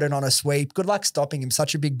like a Burton on a sweep. Good luck stopping him,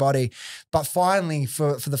 such a big body. But finally,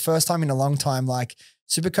 for the first time in a long time, like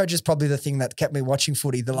Supercoach is probably the thing that kept me watching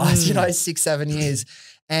footy the last, 6-7 years.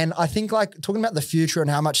 And I think like talking about the future and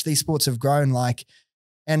how much these sports have grown, like,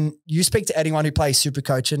 and you speak to anyone who plays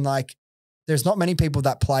Supercoach and like, there's not many people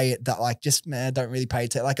that play it that like just don't really pay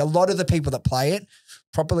attention. Like a lot of the people that play it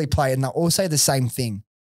properly play it and they'll all say the same thing.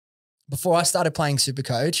 before I started playing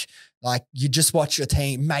Supercoach, like you just watch your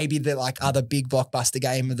team, maybe the like other big blockbuster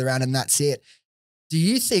game of the round and that's it. Do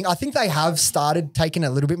you think, I think they have started taking it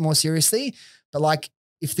a little bit more seriously, but like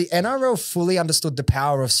if the NRL fully understood the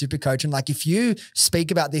power of Supercoach and like if you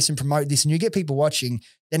speak about this and promote this and you get people watching,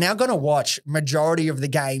 they're now going to watch majority of the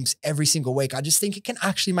games every single week. I just think it can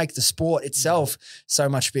actually make the sport itself so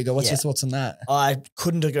much bigger. What's your thoughts on that? I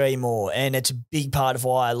couldn't agree more. And it's a big part of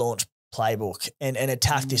why I launched Playbook and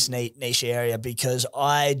attack this niche area, because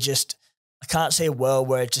I can't see a world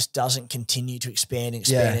where it just doesn't continue to expand and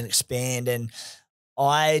expand and expand. And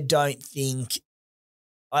I don't think,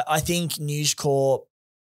 I think News Corp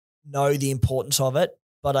know the importance of it,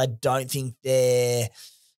 but I don't think they're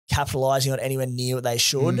capitalizing on anywhere near what they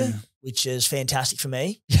should, which is fantastic for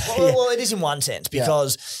me. Well, it is in one sense,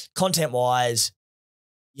 because content-wise,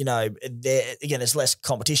 you know, there's less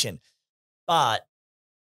competition. But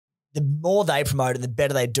the more they promote it, the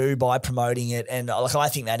better they do by promoting it. And like, I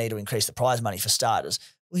think they need to increase the prize money for starters.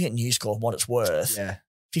 Look at News Corp and what it's worth. Yeah.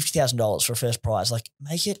 $50,000 for a first prize. Like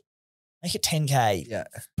make it $10K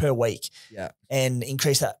per week. Yeah. And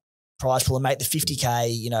increase that prize pool and make the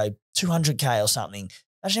 $50K, you know, $200K or something.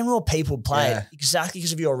 Imagine how more people play it exactly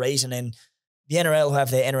because of your reason. And the NRL who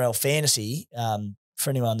have their NRL fantasy, for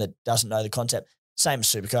anyone that doesn't know the concept, same as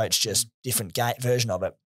Supercoach, just different version of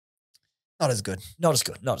it. Not as good. Not as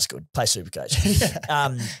good. Play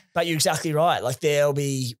Supercoach. But you're exactly right. Like there'll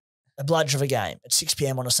be a bludge of a game at 6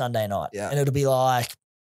 p.m. on a Sunday night. Yeah. And it'll be like,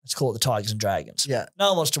 let's call it the Tigers and Dragons. Yeah. No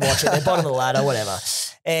one wants to watch it. They're bottom of the ladder, whatever.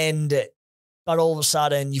 But all of a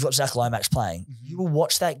sudden you've got Zach Lomax playing. You will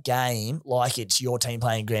watch that game like it's your team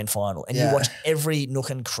playing grand final, and you watch every nook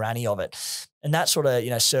and cranny of it. And that's sort of, you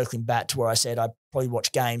know, circling back to where I said I probably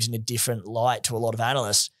watch games in a different light to a lot of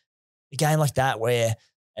analysts. A game like that where,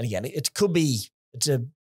 and again, it could be,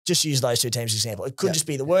 just use those two teams as an example. It could just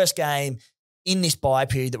be the worst game in this bye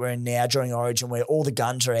period that we're in now during Origin where all the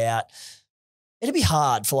guns are out. It'd be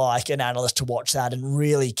hard for like an analyst to watch that and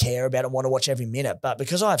really care about it and want to watch every minute. But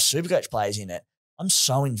because I have Supercoach players in it, I'm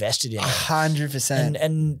so invested in it. 100%.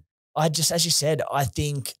 And I just, as you said, I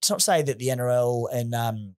think it's not to say that the NRL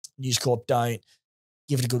and News Corp don't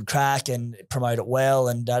give it a good crack and promote it well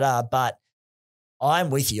and but I'm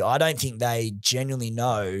with you. I don't think they genuinely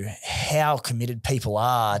know how committed people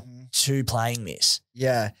are to playing this.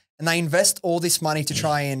 Yeah. And they invest all this money to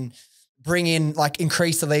try and bring in, like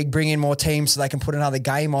increase the league, bring in more teams so they can put another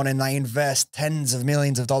game on, and they invest tens of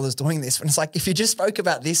millions of dollars doing this. And it's like, if you just spoke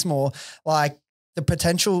about this more, like the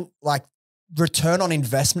potential, like return on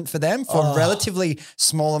investment for them for a relatively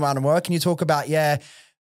small amount of work. And you talk about,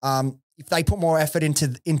 if they put more effort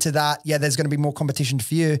into that, there's going to be more competition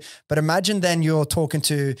for you. But imagine then you're talking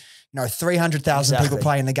to, 300,000 people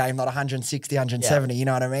playing the game, not 160, 170, you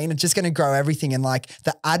know what I mean? It's just going to grow everything. And like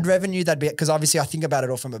the ad revenue that'd be, because obviously I think about it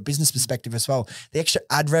all from a business perspective as well. The extra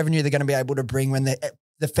ad revenue they're going to be able to bring when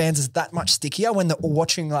the fans is that much stickier when they're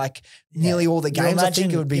watching like nearly all the games. I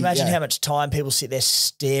think it would be. Imagine how much time people sit there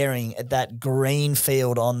staring at that green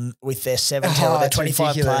field with their 17 or their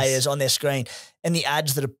 25 players on their screen, and the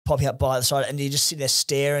ads that are popping up by the side, and you just sit there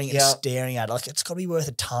staring and staring at it. Like it's got to be worth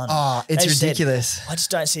a ton. Oh, it's ridiculous. I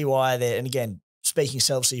just don't see why they're, and again, speaking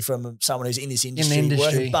selfishly from someone who's in this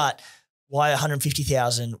industry, but why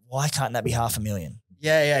 150,000? Why can't that be $500,000?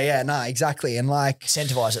 Yeah. No, exactly. And like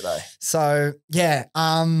incentivize it though. So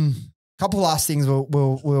couple last things.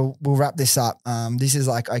 We'll wrap this up. This is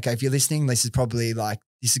like, okay, if you're listening, this is probably like,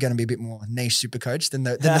 this is going to be a bit more niche Supercoach than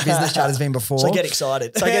the business chat has been before. So get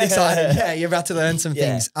excited. Yeah, you're about to learn some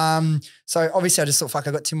things. So obviously I just thought, fuck,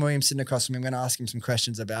 I got Tim Williams sitting across from me. I'm going to ask him some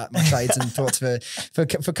questions about my trades and thoughts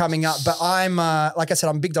for coming up. But I'm, like I said,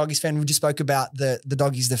 I'm a big Doggies fan. We just spoke about the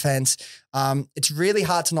Doggies defense. It's really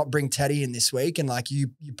hard to not bring Teddy in this week. And like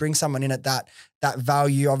you bring someone in at that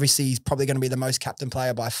value. Obviously he's probably going to be the most captain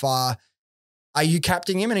player by far. Are you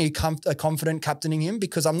captaining him, and are you confident captaining him?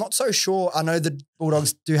 Because I'm not so sure. I know the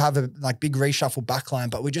Bulldogs do have a like big reshuffle backline,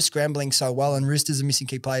 but we're just scrambling so well, and Roosters are missing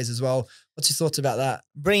key players as well. What's your thoughts about that?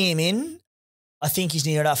 Bring him in. I think he's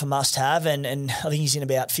near enough a must-have, and I think he's in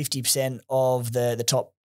about 50% of the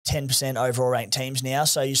top 10% overall ranked teams now.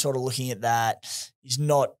 So you're sort of looking at that. He's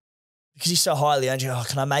not, because he's so highly owned,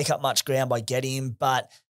 can I make up much ground by getting him? But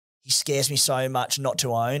he scares me so much not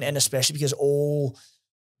to own, and especially because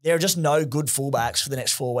there are just no good fullbacks for the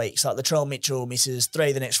next 4 weeks. Like Latrell Mitchell misses 3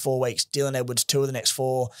 of the next 4 weeks. Dylan Edwards 2 of the next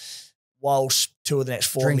 4. Walsh 2 of the next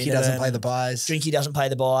 4. Drinky doesn't play the buys. Drinky doesn't play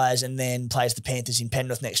the buys, and then plays the Panthers in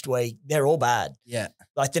Penrith next week. They're all bad. Yeah.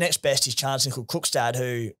 Like the next best is Chancellor Cookstad,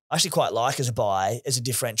 who I actually quite like as a buy, as a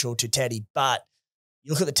differential to Teddy. But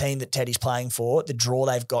you look at the team that Teddy's playing for, the draw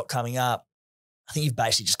they've got coming up. I think you've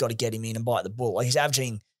basically just got to get him in and bite the bullet. Like he's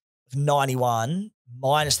averaging 91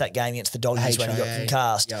 minus that game against the Doggies when he got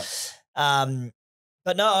concussed. Yep.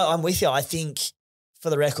 But no, I'm with you. I think for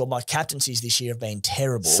the record, my captaincies this year have been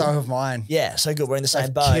terrible. So have mine. Yeah, so good. We're in the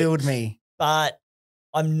same boat. Killed me. But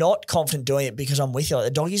I'm not confident doing it because I'm with you. Like,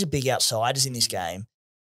 the Doggies are big outsiders in this game.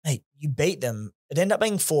 Hey, you beat them. It ended up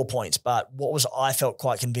being 4 points, but what was I felt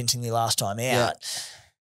quite convincingly last time out. Yeah.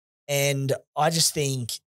 And I just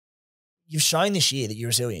think you've shown this year that you're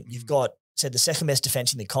resilient. You've got, said, the second best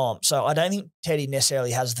defence in the comp. So I don't think Teddy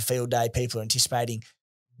necessarily has the field day people are anticipating.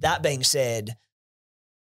 That being said,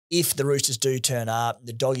 if the Roosters do turn up,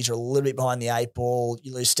 the Doggies are a little bit behind the 8 ball,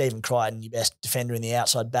 you lose Stephen Crichton, your best defender in the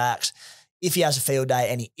outside backs. If he has a field day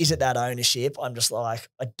and he is at that ownership, I'm just like,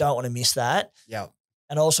 I don't want to miss that. Yeah.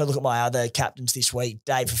 And also look at my other captains this week.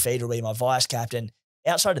 Dave Fafita will be my vice captain.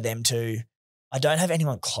 Outside of them two, I don't have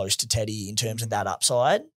anyone close to Teddy in terms of that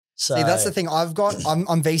upside. So see, that's the thing I'm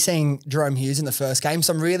VCing Jerome Hughes in the first game,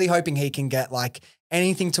 so I'm really hoping he can get like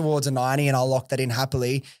anything towards a 90 and I'll lock that in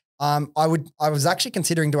happily. I was actually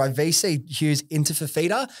considering, do I VC Hughes into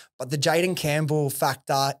Fafita, but the Jaden Campbell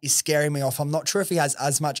factor is scaring me off. I'm not sure if he has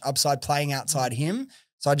as much upside playing outside him.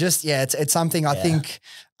 So I just, it's something I think,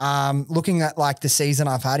 looking at like the season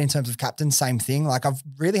I've had in terms of captain, same thing. Like I'm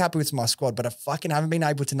really happy with my squad, but I fucking haven't been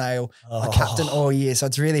able to nail a captain all year. So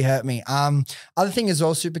it's really hurt me. Other thing as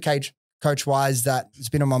well, Supercoach wise, that has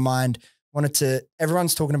been on my mind,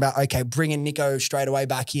 everyone's talking about, okay, bringing Nico straight away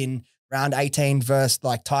back in round 18 versus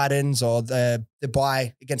like Titans or the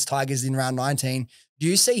bye against Tigers in round 19. Do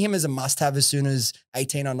you see him as a must-have as soon as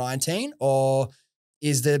 18 or 19, or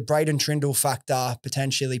is the Braden Trindle factor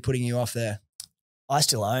potentially putting you off there? I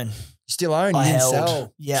still own. You still own? I you didn't held.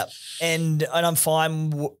 sell. Yeah. And I'm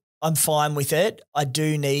fine. I'm fine with it. I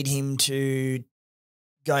do need him to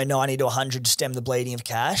go 90 to 100 to stem the bleeding of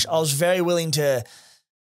cash. I was very willing to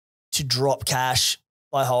drop cash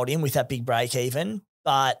by holding him with that big break even,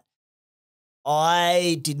 but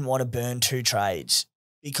I didn't want to burn 2 trades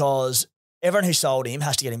because everyone who sold him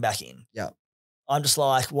has to get him back in. Yeah. I'm just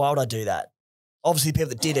like, why would I do that? Obviously, the people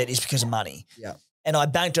that did it is because of money. Yeah. And I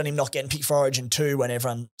banked on him not getting picked for Origin 2 when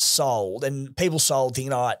everyone sold. And people sold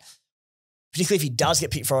thinking, all right, particularly if he does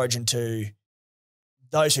get picked for Origin 2,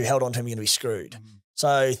 those who held on to him are going to be screwed.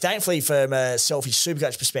 So thankfully, from a selfish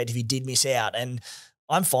Supercoach perspective, he did miss out. And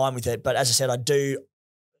I'm fine with it. But as I said, I do.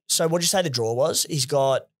 So what did you say the draw was? He's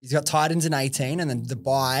got Titans in 18 and then the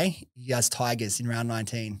bye, he has Tigers in round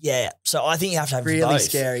 19. Yeah. So I think you have to have really both.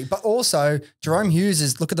 Scary. But also Jerome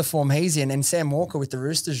Hughes look at the form he's in, and Sam Walker with the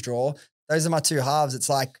Roosters draw. Those are my 2 halves. It's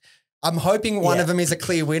like, I'm hoping one of them is a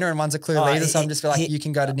clear winner and one's a clear leader. So I'm just feel like you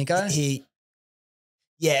can go to Nico.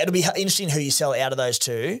 It'll be interesting who you sell out of those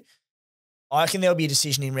 2. I reckon there'll be a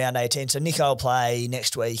decision in round 18. So Nico will play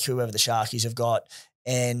next week, whoever the Sharkies have got,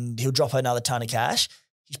 and he'll drop another ton of cash.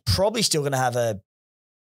 He's probably still going to have he'll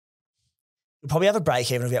probably have a break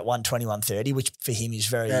even of about 120, 130, which for him is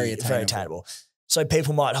very attainable. So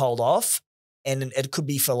people might hold off, and it could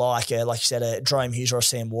be for like you said, a Jerome Hughes or a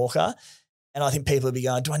Sam Walker. And I think people will be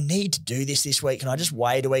going, do I need to do this week? Can I just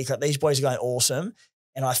wait a week? Like, these boys are going awesome.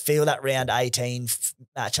 And I feel that round 18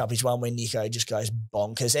 matchup is one where Nico just goes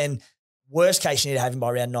bonkers. And worst case, you need to have him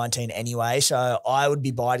by round 19 anyway. So I would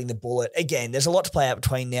be biting the bullet. Again, there's a lot to play out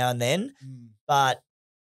between now and then. But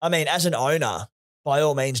I mean, as an owner, by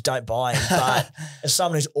all means, don't buy him. But as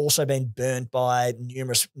someone who's also been burnt by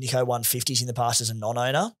numerous Nico 150s in the past as a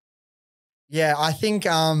non-owner. Yeah, I think,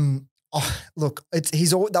 look,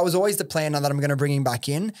 that was always the plan that I'm going to bring him back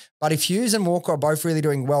in. But if Hughes and Walker are both really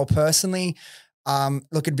doing well personally,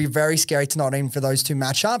 look, it'd be very scary to not aim for those 2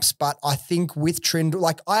 matchups. But I think with Trindle,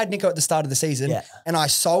 like I had Nico at the start of the season and I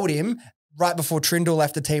sold him right before Trindle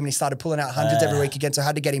left the team and he started pulling out hundreds every week again. So I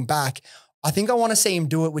had to get him back. I think I want to see him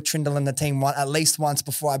do it with Trindle and the team at least once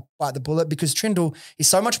before I bite the bullet, because Trindle is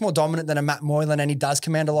so much more dominant than a Matt Moylan and he does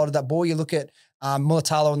command a lot of that ball. You look at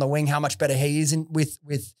Mulatalo on the wing, how much better he is with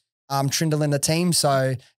Trindle in the team.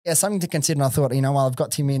 So, yeah, something to consider. And I thought, while I've got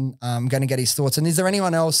Tim in, I'm going to get his thoughts. And is there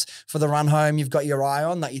anyone else for the run home you've got your eye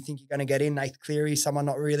on that you think you're going to get in? Nath Cleary, someone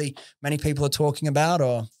not really many people are talking about,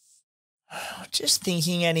 or? Just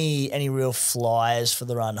thinking any real flyers for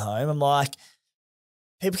the run home. I'm like,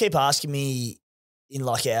 people keep asking me in the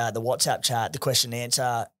WhatsApp chat, the question and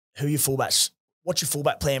answer, who your fullbacks, what's your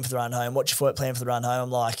fullback plan for the run home? What's your fullback plan for the run home?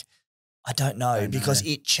 I'm like, I don't know because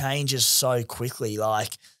it changes so quickly.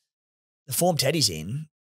 Like the form Teddy's in,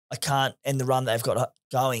 I can't, and the run they've got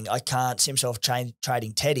going, I can't see myself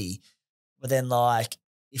trading Teddy. But then like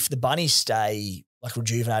if the Bunnies stay like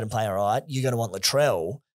rejuvenated and playing all right, you're going to want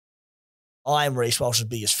Latrell. I am Reece Walsh's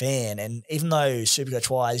biggest fan. And even though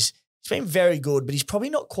Supercoach-wise, He's been very good, but he's probably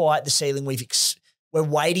not quite the ceiling we're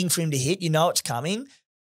waiting for him to hit. You know it's coming.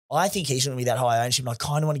 I think he's going to be that high ownership, and I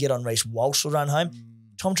kind of want to get on Reece Walsh to run home.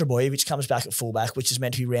 Tom Trbojevic comes back at fullback, which is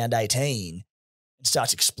meant to be round 18, and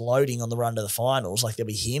starts exploding on the run to the finals. Like, there'll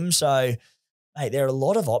be him. So, mate, there are a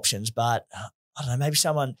lot of options, but I don't know, maybe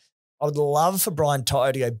someone – I would love for Brian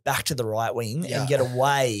Toto to go back to the right wing and get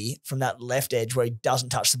away from that left edge where he doesn't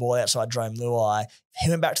touch the ball outside Jerome Luai. If he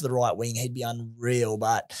went back to the right wing, he'd be unreal,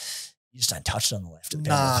 but you just don't touch it on the left.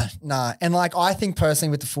 Nah. And, like, I think personally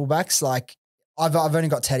with the fullbacks, like, I've only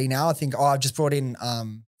got Teddy now. I think I've just brought in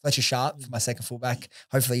Fletcher Sharp for my second fullback.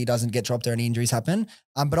 Hopefully he doesn't get dropped or any injuries happen.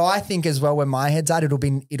 But I think as well where my head's at, it'll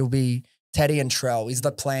be Teddy and Trell is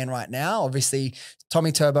the plan right now. Obviously,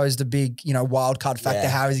 Tommy Turbo is the big, wild card factor.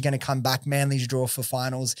 How is he going to come back? Manly's draw for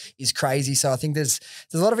finals is crazy. So I think there's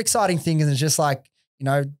a lot of exciting things, and it's just like,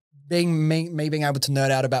 being me being able to nerd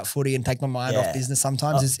out about footy and take my mind off business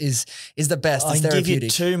sometimes is the best. It's therapeutic. Give you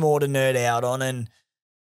two more to nerd out on, and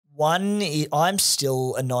one, I'm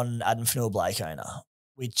still a non-Adam Fanua-Blake owner,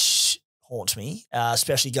 which haunts me,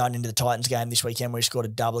 especially going into the Titans game this weekend where he scored a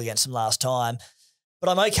double against them last time. But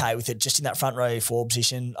I'm okay with it, just in that front row forward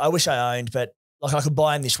position. I wish I owned, but like I could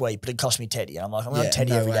buy him this week, but it cost me Teddy. I'm like, I'm on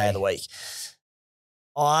Teddy every day of the week.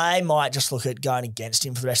 I might just look at going against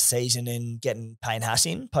him for the rest of the season and getting Payne Haas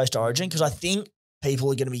in post-Origin, because I think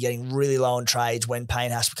people are going to be getting really low on trades when Payne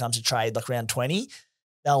Haas becomes a trade, like around 20.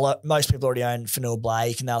 Most people already own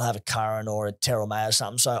Fanua-Blake, and they'll have a Curran or a Terrell May or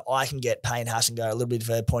something. So I can get Payne Haas and go a little bit of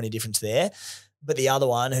a point of difference there. But the other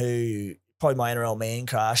one, who probably my NRL man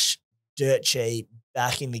crush, dirt cheap,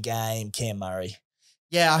 back in the game, Cam Murray.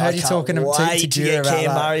 Yeah, I heard you talking to get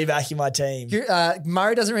Cam Murray back in my team.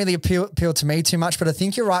 Murray doesn't really appeal to me too much, but I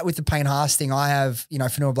think you're right with the Payne Haas thing. I have,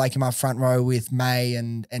 Fanua-Blake in my front row with May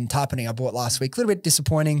and Tapani I bought last week. A little bit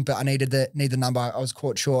disappointing, but I needed the number. I was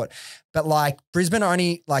caught short. But like Brisbane are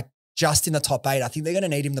only like just in the top 8. I think they're going to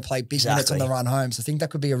need him to play big minutes on the run home. So I think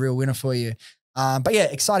that could be a real winner for you. But yeah,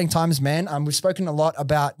 exciting times, man. We've spoken a lot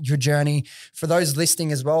about your journey. For those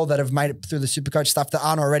listening as well that have made it through the Supercoach stuff that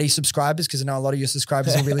aren't already subscribers, because I know a lot of your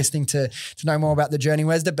subscribers will be listening to know more about the journey.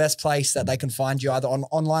 Where's the best place that they can find you, either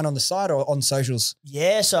online on the site or on socials?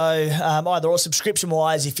 Yeah, so either or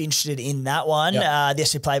subscription-wise, if you're interested in that one, the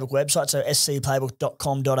SC Playbook website, so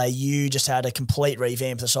scplaybook.com.au, just had a complete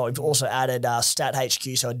revamp of the site. We've also added Stat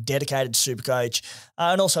HQ, so a dedicated Supercoach,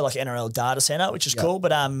 and also like NRL Data Center, which is cool,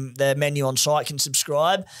 but the menu on site can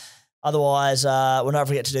subscribe. Otherwise, we'll never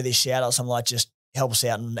forget to do this shout out. So I'm like, just help us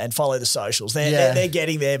out and follow the socials. They're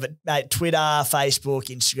getting there, but mate, Twitter, Facebook,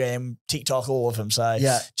 Instagram, TikTok, all of them. So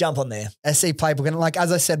jump on there. SC Playbook. And like,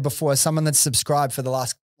 as I said before, someone that's subscribed for the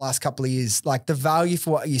last couple of years, like the value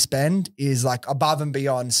for what you spend is like above and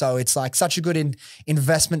beyond. So it's like such a good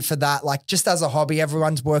investment for that. Like just as a hobby,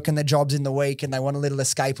 everyone's working their jobs in the week and they want a little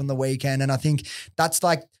escape on the weekend. And I think that's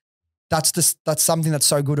something that's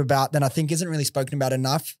so good about, that I think isn't really spoken about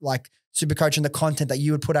enough, like Supercoach and the content that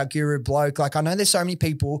you would put out, Guru Bloke. Like I know there's so many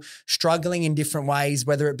people struggling in different ways,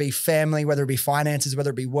 whether it be family, whether it be finances, whether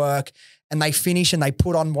it be work, and they finish and they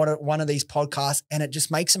put on one of these podcasts and it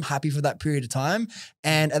just makes them happy for that period of time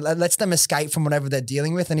and it lets them escape from whatever they're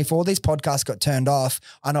dealing with. And if all these podcasts got turned off,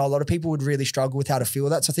 I know a lot of people would really struggle with how to feel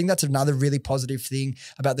that. So I think that's another really positive thing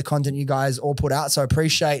about the content you guys all put out. So I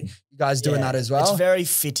appreciate you guys doing that as well. It's very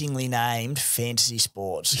fittingly named Fantasy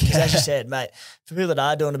Sports. Because as you said, mate, for people that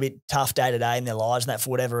are doing a bit tough day to day in their lives and that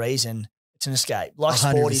for whatever reason, it's an escape. Like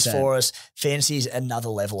 100%. Sport is for us, fantasy is another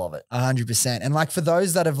level of it. 100%. And like for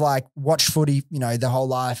those that have like watched footy, their whole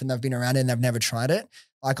life and they've been around it and they've never tried it,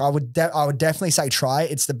 like I would definitely say try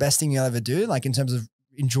it. It's the best thing you'll ever do, like in terms of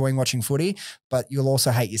enjoying watching footy, but you'll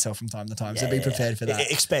also hate yourself from time to time. So be prepared for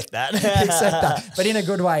that. Expect that. Expect that, but in a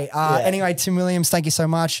good way. Anyway, Tim Williams, thank you so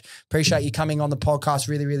much. Appreciate you coming on the podcast.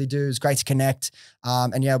 Really, really do. It was great to connect.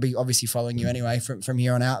 And I'll be obviously following you anyway from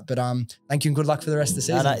here on out. But thank you and good luck for the rest of the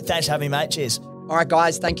season. Thanks for having me, mate. Cheers. All right,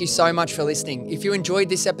 guys, thank you so much for listening. If you enjoyed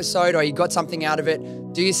this episode or you got something out of it,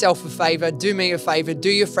 do yourself a favor, do me a favor, do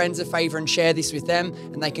your friends a favor and share this with them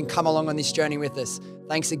and they can come along on this journey with us.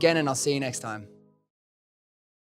 Thanks again and I'll see you next time.